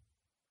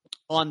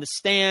on the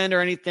stand or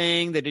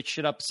anything that it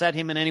should upset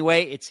him in any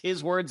way. It's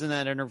his words in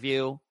that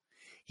interview.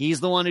 He's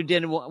the one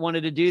who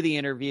wanted to do the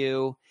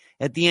interview.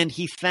 At the end,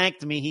 he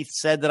thanked me. He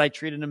said that I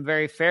treated him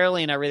very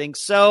fairly and everything.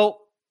 So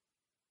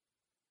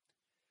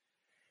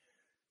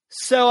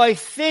I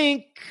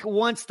think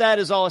once that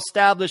is all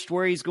established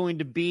where he's going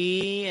to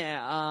be,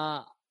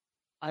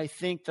 I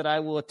think that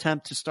I will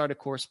attempt to start a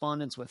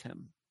correspondence with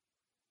him.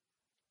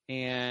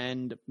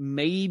 And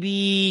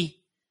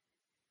maybe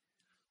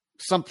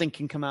something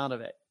can come out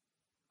of it.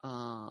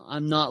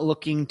 I'm not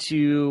looking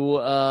to,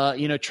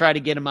 try to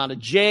get him out of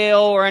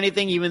jail or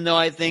anything, even though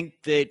I think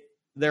that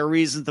there are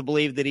reasons to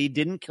believe that he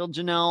didn't kill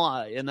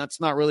Janelle, and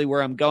that's not really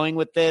where I'm going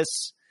with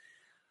this.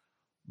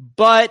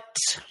 But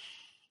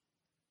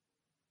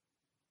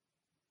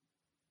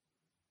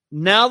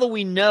now that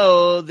we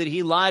know that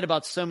he lied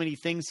about so many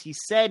things he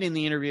said in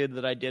the interview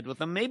that I did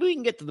with him, maybe we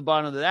can get to the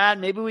bottom of that.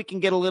 Maybe we can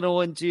get a little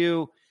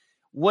into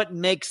what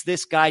makes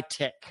this guy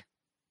tick.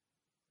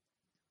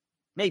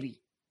 Maybe.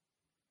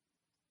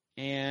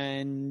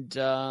 And,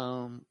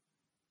 of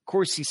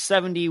course, he's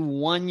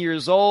 71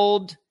 years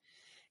old.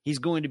 He's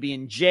going to be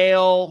in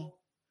jail.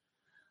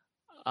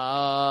 We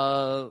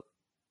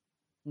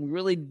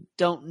really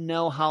don't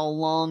know how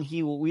long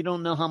we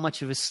don't know how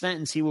much of a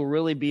sentence he will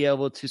really be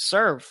able to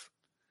serve.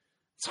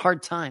 It's a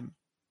hard time.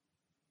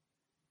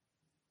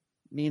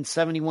 Being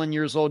 71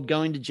 years old,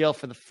 going to jail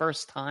for the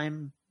first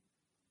time.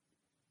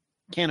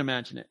 Can't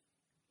imagine it.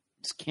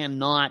 Just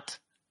cannot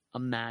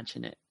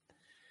imagine it.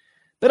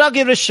 But I'll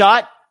give it a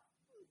shot.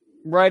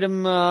 Write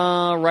him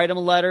a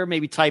letter,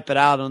 maybe type it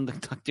out. I'm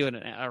not doing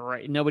it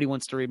right. Nobody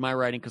wants to read my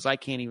writing because I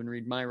can't even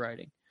read my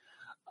writing.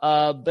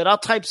 But I'll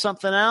type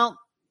something out,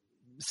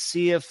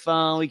 see if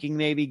we can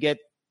maybe get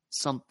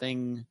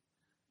something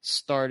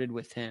started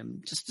with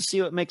him, just to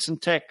see what makes him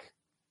tick.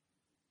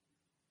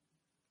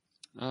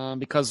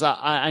 Because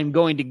I'm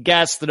going to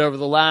guess that over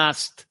the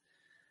last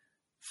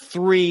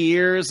 3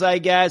 years, I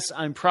guess,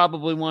 I'm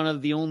probably one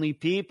of the only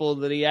people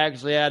that he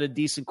actually had a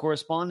decent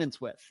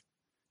correspondence with.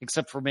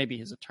 Except for maybe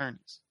his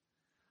attorneys.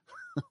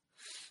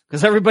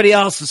 Because everybody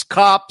else is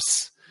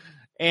cops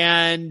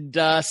and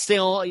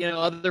still,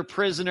 other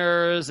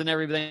prisoners and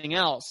everything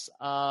else.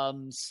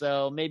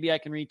 So maybe I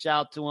can reach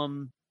out to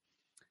him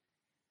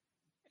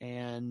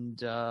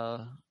and,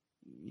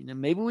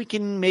 maybe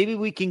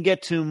we can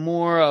get to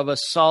more of a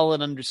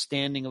solid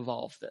understanding of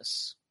all of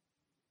this.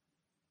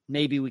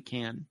 Maybe we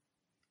can.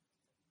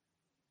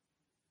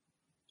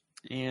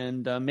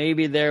 And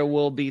maybe there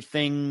will be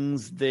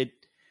things that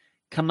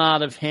come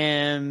out of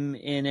him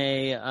in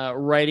a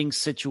writing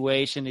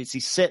situation. Is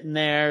he sitting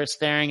there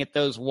staring at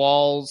those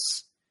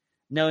walls,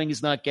 knowing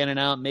he's not getting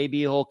out? Maybe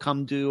he'll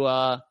come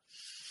to,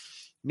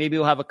 maybe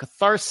he'll have a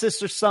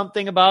catharsis or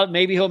something about it.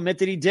 Maybe he'll admit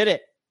that he did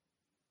it.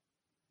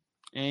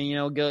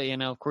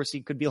 And, of course he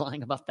could be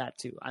lying about that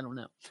too. I don't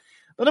know.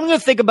 But I'm going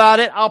to think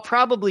about it. I'll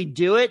probably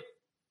do it.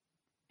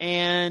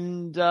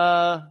 And,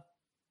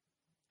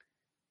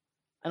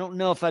 I don't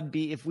know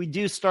if we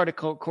do start a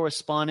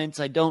correspondence,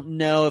 I don't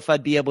know if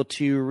I'd be able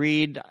to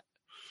read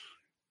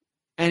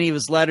any of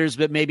his letters,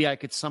 but maybe I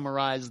could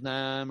summarize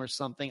them or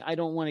something. I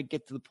don't want to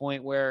get to the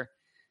point where,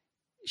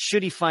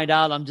 should he find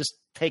out I'm just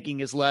taking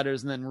his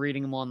letters and then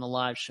reading them on the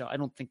live show. I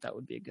don't think that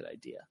would be a good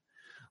idea.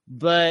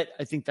 But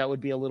I think that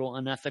would be a little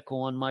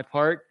unethical on my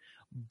part.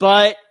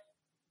 But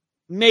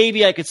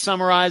maybe I could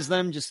summarize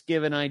them, just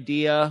give an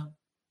idea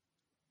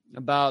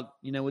about,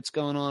 what's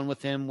going on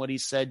with him, what he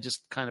said,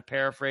 just kind of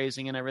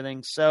paraphrasing and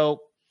everything.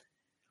 So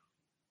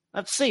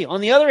let's see. On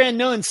the other hand,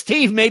 knowing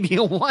Steve, maybe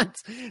he'll want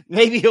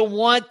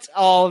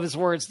all of his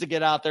words to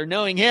get out there.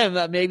 Knowing him,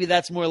 that maybe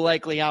that's more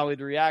likely how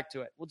he'd react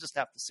to it. We'll just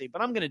have to see.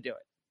 But I'm going to do it.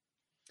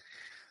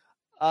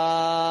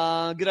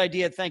 Good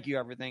idea. Thank you,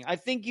 everything. I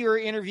think your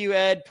interview,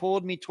 Ed,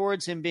 pulled me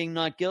towards him being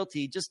not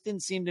guilty. Just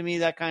didn't seem to me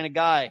that kind of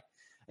guy.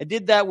 I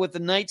did that with the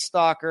Night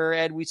Stalker,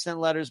 Ed. We sent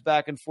letters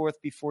back and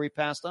forth before he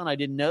passed on. I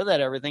didn't know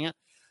that, everything.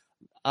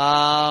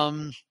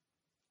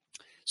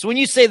 So when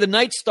you say the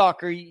Night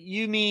Stalker,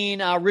 you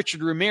mean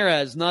Richard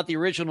Ramirez, not the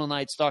original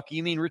Night Stalker.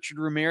 You mean Richard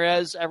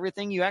Ramirez,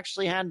 everything? You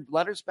actually had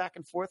letters back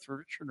and forth for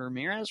Richard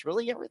Ramirez?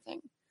 Really,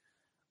 everything?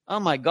 Oh,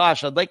 my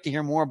gosh. I'd like to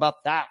hear more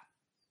about that.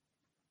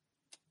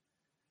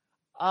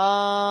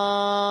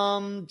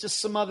 Just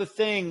some other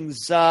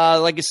things.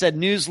 Like I said,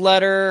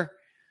 newsletter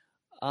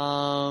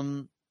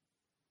comes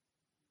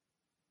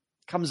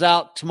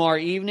out tomorrow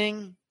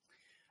evening.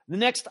 The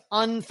next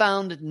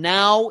Unfound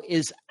Now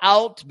is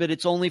out, but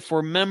it's only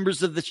for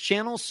members of this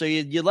channel. So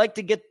you'd like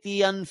to get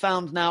the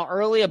Unfound Now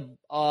early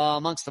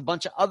amongst a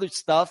bunch of other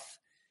stuff.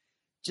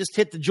 Just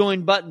hit the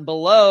join button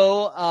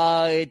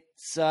below.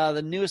 It's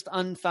the newest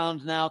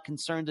Unfound Now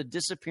concerns a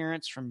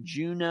disappearance from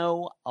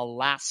Juneau,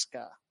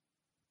 Alaska.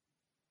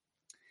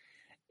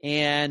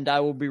 And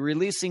I will be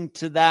releasing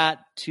that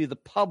to the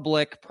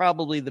public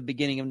probably the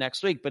beginning of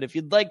next week. But if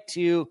you'd like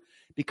to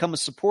become a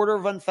supporter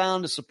of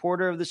Unfound, a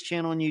supporter of this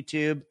channel on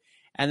YouTube,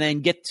 and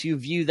then get to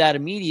view that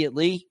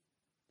immediately,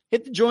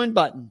 hit the join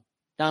button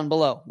down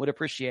below. Would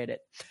appreciate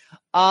it.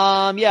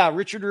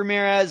 Richard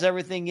Ramirez,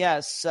 everything,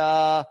 yes.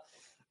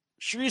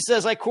 Sheree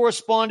says, I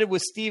corresponded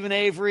with Stephen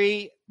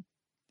Avery.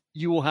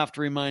 You will have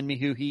to remind me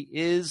who he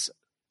is,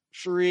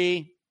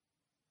 Sheree.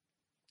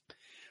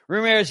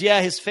 Ramirez,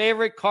 his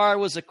favorite car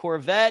was a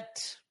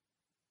Corvette.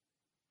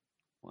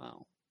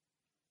 Wow.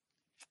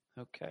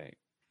 Okay.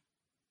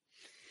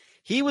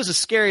 He was a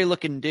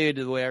scary-looking dude,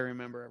 the way I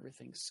remember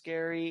everything.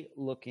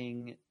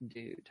 Scary-looking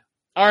dude.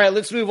 All right,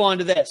 let's move on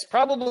to this.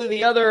 Probably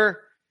the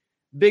other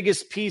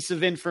biggest piece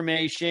of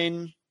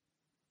information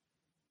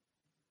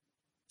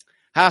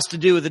has to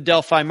do with the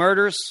Delphi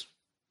murders.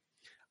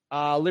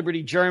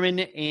 Liberty German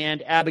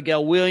and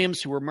Abigail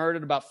Williams, who were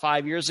murdered about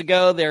 5 years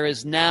ago. There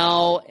is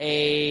now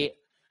a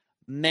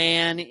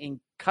man in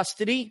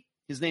custody.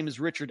 His name is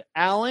Richard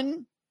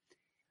Allen.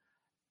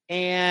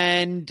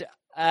 And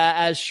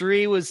as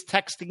Sheree was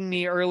texting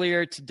me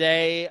earlier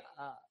today,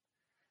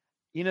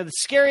 the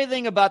scary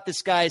thing about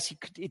this guy is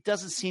it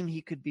doesn't seem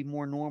he could be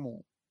more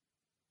normal.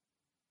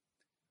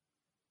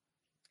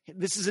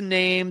 This is a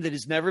name that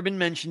has never been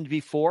mentioned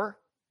before.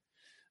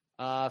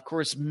 Of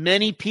course,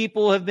 many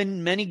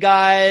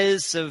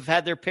guys have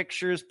had their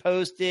pictures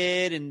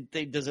posted and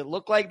does it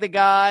look like the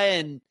guy?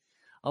 And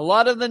a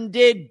lot of them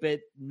did,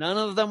 but none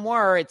of them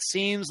were. It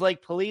seems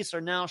like police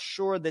are now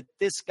sure that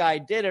this guy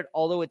did it,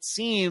 although it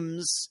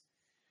seems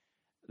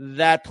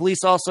that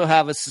police also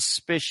have a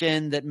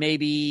suspicion that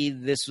maybe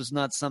this was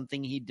not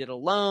something he did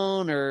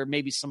alone, or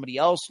maybe somebody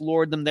else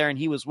lured them there and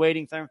he was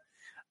waiting for them.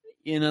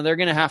 They're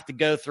going to have to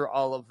go through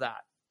all of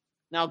that.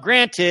 Now,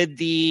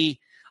 granted,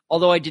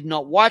 although I did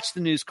not watch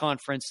the news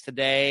conference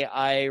today,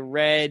 I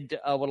read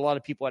what a lot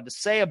of people had to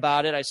say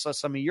about it. I saw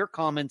some of your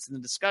comments in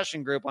the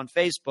discussion group on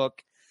Facebook.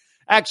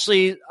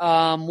 Actually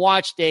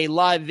watched a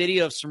live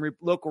video of some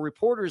local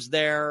reporters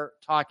there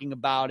talking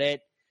about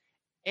it,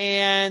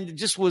 and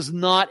just was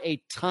not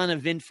a ton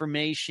of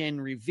information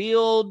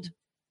revealed.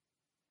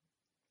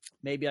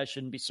 Maybe I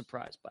shouldn't be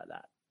surprised by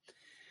that.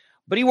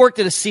 But he worked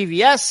at a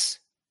CVS.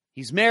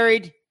 He's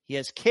married. He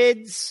has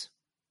kids.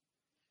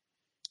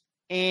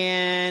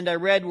 And I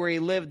read where he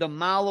lived a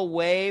mile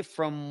away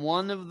from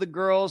one of the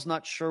girls,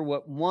 not sure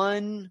what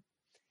one.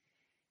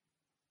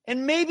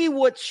 And maybe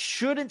what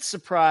shouldn't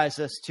surprise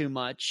us too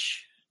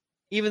much,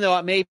 even though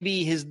it may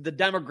be the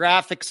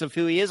demographics of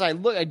who he is. I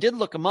did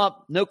look him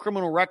up. No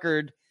criminal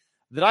record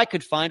that I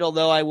could find,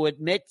 although I would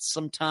admit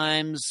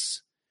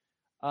sometimes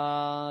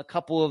a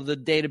couple of the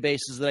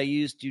databases that I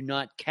use do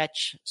not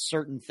catch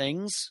certain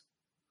things.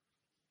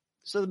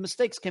 So the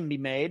mistakes can be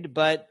made.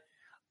 But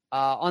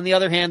on the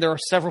other hand, there are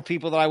several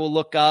people that I will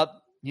look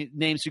up,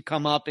 names who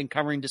come up in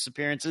covering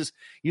disappearances.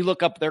 You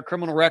look up their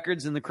criminal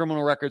records, and the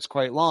criminal record's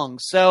quite long.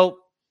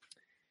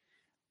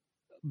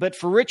 But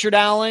for Richard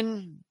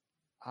Allen,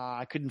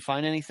 I couldn't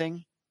find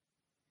anything.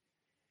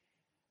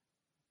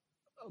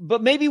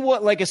 But maybe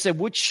like I said,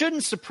 what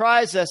shouldn't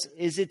surprise us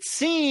is it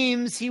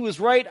seems he was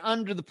right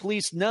under the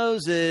police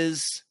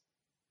noses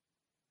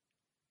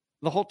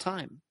the whole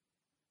time.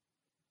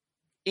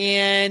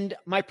 And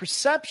my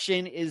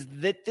perception is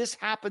that this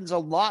happens a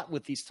lot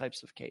with these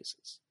types of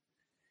cases.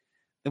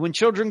 That when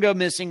children go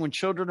missing, when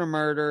children are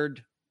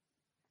murdered,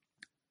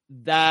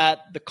 that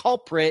the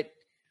culprit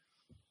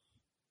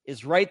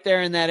is right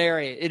there in that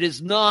area. It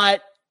is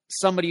not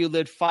somebody who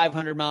lived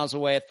 500 miles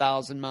away,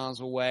 1,000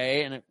 miles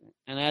away. And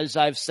as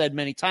I've said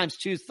many times,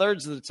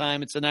 2/3 of the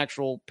time, it's an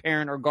actual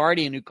parent or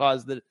guardian who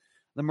caused the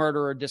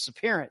murder or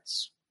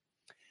disappearance.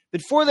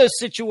 But for those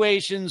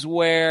situations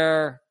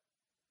where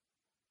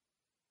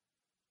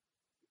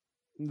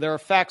there are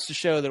facts to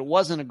show that it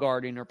wasn't a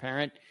guardian or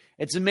parent,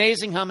 it's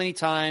amazing how many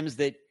times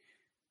that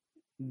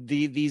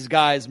these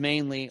guys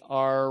mainly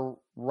are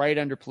right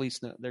under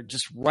police note. They're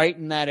just right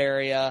in that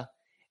area.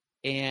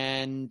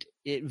 And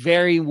it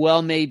very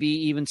well may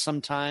be even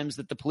sometimes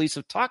that the police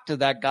have talked to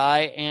that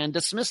guy and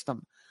dismissed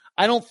them.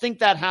 I don't think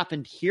that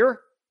happened here,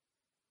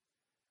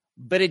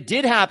 but it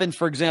did happen,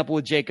 for example,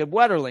 with Jacob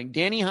Wetterling.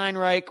 Danny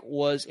Heinreich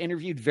was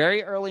interviewed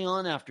very early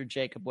on after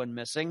Jacob went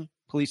missing.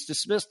 Police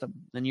dismissed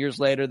him. And years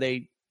later,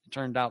 they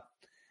turned out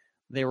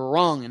they were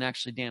wrong, and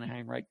actually Dana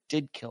Heinrich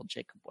did kill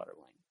Jacob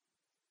Wetterling.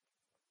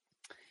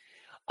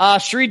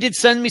 Cherie did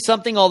send me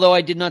something, although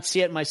I did not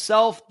see it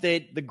myself,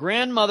 that the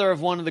grandmother of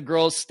one of the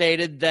girls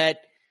stated that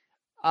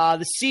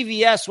the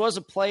CVS was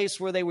a place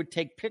where they would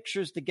take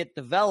pictures to get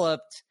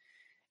developed,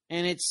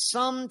 and it's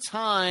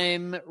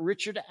sometime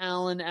Richard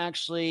Allen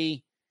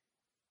actually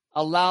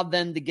allowed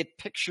them to get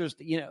pictures.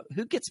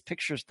 Who gets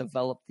pictures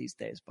developed these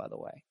days, by the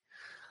way?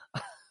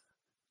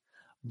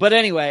 But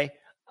anyway,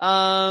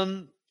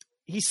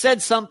 he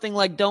said something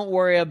like, don't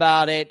worry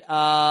about it.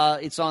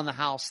 It's on the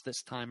house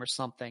this time or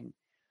something.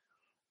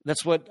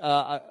 That's what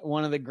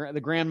one of the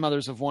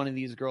grandmothers of one of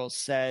these girls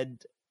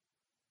said.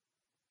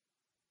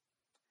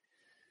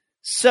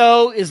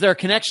 So is there a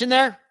connection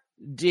there?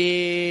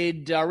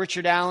 Did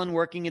Richard Allen,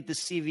 working at the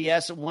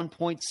CVS at one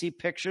point, see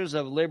pictures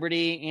of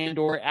Liberty and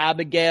or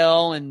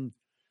Abigail and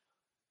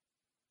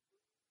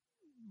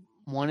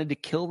wanted to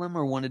kill them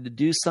or wanted to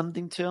do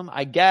something to them?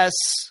 I guess.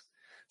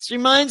 This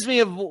reminds me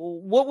of,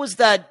 what was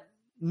that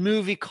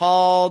movie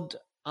called?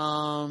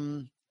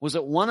 Was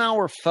it 1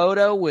 Hour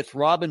Photo with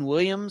Robin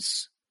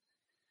Williams?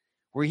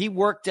 Where he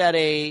worked at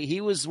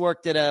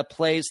a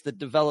place that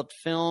developed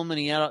film, and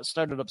he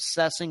started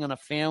obsessing on a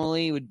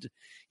family.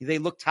 They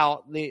looked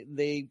how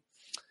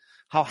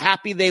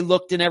happy they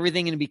looked and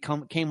everything, and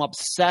became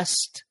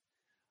obsessed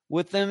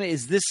with them.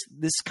 Is this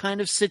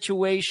kind of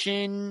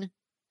situation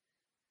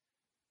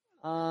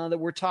that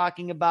we're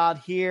talking about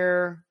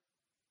here?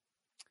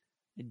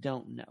 I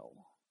don't know.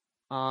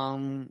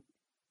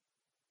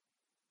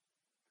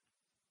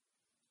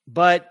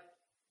 But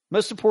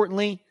most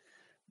importantly,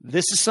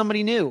 this is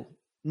somebody new.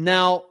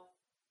 Now,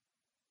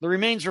 the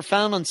remains were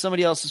found on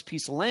somebody else's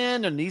piece of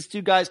land, and these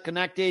two guys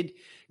connected.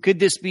 Could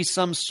this be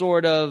some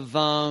sort of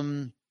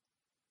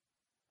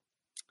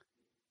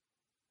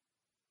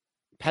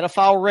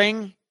pedophile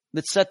ring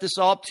that set this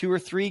up? 2 or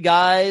 3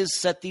 guys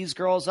set these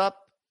girls up?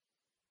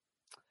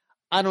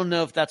 I don't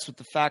know if that's what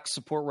the facts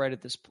support right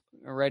at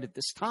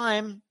this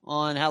time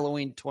on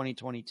Halloween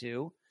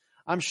 2022.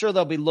 I'm sure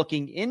they'll be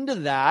looking into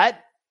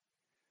that.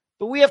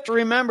 But we have to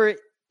remember,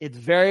 it's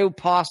very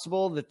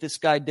possible that this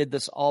guy did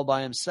this all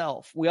by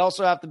himself. We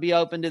also have to be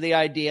open to the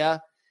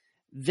idea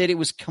that it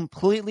was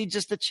completely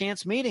just a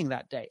chance meeting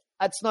that day.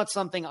 That's not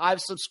something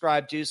I've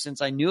subscribed to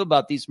since I knew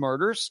about these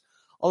murders,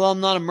 although I'm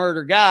not a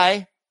murder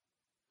guy.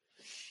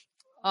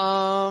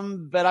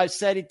 But I've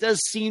said it does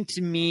seem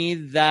to me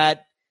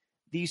that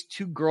these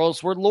 2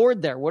 girls were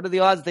lured there. What are the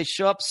odds they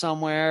show up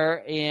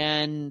somewhere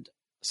and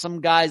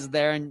some guy's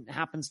there and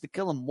happens to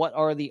kill them? What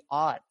are the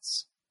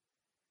odds?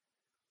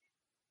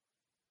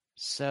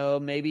 So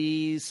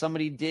maybe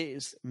somebody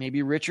did.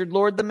 Maybe Richard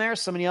lured them there.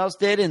 Somebody else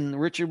did, and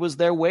Richard was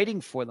there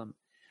waiting for them.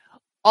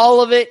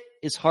 All of it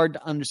is hard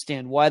to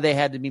understand why they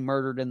had to be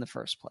murdered in the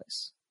first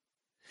place.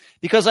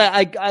 Because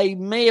I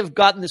may have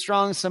gotten this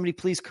wrong. Somebody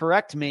please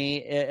correct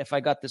me if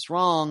I got this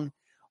wrong.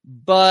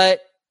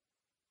 But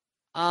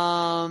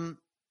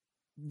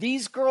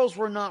these girls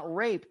were not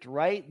raped,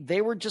 right?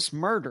 They were just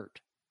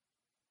murdered.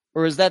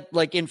 Or is that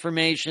like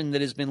information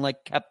that has been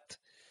like kept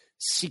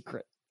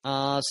secret?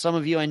 Some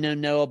of you I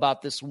know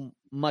about this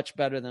much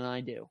better than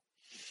I do.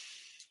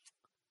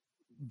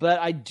 But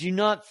I do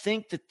not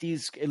think that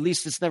at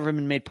least it's never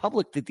been made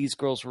public that these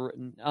girls were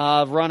written.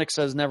 Veronica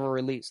says never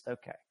released.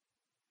 Okay.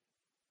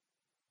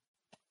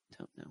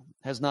 Don't know.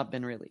 Has not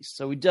been released.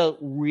 So we don't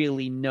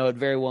really know. It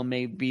very well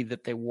may be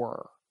that they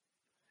were.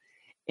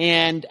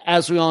 And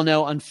as we all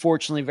know,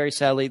 unfortunately, very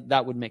sadly,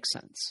 that would make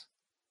sense.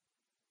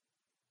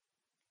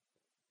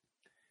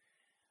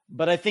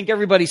 But I think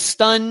everybody's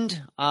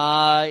stunned.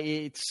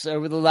 It's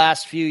over the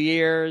last few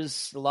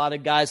years. A lot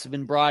of guys have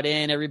been brought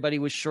in. Everybody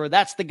was sure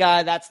that's the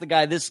guy,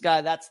 this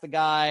guy, that's the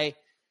guy.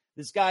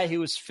 This guy who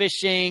was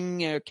fishing,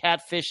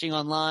 catfishing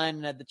online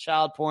and had the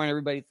child porn.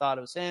 Everybody thought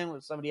it was him, it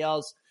was somebody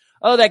else.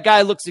 Oh, that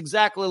guy looks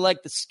exactly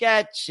like the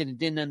sketch, and it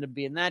didn't end up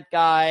being that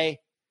guy.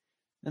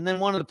 And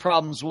then one of the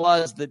problems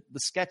was that the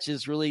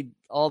sketches really,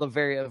 all the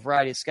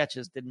variety of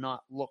sketches did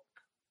not look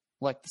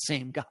like the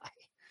same guy,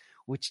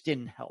 which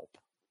didn't help.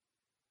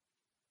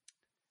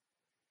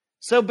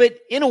 So, but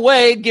in a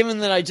way, given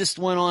that I just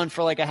went on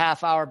for like a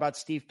half hour about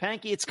Steve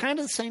Pankey, it's kind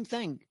of the same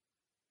thing.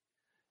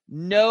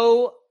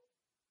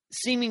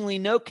 Seemingly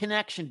no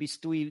connection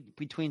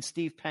between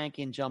Steve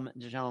Pankey and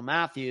John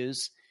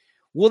Matthews.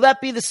 Will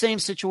that be the same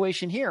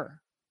situation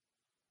here?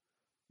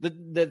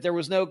 That there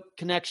was no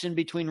connection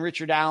between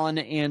Richard Allen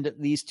and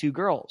these 2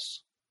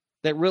 girls?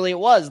 That really it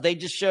was. They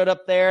just showed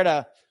up there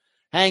to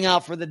hang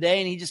out for the day,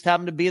 and he just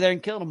happened to be there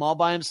and killed them all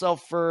by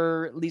himself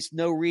for at least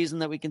no reason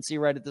that we can see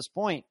right at this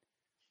point.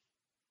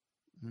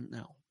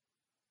 No.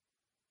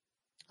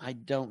 I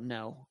don't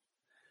know.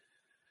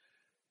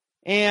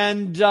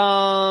 And,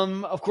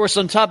 of course,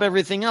 on top of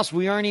everything else,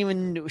 we aren't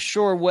even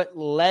sure what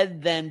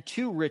led them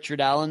to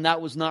Richard Allen. That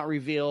was not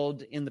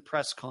revealed in the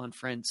press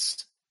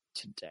conference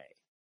today.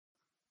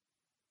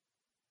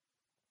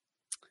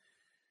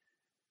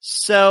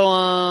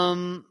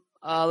 So,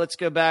 let's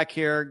go back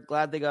here.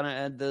 Glad they got to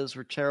add those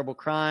were terrible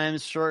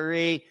crimes.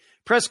 Shorty.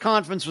 Press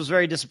conference was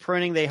very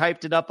disappointing. They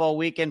hyped it up all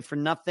weekend for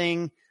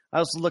nothing. I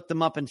also looked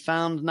them up and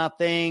found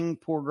nothing.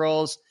 Poor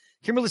girls.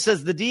 Kimberly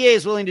says the DA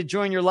is willing to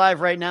join your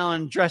live right now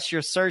and address your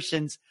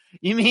assertions.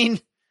 You mean,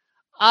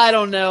 I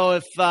don't know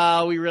if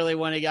we really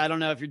want to, I don't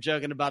know if you're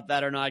joking about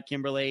that or not,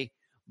 Kimberly,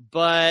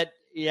 but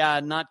yeah,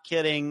 not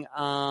kidding.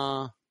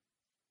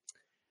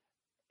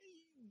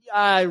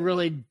 I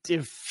really,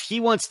 if he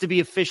wants to be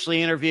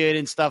officially interviewed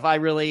and stuff, I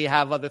really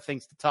have other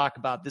things to talk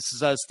about. This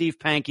is Steve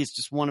Pankey is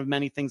just one of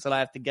many things that I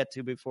have to get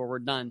to before we're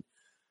done.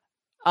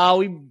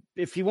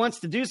 If he wants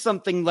to do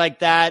something like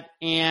that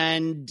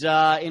and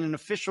in an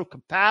official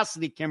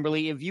capacity,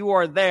 Kimberly, if you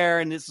are there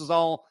and this is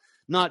all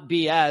not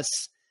BS,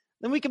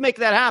 then we can make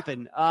that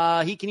happen.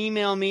 He can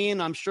email me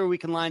and I'm sure we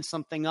can line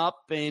something up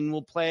and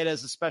we'll play it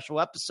as a special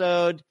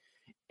episode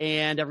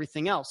and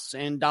everything else.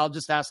 And I'll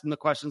just ask them the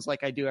questions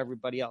like I do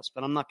everybody else,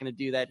 but I'm not going to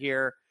do that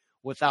here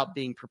without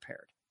being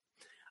prepared.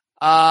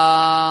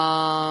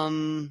 I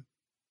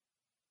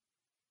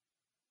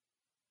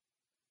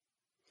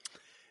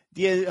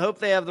hope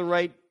they have the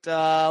right,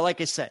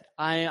 like I said,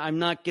 I'm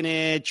not going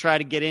to try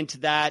to get into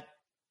that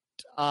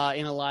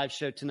in a live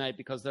show tonight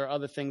because there are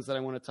other things that I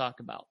want to talk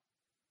about.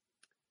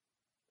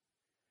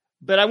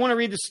 But I want to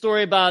read the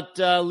story about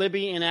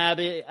Libby and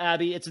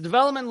Abby. It's a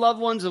development loved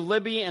ones of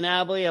Libby and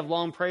Abby have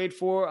long prayed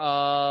for.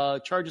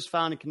 Charges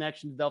found in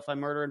connection to Delphi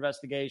murder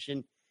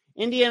investigation.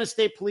 Indiana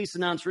State Police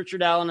announced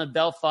Richard Allen of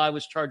Delphi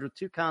was charged with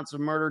 2 counts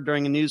of murder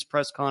during a news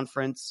press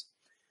conference.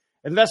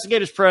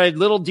 Investigators provided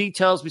little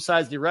details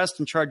besides the arrest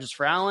and charges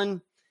for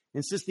Allen.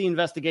 Insist the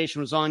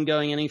investigation was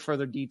ongoing. Any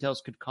further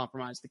details could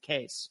compromise the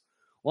case.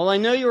 While I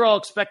know you're all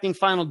expecting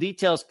final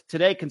details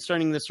today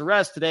concerning this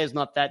arrest, today is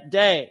not that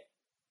day.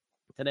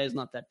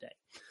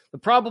 The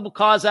probable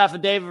cause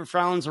affidavit for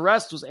Allen's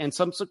arrest and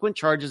subsequent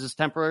charges is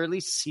temporarily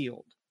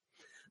sealed.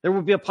 There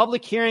will be a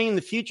public hearing in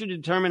the future to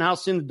determine how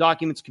soon the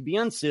documents could be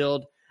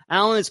unsealed.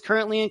 Allen is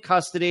currently in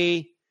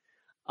custody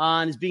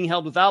and is being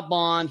held without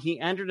bond. He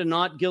entered a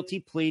not guilty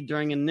plea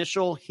during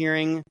initial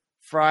hearing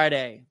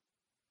Friday.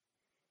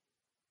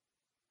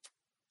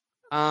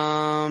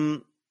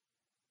 Kimberly,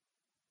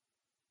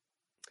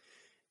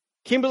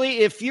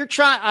 if you're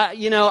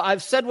trying,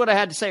 I've said what I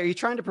had to say. Are you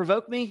trying to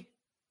provoke me?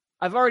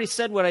 I've already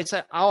said what I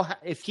said.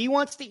 If he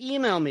wants to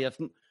email me, if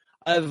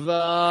I've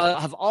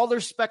have all the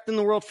respect in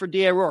the world for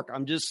D.A. Rourke.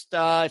 I'm just,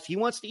 if he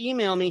wants to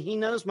email me, he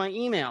knows my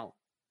email.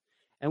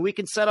 And we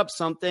can set up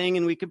something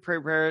and we can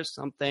prepare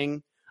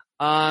something.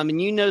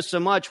 And you know so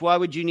much. Why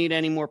would you need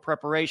any more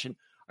preparation?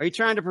 Are you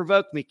trying to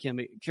provoke me,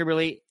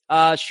 Kimberly?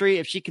 Shri,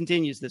 if she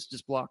continues this,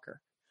 just block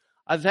her.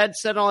 I've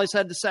said all I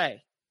had to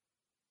say.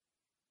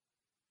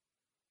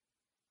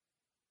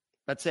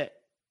 That's it.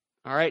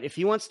 All right. If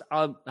he wants to,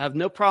 I have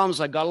no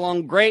problems. I got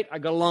along great. I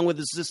got along with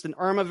Assistant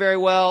Irma very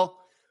well.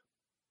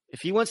 If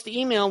he wants to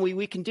email,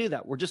 we can do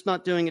that. We're just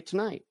not doing it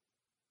tonight.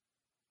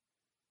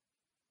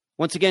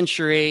 Once again,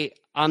 Sheree,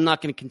 I'm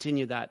not going to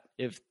continue that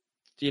if,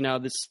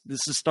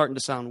 this is starting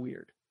to sound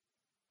weird.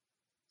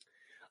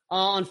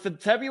 On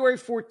February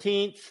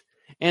 14th,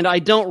 and I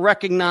don't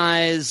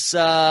recognize,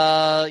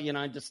 I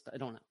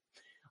don't know.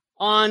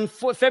 On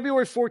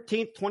February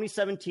 14th,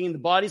 2017, the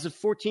bodies of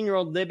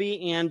 14-year-old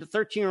Libby and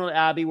 13-year-old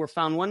Abby were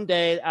found one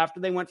day after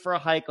they went for a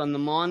hike on the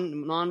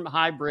Mon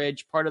High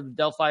Bridge, part of the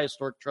Delphi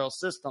Historic Trail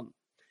system.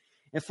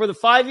 And for the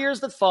 5 years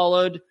that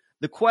followed,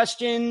 the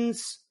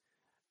questions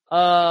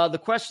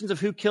of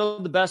who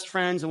killed the best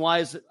friends and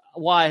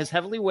why has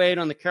heavily weighed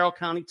on the Carroll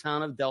County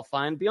town of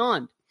Delphi and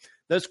beyond.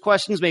 Those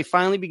questions may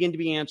finally begin to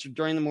be answered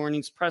during the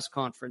morning's press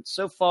conference.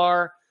 So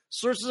far,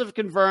 sources have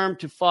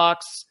confirmed to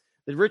Fox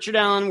that Richard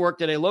Allen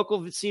worked at a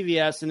local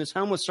CVS and his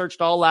home was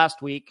searched all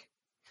last week,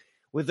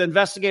 with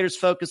investigators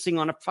focusing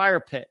on a fire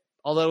pit,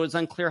 although it was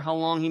unclear how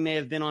long he may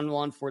have been on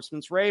law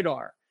enforcement's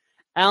radar.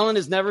 Allen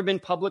has never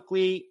been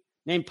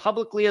named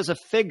publicly as a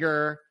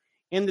figure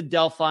in the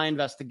Delphi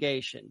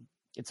investigation.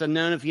 It's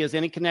unknown if he has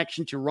any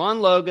connection to Ron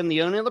Logan,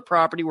 the owner of the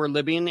property where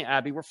Libby and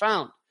Abby were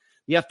found.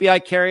 The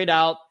FBI carried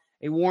out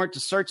a warrant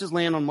to search his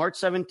land on March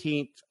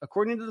 17th.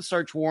 According to the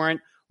search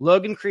warrant,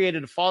 Logan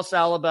created a false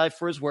alibi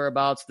for his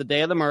whereabouts the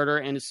day of the murder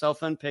and his cell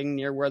phone ping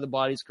near where the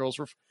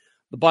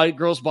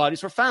girls'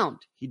 bodies were found.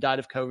 He died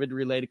of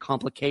COVID-related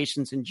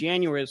complications in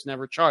January. Was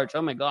never charged.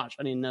 Oh my gosh,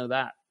 I didn't know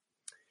that.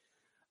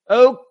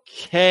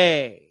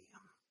 Okay.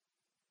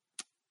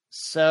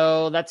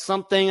 So that's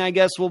something I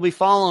guess we'll be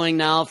following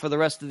now for the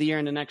rest of the year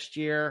into next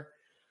year.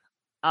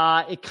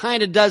 It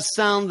kind of does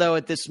sound, though,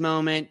 at this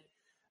moment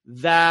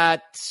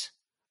that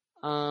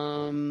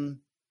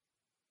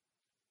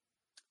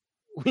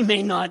we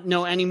may not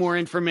know any more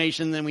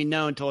information than we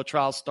know until a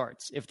trial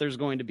starts, if there's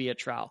going to be a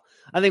trial.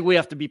 I think we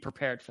have to be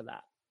prepared for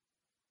that.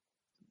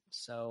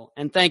 So,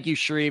 and thank you,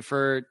 Sheree,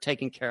 for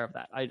taking care of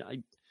that.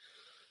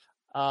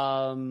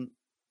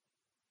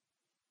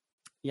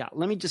 Yeah,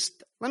 let me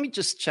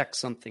just check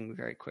something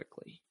very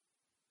quickly.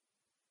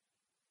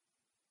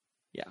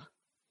 Yeah.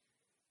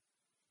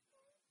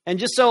 And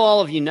just so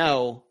all of you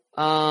know,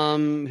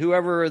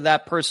 whoever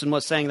that person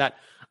was saying that,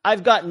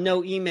 I've gotten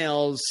no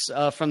emails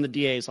from the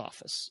DA's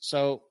office.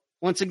 So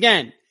once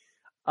again,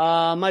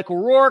 Michael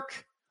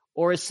Rourke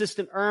or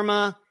Assistant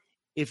Irma,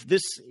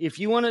 if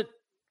you want to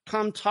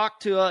come talk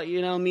to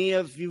me,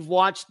 if you've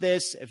watched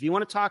this, if you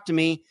want to talk to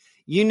me,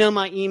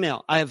 my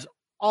email. I have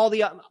all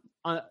the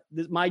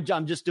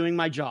I'm just doing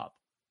my job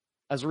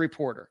as a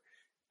reporter,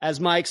 as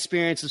my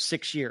experience of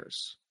 6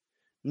 years.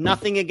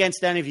 Nothing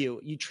against any of you.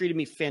 You treated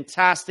me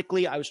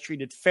fantastically. I was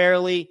treated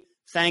fairly.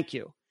 Thank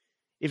you.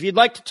 If you'd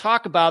like to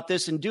talk about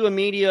this and do a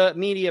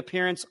media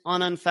appearance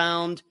on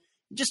Unfound,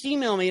 just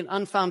email me at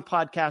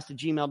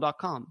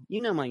unfoundpodcast@gmail.com.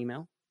 You know my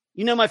email.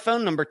 You know my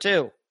phone number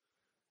too.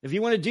 If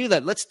you want to do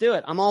that, let's do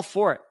it. I'm all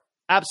for it.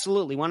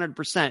 Absolutely,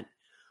 100%.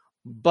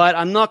 But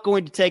I'm not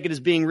going to take it as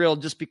being real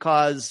just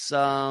because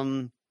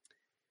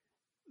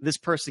this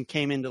person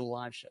came into the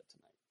live show tonight.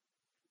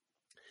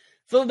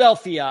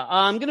 Philadelphia.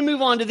 I'm going to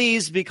move on to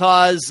these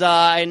because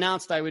I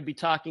announced I would be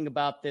talking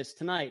about this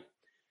tonight.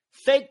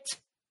 Faked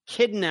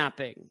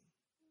kidnapping.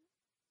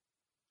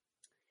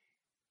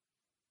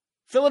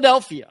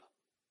 Philadelphia,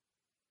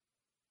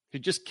 who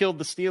just killed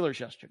the Steelers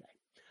yesterday.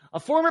 A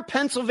former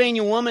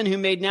Pennsylvania woman who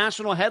made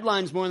national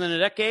headlines more than a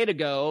decade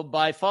ago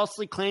by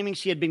falsely claiming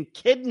she had been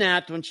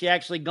kidnapped when she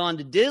actually gone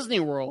to Disney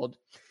World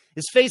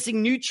is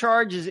facing new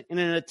charges in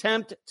an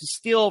attempt to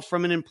steal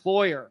from an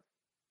employer.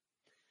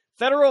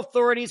 Federal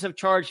authorities have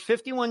charged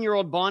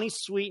 51-year-old Bonnie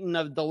Sweeten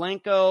of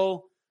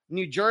Delanco,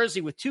 New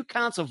Jersey, with 2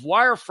 counts of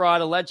wire fraud,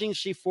 alleging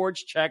she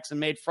forged checks and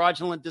made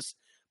fraudulent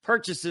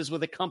purchases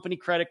with a company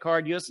credit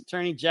card. U.S.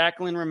 Attorney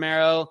Jacqueline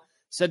Romero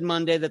said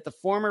Monday that the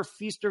former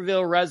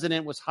Feasterville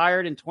resident was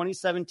hired in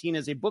 2017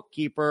 as a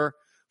bookkeeper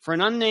for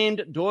an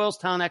unnamed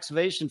Doylestown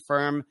excavation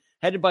firm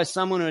headed by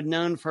someone who had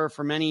known her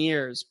for many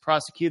years.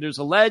 Prosecutors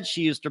allege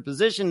she used her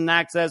position and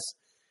access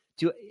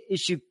to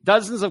issue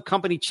dozens of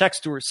company checks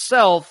to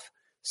herself,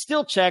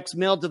 steal checks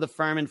mailed to the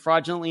firm, and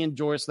fraudulently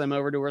endorse them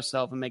over to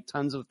herself and make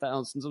tons of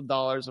thousands of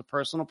dollars of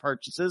personal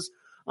purchases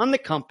on the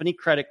company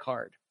credit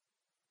card.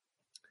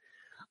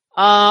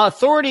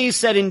 Authorities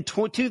said in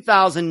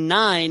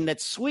 2009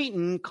 that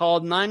Sweeten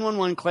called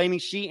 911 claiming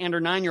she and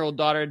her 9-year-old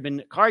daughter had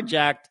been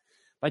carjacked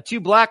by 2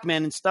 black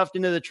men and stuffed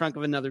into the trunk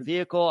of another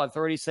vehicle.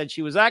 Authorities said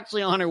she was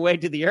actually on her way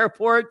to the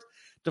airport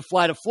to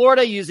fly to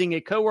Florida using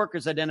a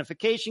coworker's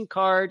identification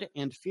card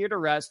and feared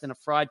arrest in a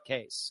fraud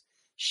case.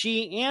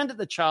 She and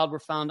the child were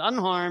found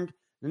unharmed.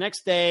 The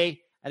next day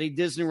at a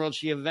Disney World,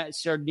 she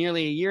served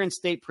nearly a year in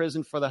state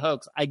prison for the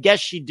hoax. I guess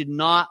she did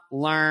not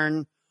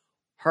learn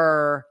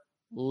her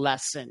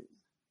lesson.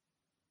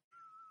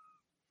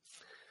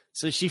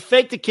 So she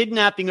faked a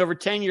kidnapping over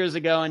 10 years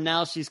ago, and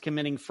now she's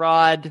committing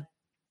fraud.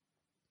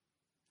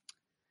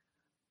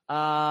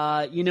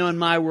 In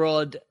my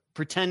world,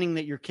 pretending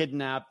that you're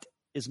kidnapped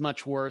is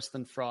much worse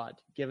than fraud,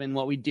 given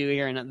what we do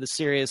here and the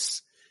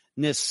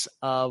seriousness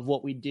of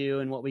what we do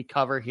and what we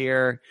cover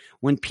here.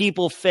 When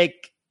people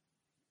fake,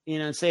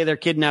 say they're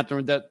kidnapped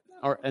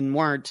and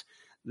weren't,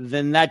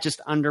 then that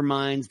just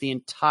undermines the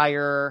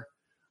entire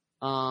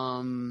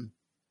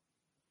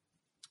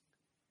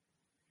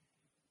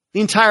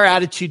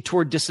attitude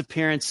toward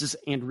disappearances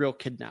and real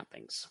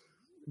kidnappings.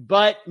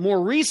 But more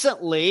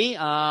recently,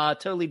 a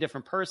totally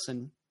different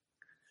person.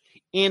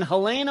 In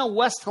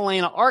West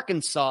Helena,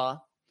 Arkansas,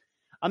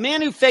 a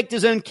man who faked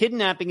his own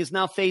kidnapping is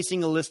now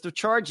facing a list of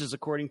charges,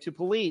 according to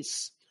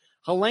police.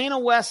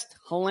 West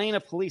Helena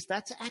police.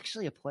 That's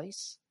actually a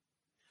place.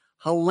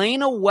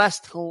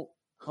 West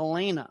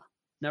Helena.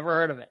 Never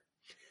heard of it.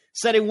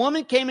 Said a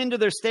woman came into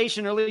their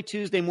station early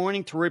Tuesday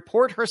morning to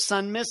report her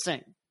son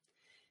missing.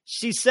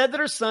 She said that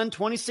her son,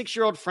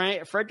 26-year-old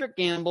Frederick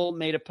Gamble,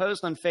 made a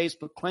post on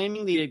Facebook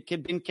claiming that he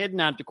had been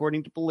kidnapped,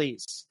 according to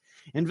police.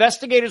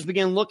 Investigators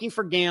began looking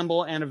for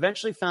Gamble and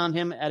eventually found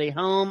him at a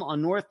home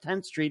on North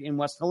 10th Street in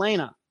West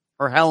Helena,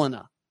 or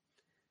Helena.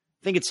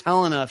 I think it's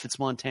Helena if it's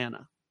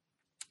Montana.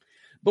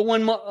 But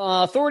when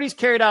authorities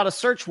carried out a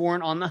search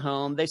warrant on the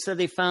home, they said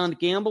they found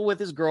Gamble with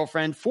his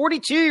girlfriend,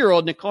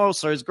 42-year-old Nicole,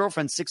 so his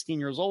girlfriend's 16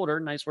 years older,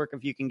 nice work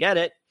if you can get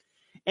it,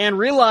 and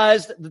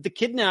realized that the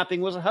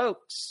kidnapping was a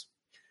hoax.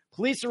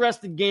 Police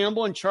arrested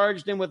Gamble and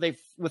charged him with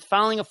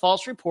filing a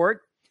false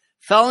report,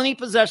 felony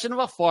possession of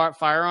a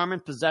firearm,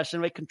 and possession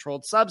of a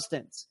controlled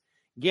substance.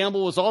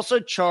 Gamble was also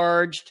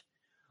charged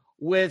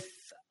with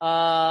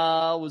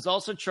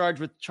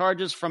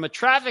charges from a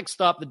traffic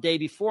stop the day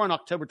before on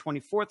October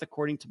 24th,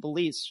 according to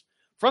police.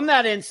 From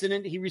that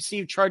incident, he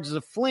received charges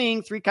of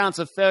fleeing, 3 counts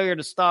of failure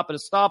to stop at a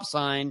stop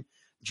sign,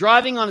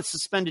 driving on a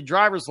suspended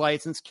driver's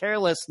license,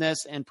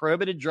 carelessness, and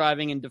prohibited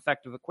driving and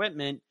defective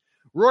equipment.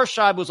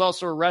 Rorschach was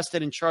also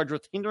arrested and charged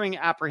with hindering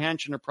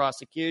apprehension or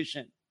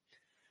prosecution.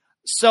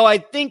 So I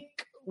think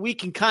we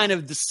can kind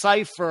of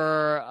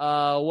decipher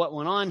what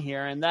went on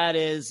here, and that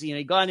is,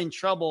 he got in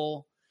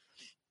trouble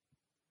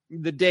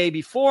the day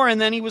before,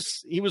 and then he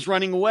was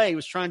running away. He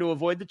was trying to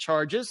avoid the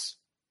charges,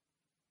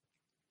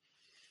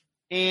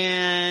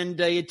 and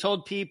he had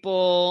told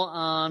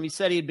people. He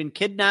said he had been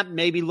kidnapped,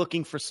 maybe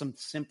looking for some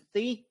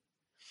sympathy,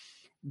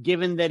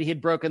 given that he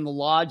had broken the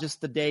law just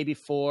the day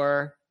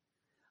before.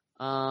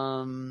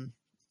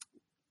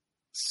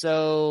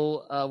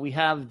 So we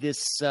have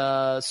this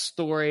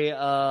story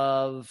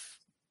of,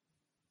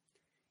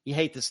 you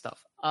hate this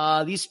stuff.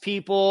 These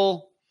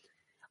people,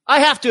 I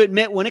have to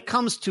admit, when it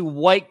comes to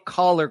white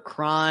collar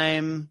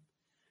crime,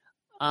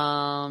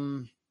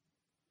 I'm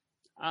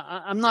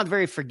not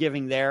very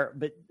forgiving there,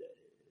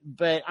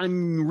 but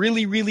I'm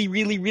really, really,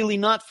 really, really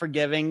not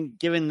forgiving,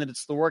 given that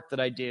it's the work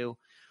that I do.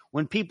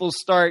 When people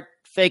start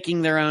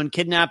faking their own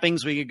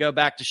kidnappings, we could go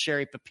back to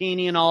Sherry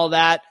Papini and all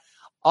that.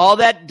 All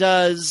that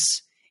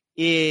does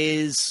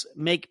is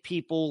make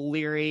people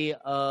leery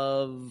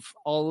of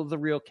all of the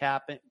real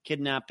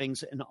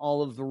kidnappings and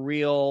all of the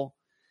real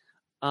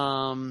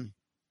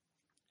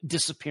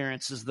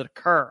disappearances that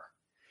occur.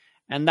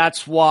 And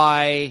that's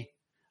why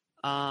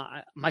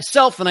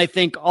myself, and I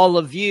think all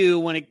of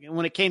you, when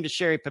it came to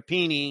Sherry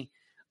Papini,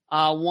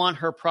 want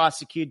her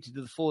prosecuted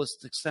to the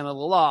fullest extent of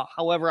the law.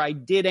 However, I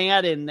did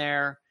add in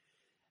there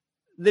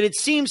that it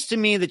seems to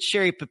me that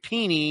Sherry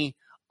Papini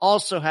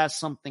also has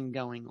something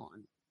going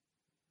on.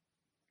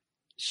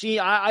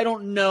 I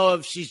don't know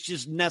if she's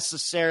just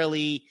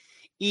necessarily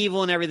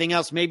evil and everything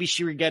else. Maybe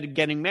she regretted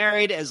getting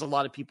married, as a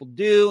lot of people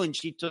do, and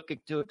she took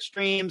it to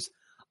extremes.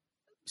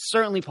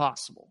 Certainly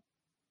possible.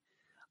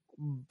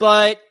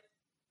 But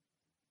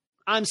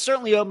I'm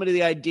certainly open to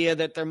the idea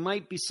that there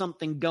might be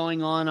something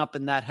going on up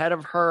in that head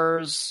of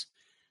hers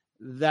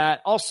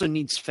that also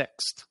needs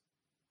fixed,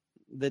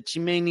 that she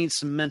may need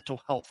some mental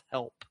health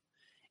help.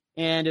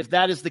 And if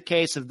that is the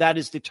case, if that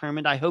is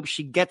determined, I hope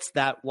she gets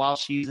that while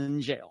she's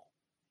in jail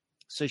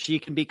so she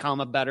can become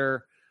a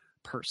better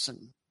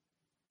person.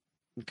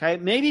 Okay?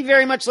 Maybe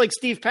very much like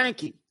Steve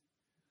Pankey.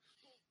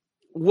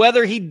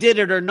 Whether he did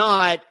it or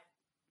not,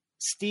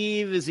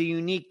 Steve is a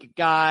unique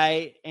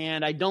guy,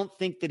 and I don't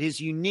think that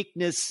his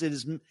uniqueness,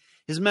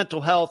 his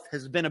mental health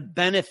has been a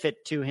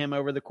benefit to him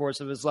over the course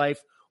of his life.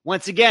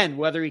 Once again,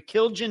 whether he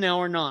killed Janelle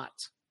or not,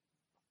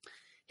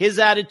 his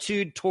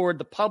attitude toward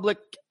the public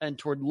and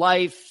toward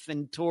life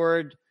and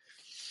toward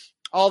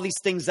all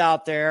these things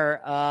out there,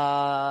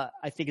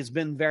 I think has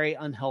been very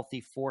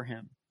unhealthy for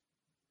him.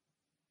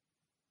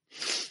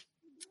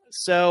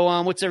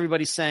 So what's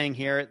everybody saying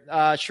here?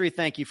 Shri,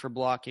 thank you for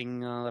blocking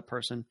that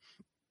person.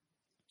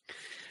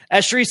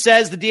 As Shri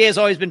says, the DA has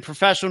always been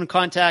professional in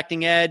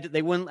contacting Ed.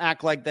 They wouldn't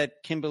act like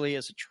that Kimberly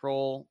is a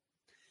troll.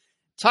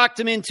 Talked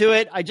him into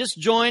it. I just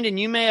joined, and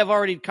you may have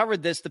already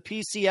covered this. The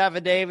PC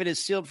affidavit is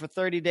sealed for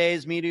 30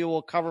 days. Media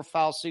will cover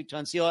file suit to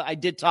unseal it. I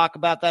did talk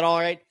about that, all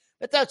right.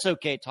 But that's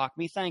okay. Talk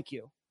me. Thank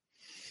you.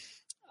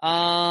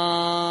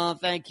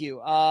 Thank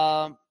you.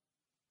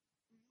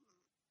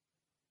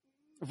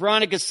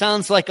 Veronica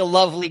sounds like a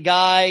lovely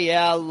guy.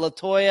 Yeah,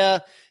 LaToya.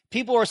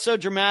 People are so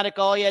dramatic.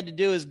 All he had to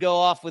do is go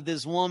off with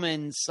his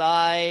woman,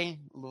 Sai.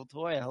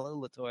 LaToya. Hello,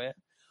 LaToya.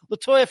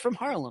 LaToya from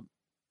Harlem.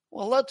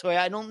 Well, hello, Toya.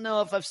 I don't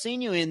know if I've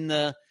seen you in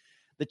the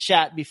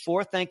chat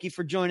before. Thank you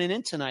for joining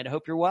in tonight. I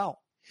hope you're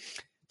well.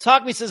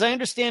 Talk Me says, I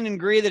understand and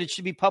agree that it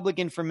should be public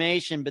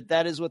information, but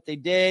that is what they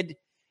did.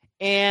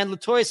 And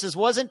LaToya says,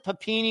 wasn't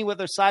Papini with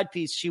her side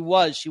piece? She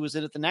was. She was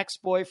at the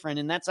next boyfriend,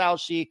 and that's how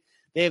they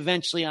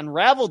eventually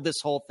unraveled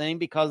this whole thing,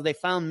 because they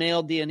found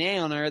male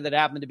DNA on her that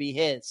happened to be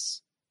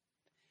his.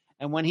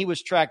 And when he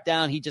was tracked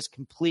down, he just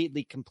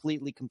completely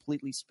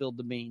spilled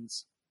the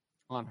beans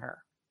on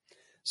her.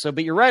 So,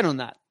 but you're right on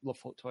that,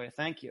 LaToya.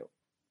 Thank you.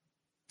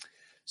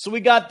 So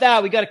we got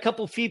that. We got a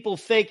couple people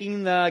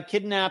faking the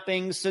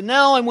kidnapping. So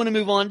now I want to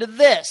move on to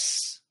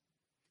this.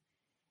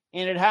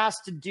 And it has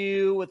to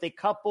do with a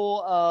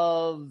couple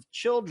of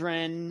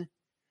children.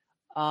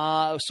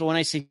 So when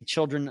I say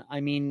children, I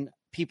mean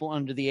people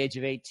under the age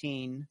of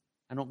 18.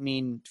 I don't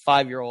mean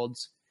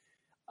 5-year-olds.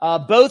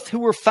 Both who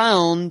were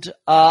found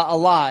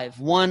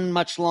alive, one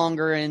much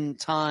longer in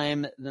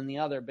time than the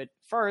other. But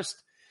first,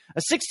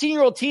 a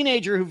 16-year-old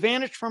teenager who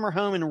vanished from her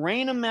home in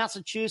Raynham,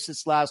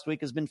 Massachusetts last week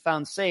has been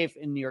found safe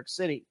in New York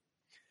City.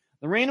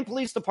 The Raynham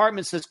Police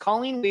Department says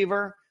Colleen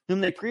Weaver,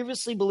 whom they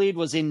previously believed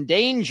was in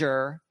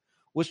danger,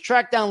 was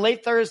tracked down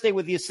late Thursday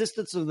with the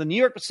assistance of the New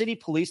York City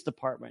Police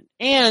Department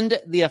and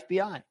the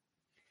FBI.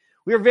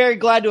 We are very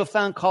glad to have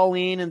found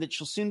Colleen and that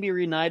she'll soon be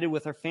reunited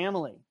with her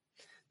family.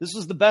 This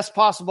was the best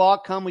possible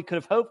outcome we could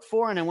have hoped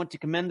for, and I want to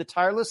commend the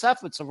tireless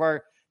efforts of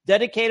our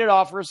dedicated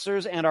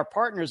officers and our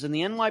partners in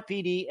the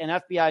NYPD and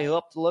FBI who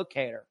helped to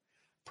locate her.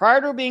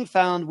 Prior to her being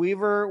found,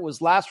 Weaver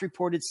was last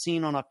reported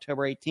seen on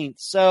October 18th.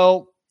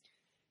 So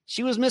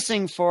she was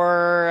missing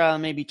for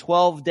maybe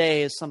 12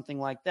 days, something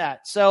like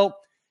that. So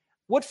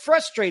what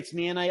frustrates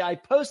me, and I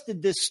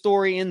posted this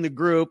story in the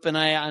group, and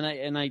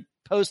I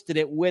posted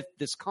it with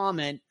this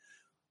comment.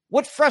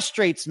 What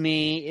frustrates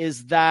me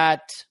is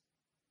that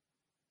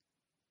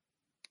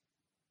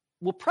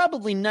we'll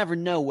probably never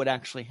know what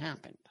actually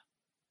happened.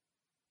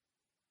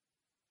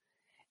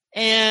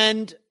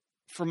 And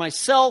for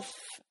myself,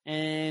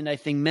 and I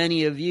think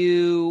many of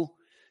you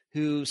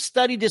who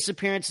study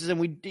disappearances,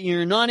 and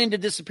you're not into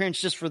disappearance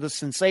just for the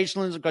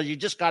sensationalism, because you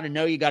just got to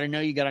know, you got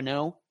to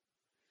know.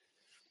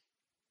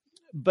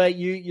 But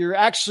you're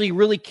actually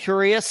really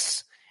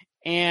curious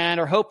and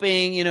are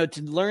hoping,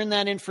 to learn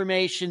that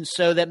information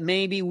so that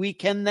maybe we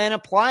can then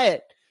apply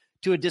it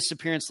to a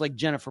disappearance like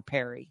Jennifer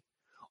Perry.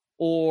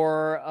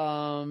 Or,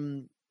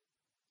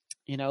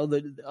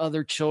 the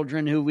other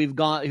children who've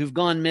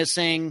gone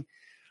missing.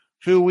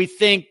 who we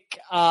think,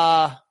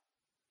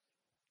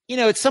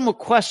 it's somewhat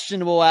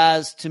questionable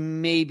as to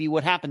maybe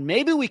what happened.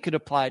 Maybe we could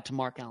apply it to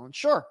Mark Allen.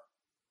 Sure.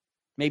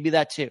 Maybe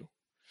that too.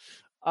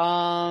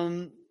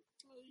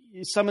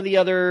 Some of the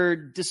other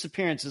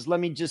disappearances. Let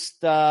me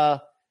just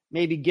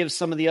maybe give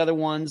some of the other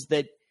ones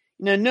that,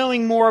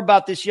 knowing more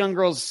about this young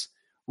girl's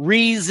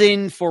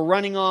reason for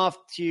running off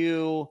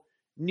to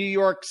New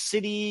York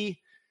City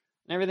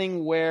and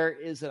everything. Where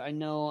is it? I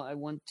know I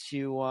went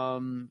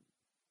to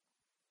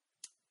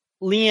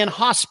Leanne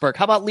Hosberg.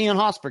 How about Leanne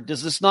Hosberg?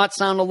 Does this not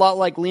sound a lot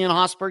like Leanne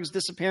Hosberg's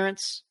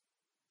disappearance?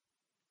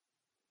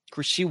 Of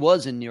course, she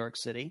was in New York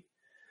City,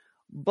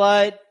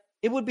 but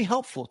it would be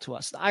helpful to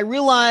us. I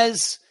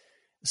realize,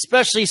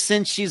 especially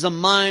since she's a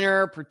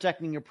minor,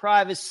 protecting your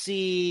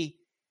privacy.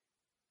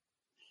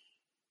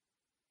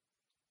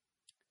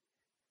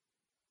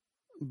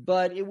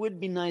 But it would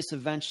be nice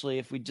eventually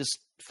if we just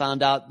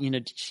found out,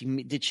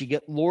 did she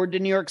get lured to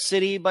New York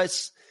City by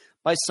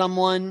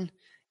someone?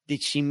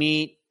 Did she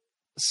meet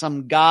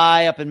some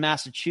guy up in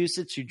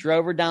Massachusetts who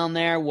drove her down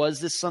there?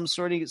 Was this some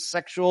sort of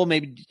sexual?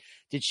 Maybe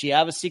did she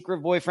have a secret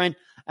boyfriend?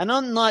 And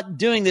I'm not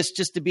doing this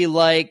just to be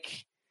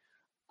like,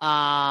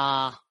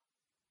 because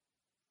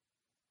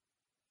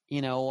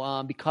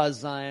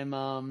I'm,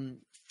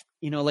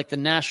 like the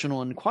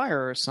National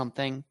Enquirer or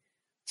something.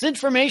 This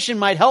information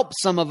might help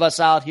some of us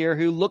out here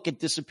who look at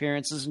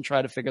disappearances and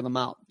try to figure them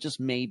out. Just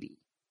maybe.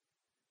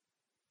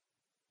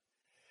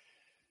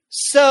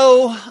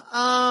 So,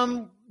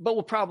 but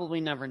we'll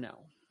probably never know.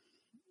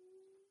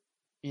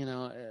 And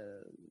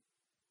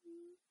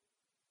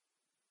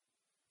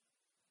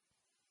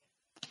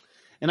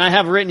I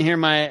have written here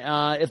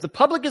if the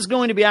public is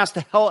going to be asked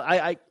to help,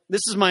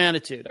 this is my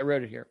attitude. I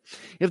wrote it here.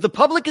 If the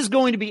public is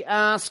going to be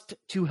asked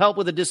to help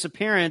with a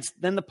disappearance,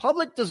 then the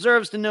public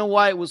deserves to know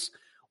why it was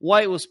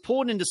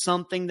pulled into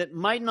something that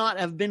might not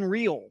have been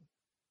real.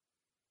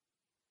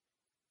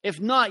 If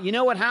not, you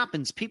know what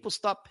happens? People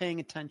stop paying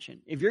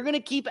attention. If you're going to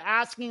keep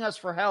asking us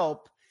for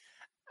help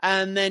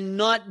and then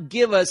not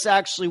give us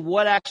actually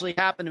what actually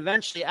happened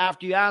eventually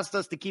after you asked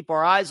us to keep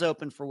our eyes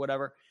open for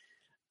whatever,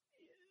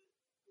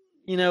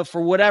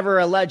 for whatever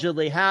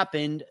allegedly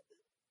happened,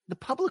 the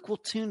public will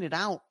tune it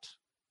out.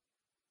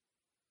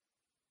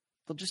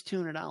 They'll just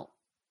tune it out.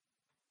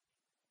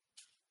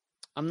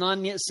 I'm not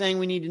saying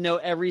we need to know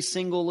every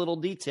single little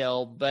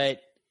detail, but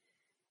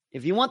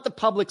if you want the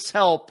public's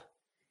help,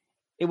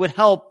 it would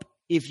help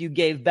if you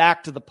gave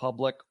back to the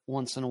public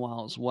once in a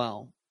while as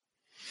well.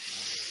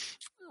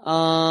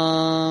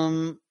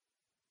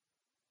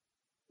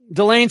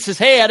 Delane says,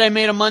 hey, Ed, I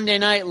made a Monday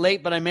night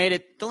late, but I made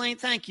it. Delane,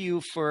 thank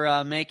you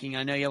for making.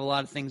 I know you have a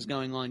lot of things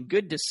going on.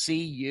 Good to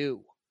see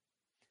you.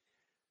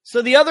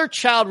 So the other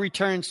child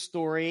return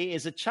story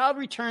is a child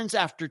returns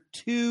after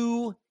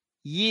 2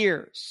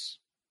 years.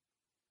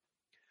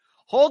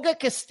 Olga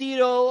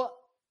Castillo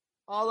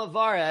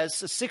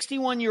Olivares, a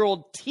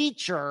 61-year-old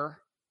teacher,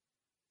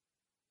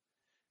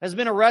 has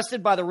been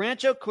arrested by the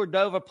Rancho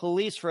Cordova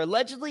police for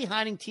allegedly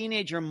hiding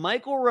teenager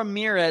Michael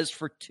Ramirez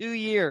for 2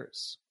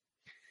 years.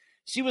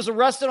 She was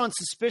arrested on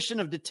suspicion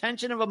of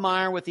detention of a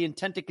minor with the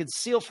intent to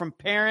conceal from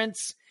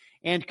parents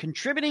and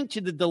contributing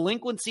to the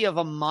delinquency of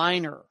a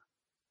minor.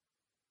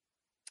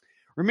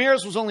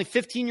 Ramirez was only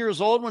 15 years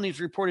old when he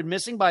was reported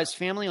missing by his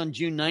family on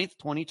June 9th,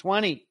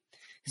 2020.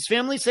 His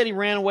family said he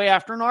ran away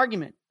after an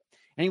argument,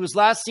 and he was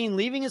last seen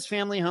leaving his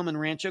family home in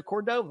Rancho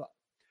Cordova.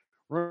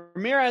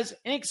 Ramirez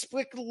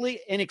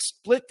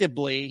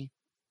inexplicably,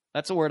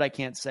 that's a word I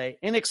can't say,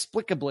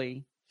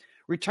 inexplicably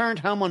returned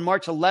home on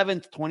March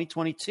 11th,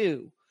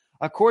 2022,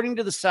 according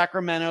to the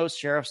Sacramento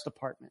Sheriff's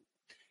Department.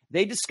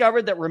 They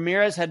discovered that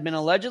Ramirez had been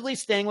allegedly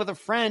staying with a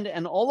friend,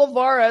 and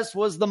Olivares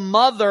was the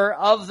mother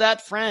of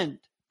that friend.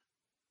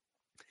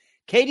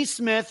 Katie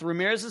Smith,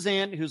 Ramirez's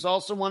aunt, who's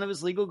also one of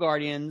his legal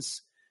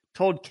guardians,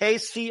 told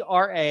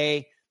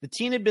KCRA the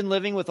teen had been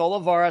living with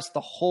Olivares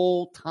the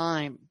whole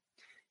time.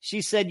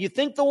 She said, you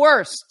think the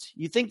worst.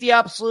 You think the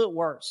absolute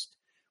worst.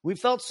 We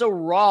felt so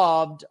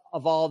robbed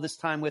of all this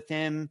time with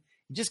him.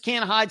 You just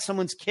can't hide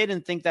someone's kid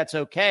and think that's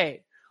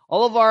okay.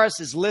 Olivares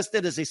is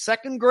listed as a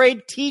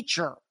second-grade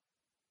teacher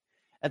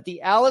at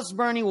the Alice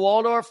Burney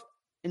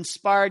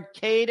Waldorf-inspired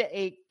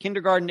K-8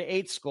 kindergarten to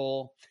 8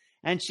 school,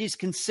 and she's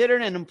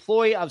considered an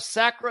employee of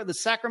the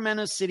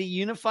Sacramento City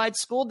Unified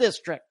School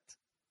District.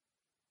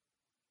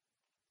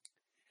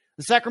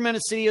 The Sacramento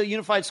City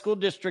Unified School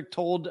District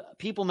told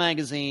People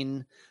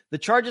magazine the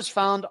charges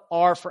found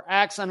are for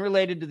acts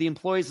unrelated to the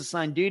employee's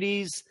assigned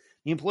duties.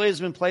 The employee has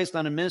been placed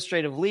on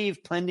administrative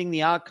leave pending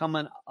the outcome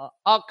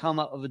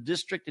of a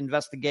district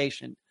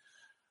investigation.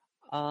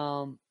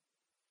 And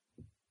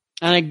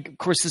of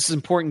course, this is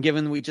important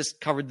given we just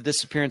covered the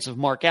disappearance of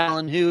Mark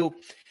Allen, who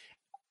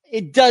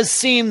it does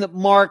seem that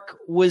Mark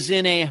was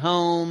in a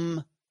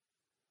home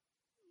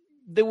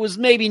that was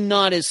maybe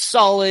not as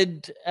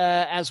solid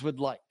as would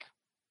like.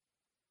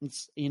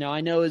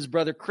 I know his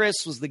brother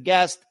Chris was the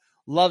guest,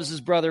 loves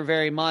his brother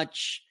very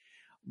much,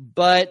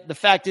 but the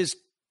fact is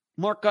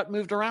Mark got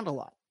moved around a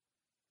lot.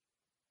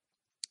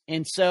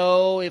 And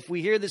so if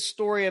we hear this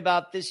story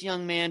about this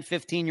young man,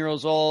 15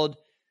 years old,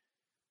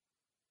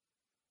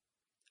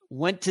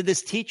 went to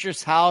this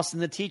teacher's house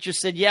and the teacher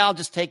said, yeah, I'll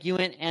just take you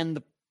in.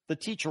 And the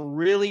teacher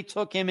really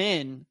took him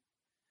in.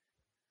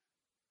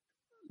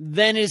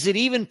 Then is it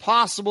even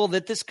possible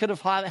that this could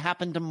have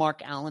happened to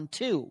Mark Allen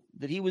too?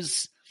 That he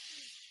was,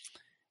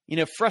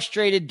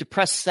 frustrated,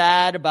 depressed,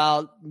 sad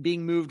about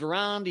being moved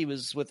around. He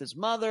was with his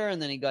mother,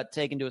 and then he got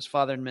taken to his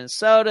father in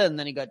Minnesota, and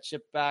then he got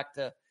shipped back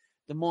to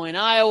Des Moines,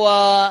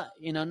 Iowa,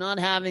 not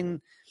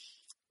having,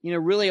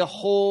 really a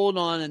hold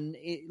on and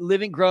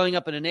growing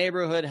up in a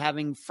neighborhood,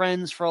 having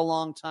friends for a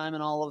long time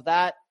and all of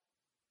that.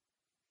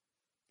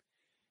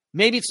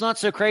 Maybe it's not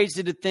so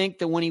crazy to think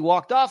that when he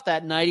walked off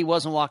that night, he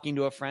wasn't walking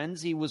to a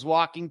friend's. He was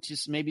walking to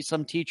maybe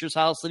some teacher's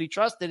house that he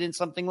trusted, and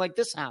something like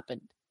this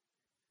happened.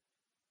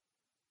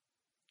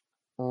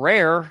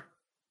 Rare.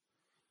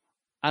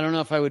 I don't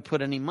know if I would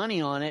put any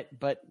money on it,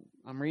 but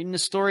I'm reading the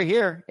story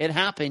here. It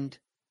happened.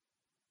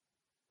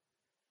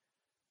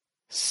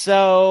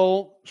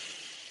 So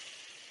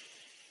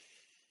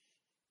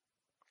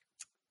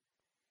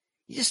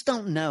you just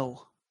don't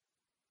know.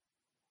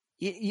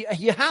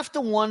 You have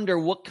to wonder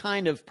what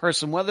kind of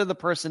person, whether the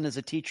person is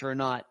a teacher or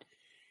not.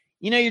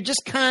 You're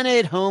just kind of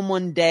at home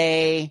one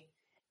day,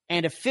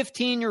 and a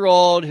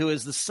 15-year-old who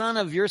is the son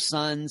of your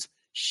sons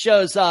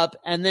shows up,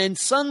 and then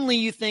suddenly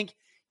you think,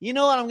 you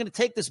know what, I'm going to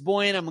take this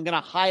boy and I'm going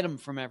to hide him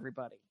from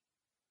everybody.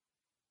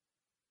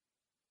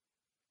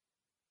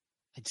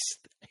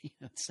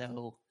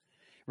 So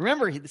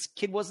remember, this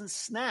kid wasn't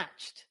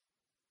snatched.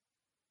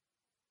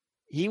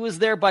 He was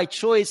there by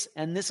choice,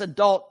 and this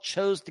adult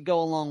chose to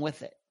go along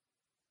with it.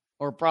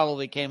 Or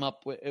probably came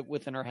up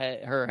within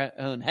her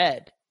own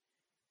head.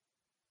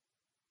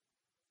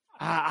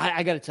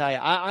 I got to tell you,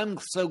 I'm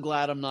so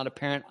glad I'm not a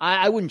parent.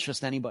 I wouldn't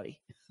trust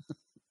anybody.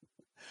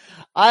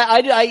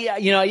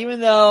 Even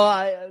though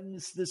I'm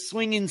the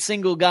swinging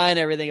single guy and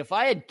everything, if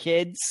I had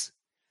kids,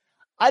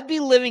 I'd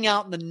be living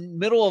out in the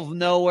middle of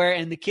nowhere,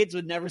 and the kids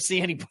would never see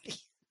anybody.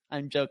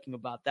 I'm joking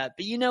about that,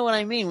 but you know what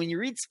I mean. When you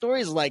read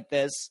stories like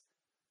this,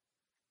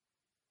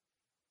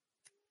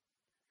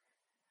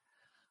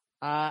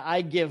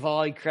 I give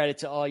all credit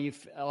to all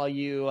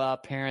you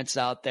parents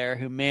out there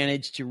who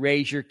manage to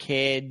raise your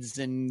kids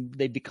and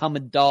they become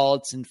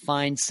adults and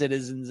fine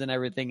citizens and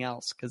everything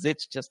else, because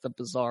it's just a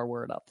bizarre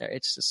word out there.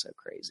 It's just so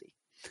crazy.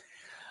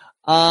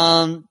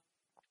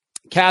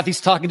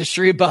 Kathy's talking to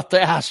Shree about the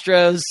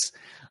Astros.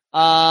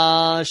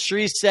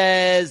 Shree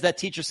says, that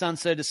teacher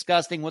sounds so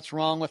disgusting. What's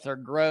wrong with her?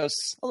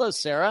 Gross. Hello,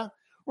 Sarah.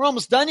 We're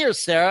almost done here,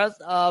 Sarah.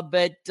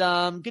 But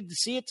good to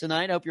see you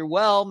tonight. Hope you're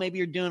well. Maybe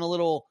you're doing a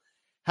little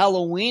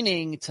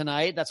Halloweening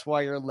tonight. That's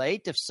why you're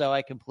late. If so,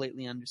 I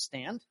completely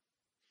understand.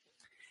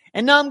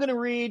 And now I'm going to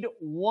read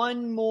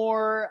one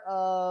more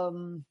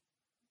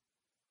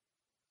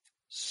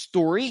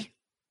story,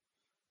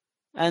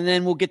 and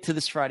then we'll get to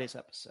this Friday's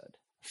episode.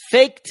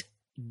 Faked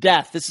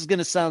death. This is going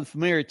to sound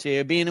familiar to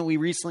you, being that we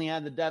recently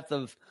had the death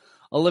of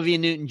Olivia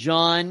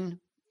Newton-John,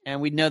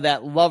 and we know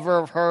that lover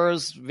of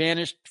hers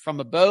vanished from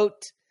a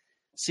boat.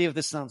 See if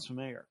this sounds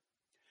familiar.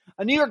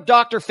 A New York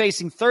doctor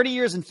facing 30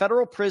 years in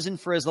federal prison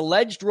for his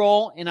alleged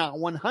role in a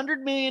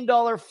 $100 million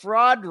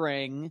fraud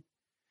ring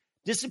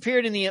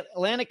disappeared in the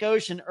Atlantic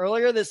Ocean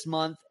earlier this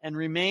month and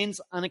remains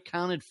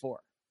unaccounted for.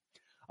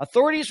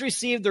 Authorities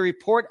received the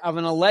report of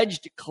an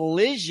alleged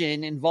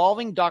collision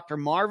involving Dr.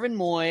 Marvin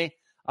Moy,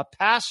 a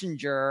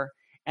passenger,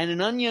 and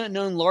an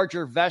unknown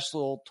larger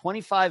vessel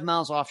 25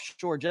 miles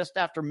offshore just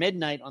after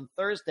midnight on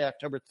Thursday,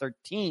 October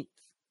 13th,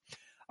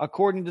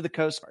 according to the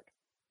Coast Guard.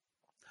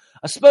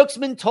 A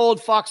spokesman told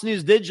Fox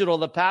News Digital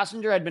the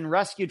passenger had been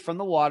rescued from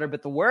the water,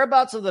 but the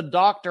whereabouts of the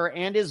doctor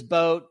and his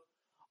boat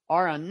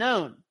are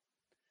unknown.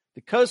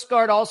 The Coast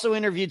Guard also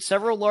interviewed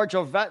several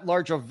larger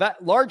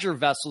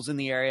vessels in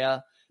the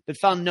area, but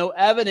found no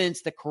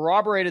evidence that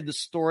corroborated the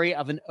story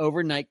of an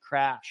overnight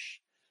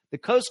crash. The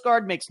Coast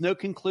Guard makes no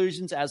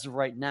conclusions as of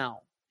right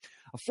now.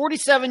 A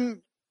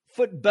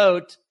 47-foot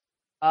boat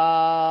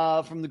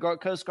from the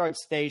Coast Guard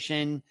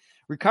station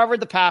recovered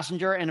the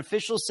passenger, and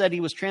officials said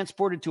he was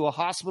transported to a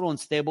hospital in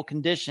stable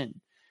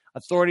condition.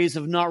 Authorities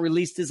have not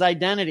released his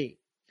identity.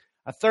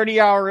 A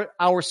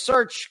 30-hour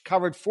search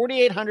covered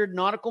 4,800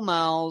 nautical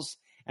miles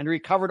and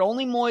recovered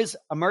only Moy's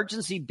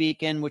emergency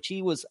beacon, which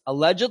he was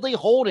allegedly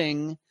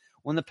holding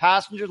when the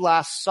passenger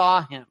last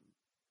saw him.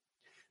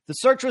 The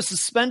search was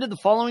suspended the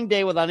following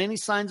day without any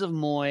signs of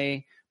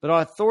Moy, but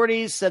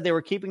authorities said they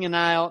were keeping an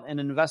eye out and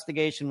an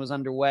investigation was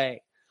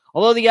underway.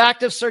 Although the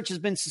active search has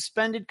been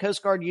suspended,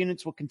 Coast Guard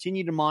units will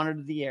continue to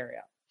monitor the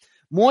area.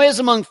 Moy is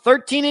among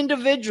 13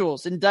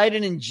 individuals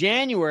indicted in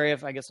January of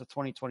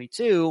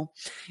 2022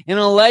 in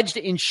an alleged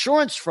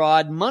insurance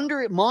fraud,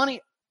 money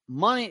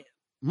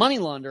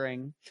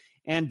laundering,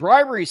 and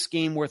bribery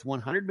scheme worth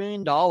 $100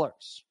 million,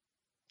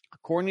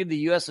 according to the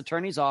U.S.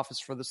 Attorney's Office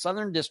for the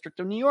Southern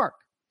District of New York.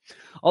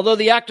 Although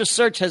the active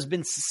search has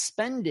been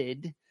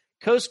suspended,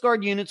 Coast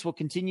Guard units will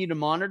continue to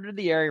monitor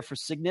the area for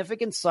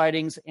significant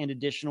sightings and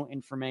additional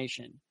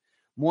information.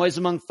 Moy is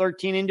among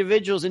 13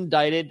 individuals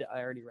indicted. I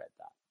already read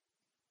that.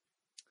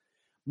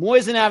 Moy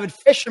is an avid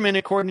fisherman,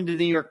 according to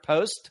the New York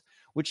Post,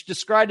 which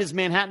described his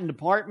Manhattan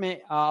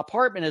apartment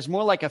as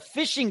more like a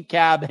fishing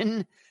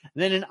cabin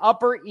than an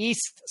Upper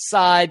East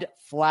Side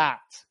flat.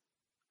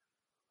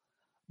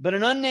 But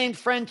an unnamed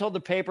friend told the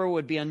paper it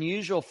would be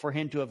unusual for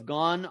him to have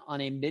gone on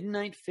a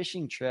midnight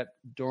fishing trip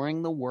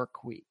during the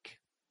work week.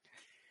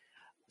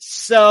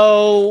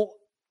 So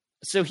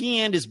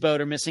he and his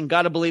boat are missing.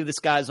 Got to believe this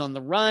guy's on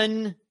the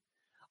run.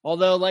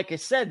 Although, like I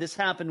said, this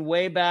happened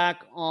way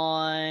back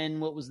on,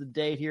 what was the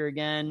date here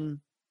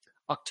again?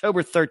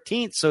 October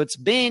 13th. So it's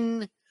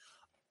been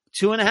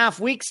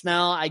 2.5 weeks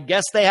now. I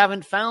guess they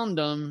haven't found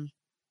him.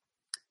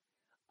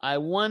 I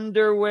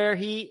wonder where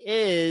he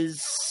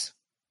is.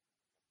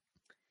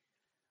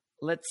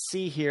 Let's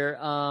see here.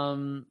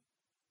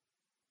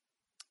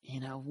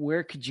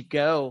 Where could you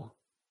go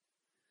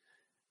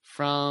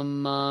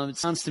from? It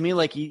sounds to me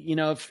like,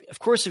 of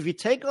course, if you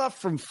take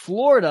off from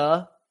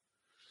Florida,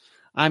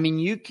 I mean,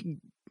 you can,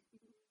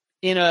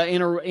 in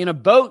a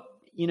boat,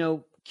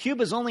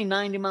 Cuba's only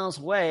 90 miles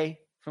away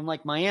from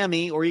like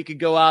Miami, or you could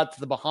go out to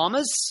the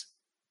Bahamas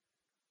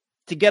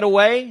to get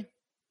away.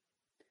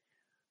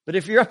 But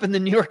if you're up in the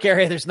New York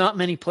area, there's not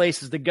many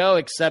places to go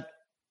except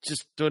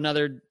just to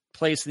another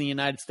place in the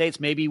United States.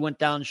 Maybe you went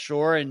down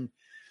shore and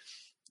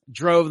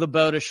drove the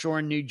boat ashore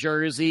in New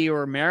Jersey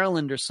or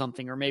Maryland or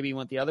something, or maybe you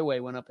went the other way,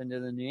 went up into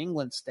the New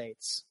England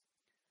states.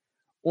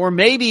 Or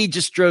maybe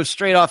just drove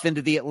straight off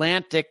into the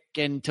Atlantic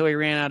until he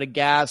ran out of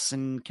gas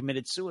and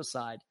committed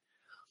suicide.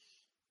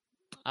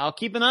 I'll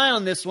keep an eye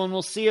on this one.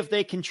 We'll see if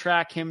they can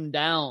track him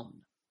down.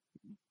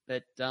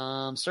 But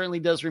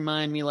certainly does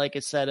remind me, like I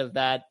said, of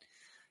that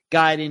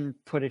guy. I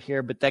didn't put it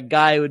here, but that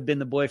guy who had been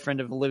the boyfriend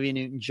of Olivia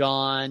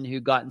Newton-John, who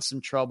got in some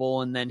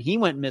trouble, and then he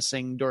went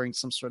missing during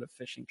some sort of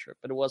fishing trip,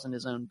 but it wasn't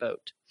his own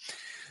boat.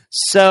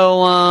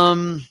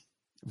 So,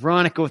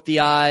 Veronica with the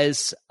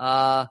eyes.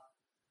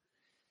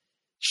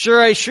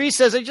 Shri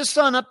says, I just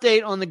saw an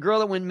update on the girl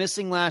that went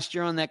missing last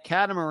year on that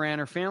catamaran.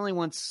 Her family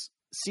wants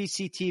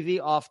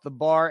CCTV off the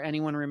bar.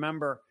 Anyone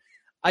remember?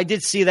 I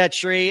did see that,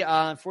 Shri.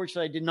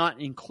 Unfortunately, I did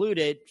not include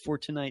it for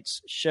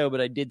tonight's show,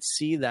 but I did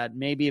see that.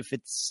 Maybe if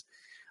it's,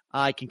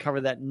 I can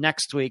cover that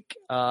next week.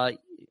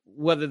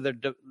 Whether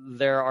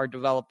there are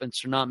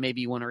developments or not,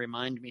 maybe you want to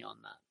remind me on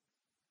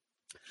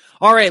that.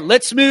 All right,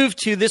 let's move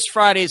to this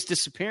Friday's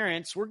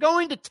disappearance. We're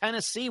going to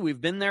Tennessee.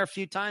 We've been there a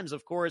few times,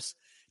 of course.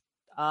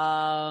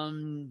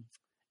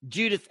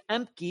 Judith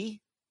Emke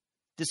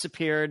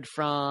disappeared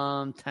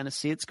from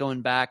Tennessee. It's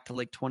going back to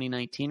like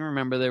 2019.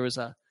 Remember, there was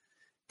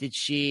did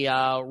she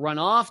run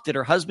off? Did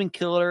her husband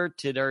kill her?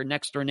 Did her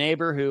next door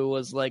neighbor, who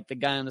was like the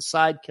guy on the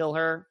side, kill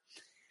her?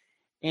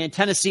 And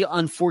Tennessee,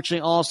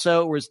 unfortunately,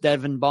 also was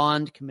Devin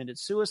Bond committed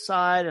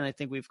suicide. And I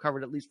think we've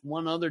covered at least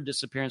one other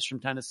disappearance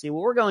from Tennessee.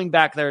 Well, we're going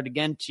back there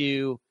again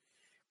to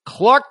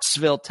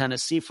Clarksville,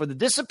 Tennessee, for the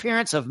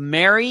disappearance of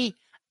Mary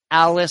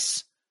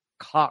Alice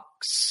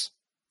Cox.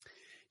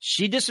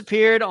 She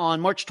disappeared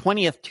on March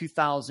 20th,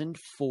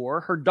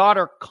 2004. Her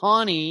daughter,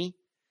 Connie,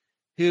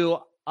 who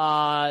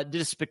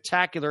did a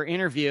spectacular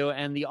interview,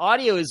 and the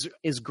audio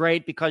is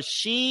great because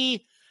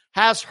she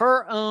has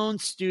her own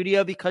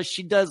studio because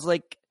she does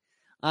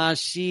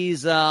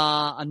she's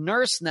a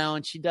nurse now,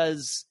 and she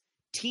does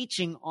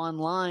teaching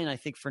online, I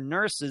think, for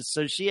nurses.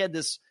 So she had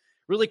this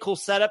really cool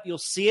setup. You'll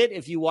see it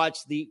if you watch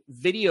the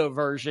video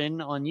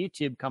version on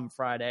YouTube come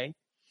Friday.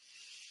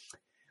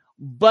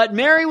 But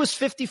Mary was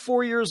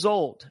 54 years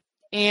old,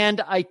 and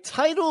I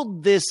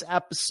titled this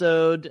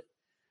episode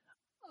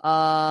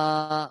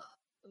The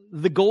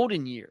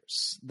Golden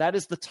Years. That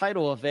is the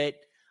title of it.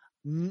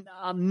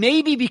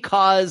 Maybe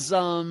because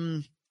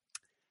Iron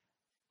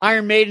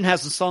Maiden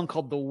has a song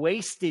called The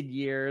Wasted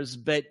Years,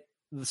 but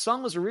the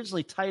song was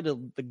originally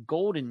titled The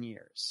Golden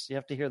Years. You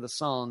have to hear the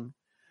song.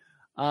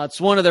 It's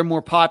one of their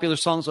more popular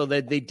songs, although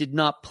they did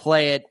not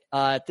play it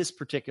at this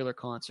particular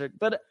concert.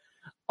 But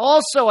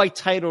also, I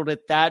titled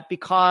it that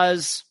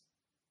because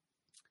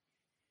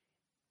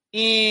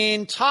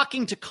in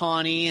talking to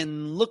Connie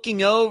and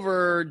looking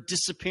over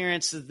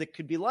disappearances that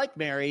could be like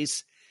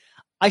Mary's,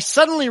 I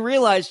suddenly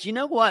realized, you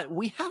know what?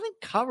 We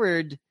haven't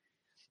covered,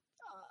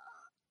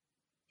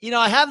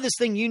 I have this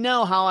thing,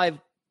 how I've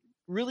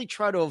really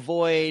tried to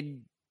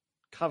avoid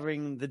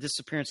covering the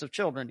disappearance of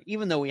children,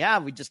 even though we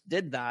just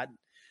did that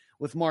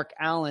with Mark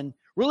Allen.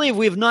 Really,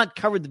 we have not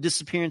covered the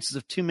disappearances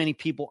of too many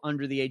people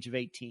under the age of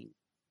 18.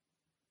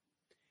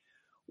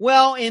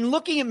 Well, in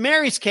looking at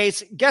Mary's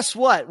case, guess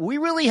what? We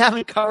really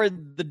haven't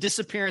covered the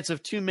disappearance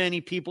of too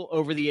many people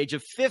over the age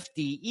of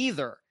 50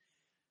 either.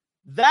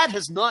 That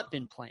has not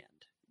been planned.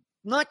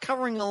 Not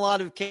covering a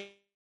lot of cases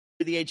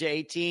over the age of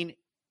 18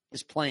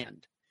 is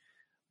planned.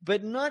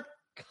 But not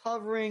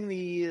covering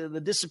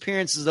the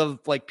disappearances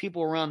of like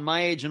people around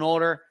my age and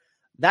older,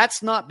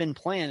 that's not been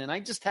planned. And I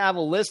just have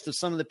a list of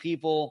some of the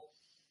people,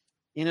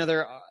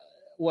 Robert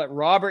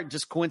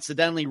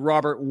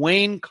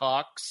Wayne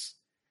Cox,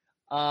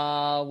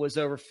 was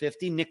over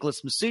 50.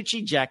 Nicholas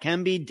Masucci, Jack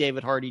Hemby,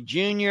 David Hardy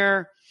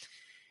Jr.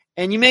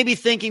 And you may be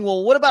thinking,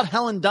 well, what about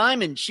Helen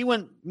Diamond? She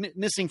went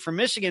missing from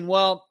Michigan.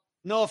 Well,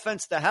 no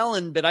offense to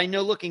Helen, but I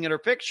know looking at her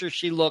picture,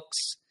 she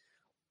looks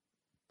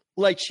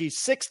like she's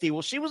 60.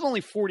 Well, she was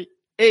only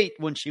 48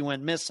 when she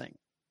went missing.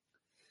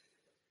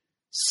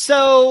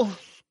 So,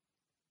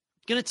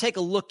 going to take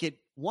a look at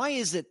why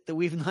is it that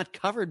we've not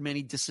covered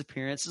many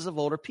disappearances of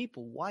older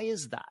people? Why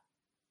is that?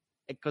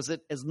 Because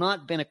it has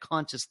not been a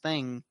conscious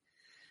thing.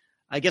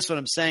 I guess what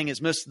I'm saying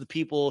is most of the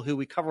people who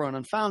we cover on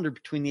Unfound are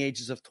between the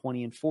ages of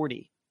 20 and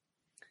 40.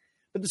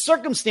 But the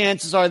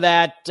circumstances are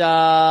that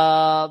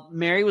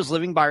Mary was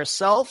living by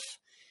herself.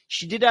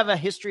 She did have a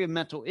history of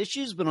mental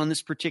issues, but on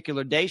this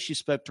particular day, she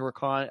spoke to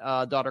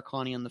her daughter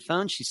Connie on the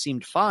phone. She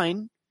seemed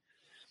fine.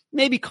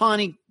 Maybe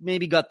Connie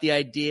got the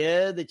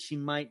idea that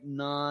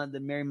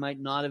Mary might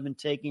not have been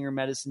taking her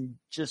medicine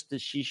just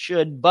as she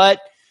should. But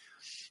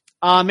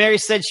Mary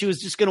said she was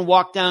just going to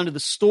walk down to the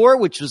store,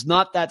 which was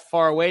not that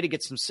far away, to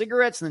get some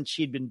cigarettes, and then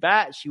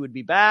she would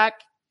be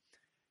back.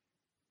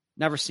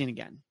 Never seen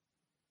again.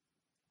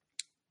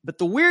 But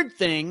the weird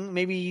thing,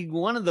 maybe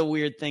one of the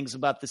weird things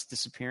about this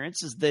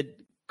disappearance, is that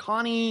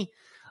Connie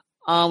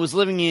was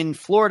living in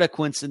Florida,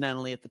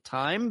 coincidentally, at the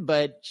time,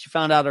 but she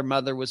found out her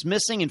mother was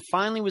missing and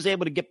finally was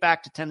able to get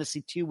back to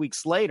Tennessee 2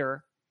 weeks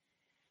later.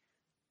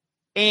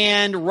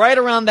 And right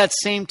around that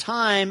same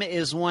time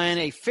is when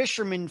a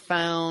fisherman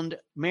found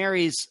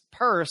Mary's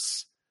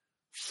purse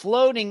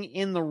floating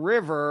in the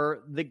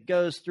river that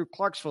goes through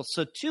Clarksville.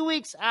 So 2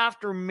 weeks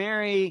after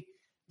Mary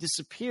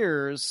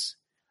disappears,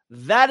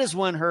 that is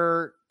when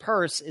her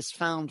purse is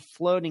found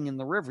floating in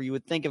the river. You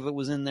would think if it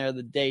was in there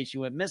the day she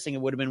went missing,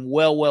 it would have been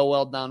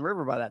well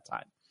downriver by that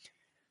time.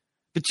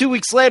 But 2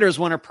 weeks later is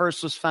when her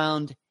purse was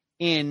found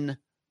in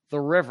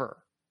the river.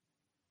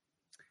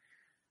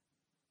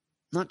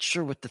 Not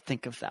sure what to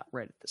think of that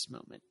right at this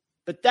moment.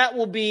 But that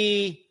will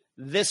be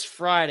this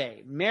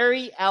Friday.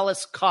 Mary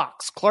Alice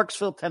Cox,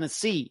 Clarksville,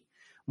 Tennessee,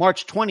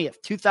 March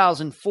 20th,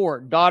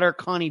 2004. Daughter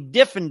Connie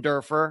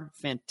Diffenderfer,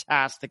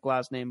 fantastic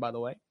last name, by the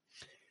way,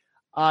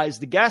 is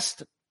the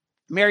guest.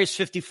 Mary's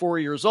 54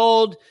 years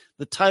old.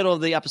 The title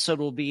of the episode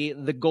will be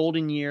The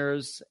Golden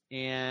Years,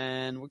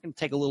 and we're going to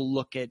take a little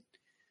look at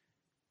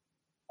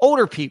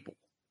older people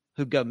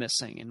who go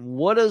missing and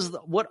what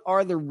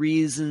are the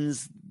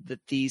reasons that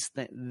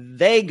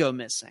they go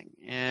missing,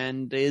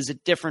 and is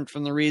it different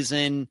from the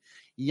reason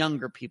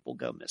younger people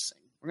go missing?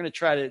 We're going to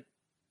try to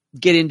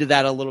get into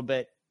that a little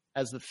bit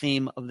as the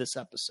theme of this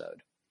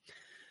episode.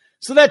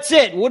 So that's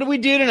it. What did we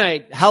do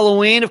tonight?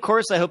 Halloween, of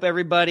course. I hope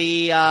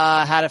everybody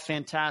had a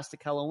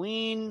fantastic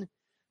Halloween.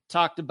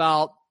 Talked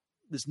about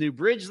this new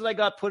bridge that I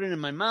got put in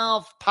my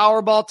mouth.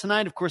 Powerball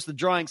tonight. Of course, the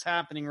drawing's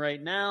happening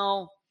right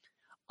now.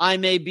 I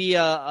may be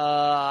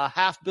a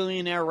half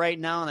billionaire right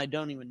now, and I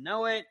don't even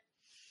know it.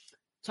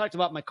 Talked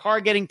about my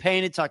car getting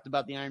painted. Talked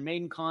about the Iron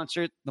Maiden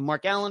concert, the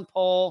Mark Allen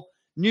poll,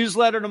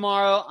 newsletter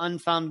tomorrow,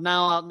 Unfound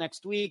Now out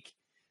next week.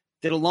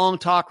 Did a long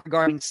talk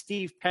regarding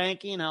Steve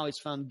Pankey and how he's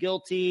found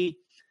guilty.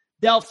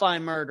 Delphi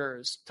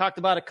murders. Talked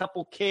about a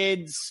couple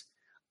kids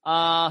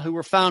who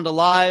were found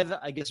alive,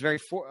 I guess very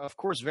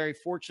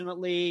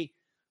fortunately.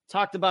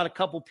 Talked about a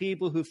couple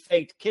people who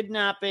faked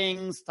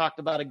kidnappings. Talked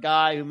about a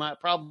guy who might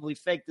probably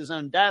faked his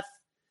own death.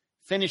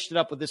 Finished it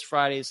up with this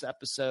Friday's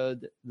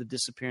episode, The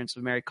Disappearance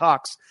of Mary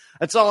Cox.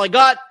 That's all I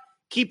got.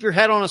 Keep your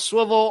head on a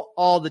swivel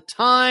all the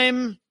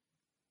time.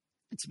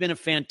 It's been a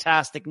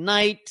fantastic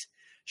night.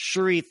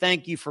 Shuri,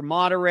 thank you for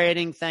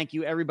moderating. Thank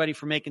you, everybody,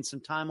 for making some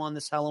time on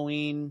this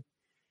Halloween.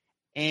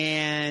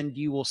 And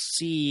you will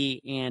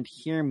see and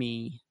hear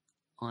me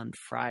on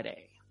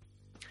Friday.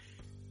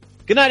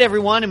 Good night,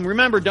 everyone. And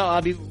remember,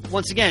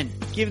 once again,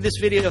 give this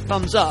video a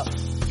thumbs up.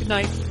 Good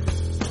night.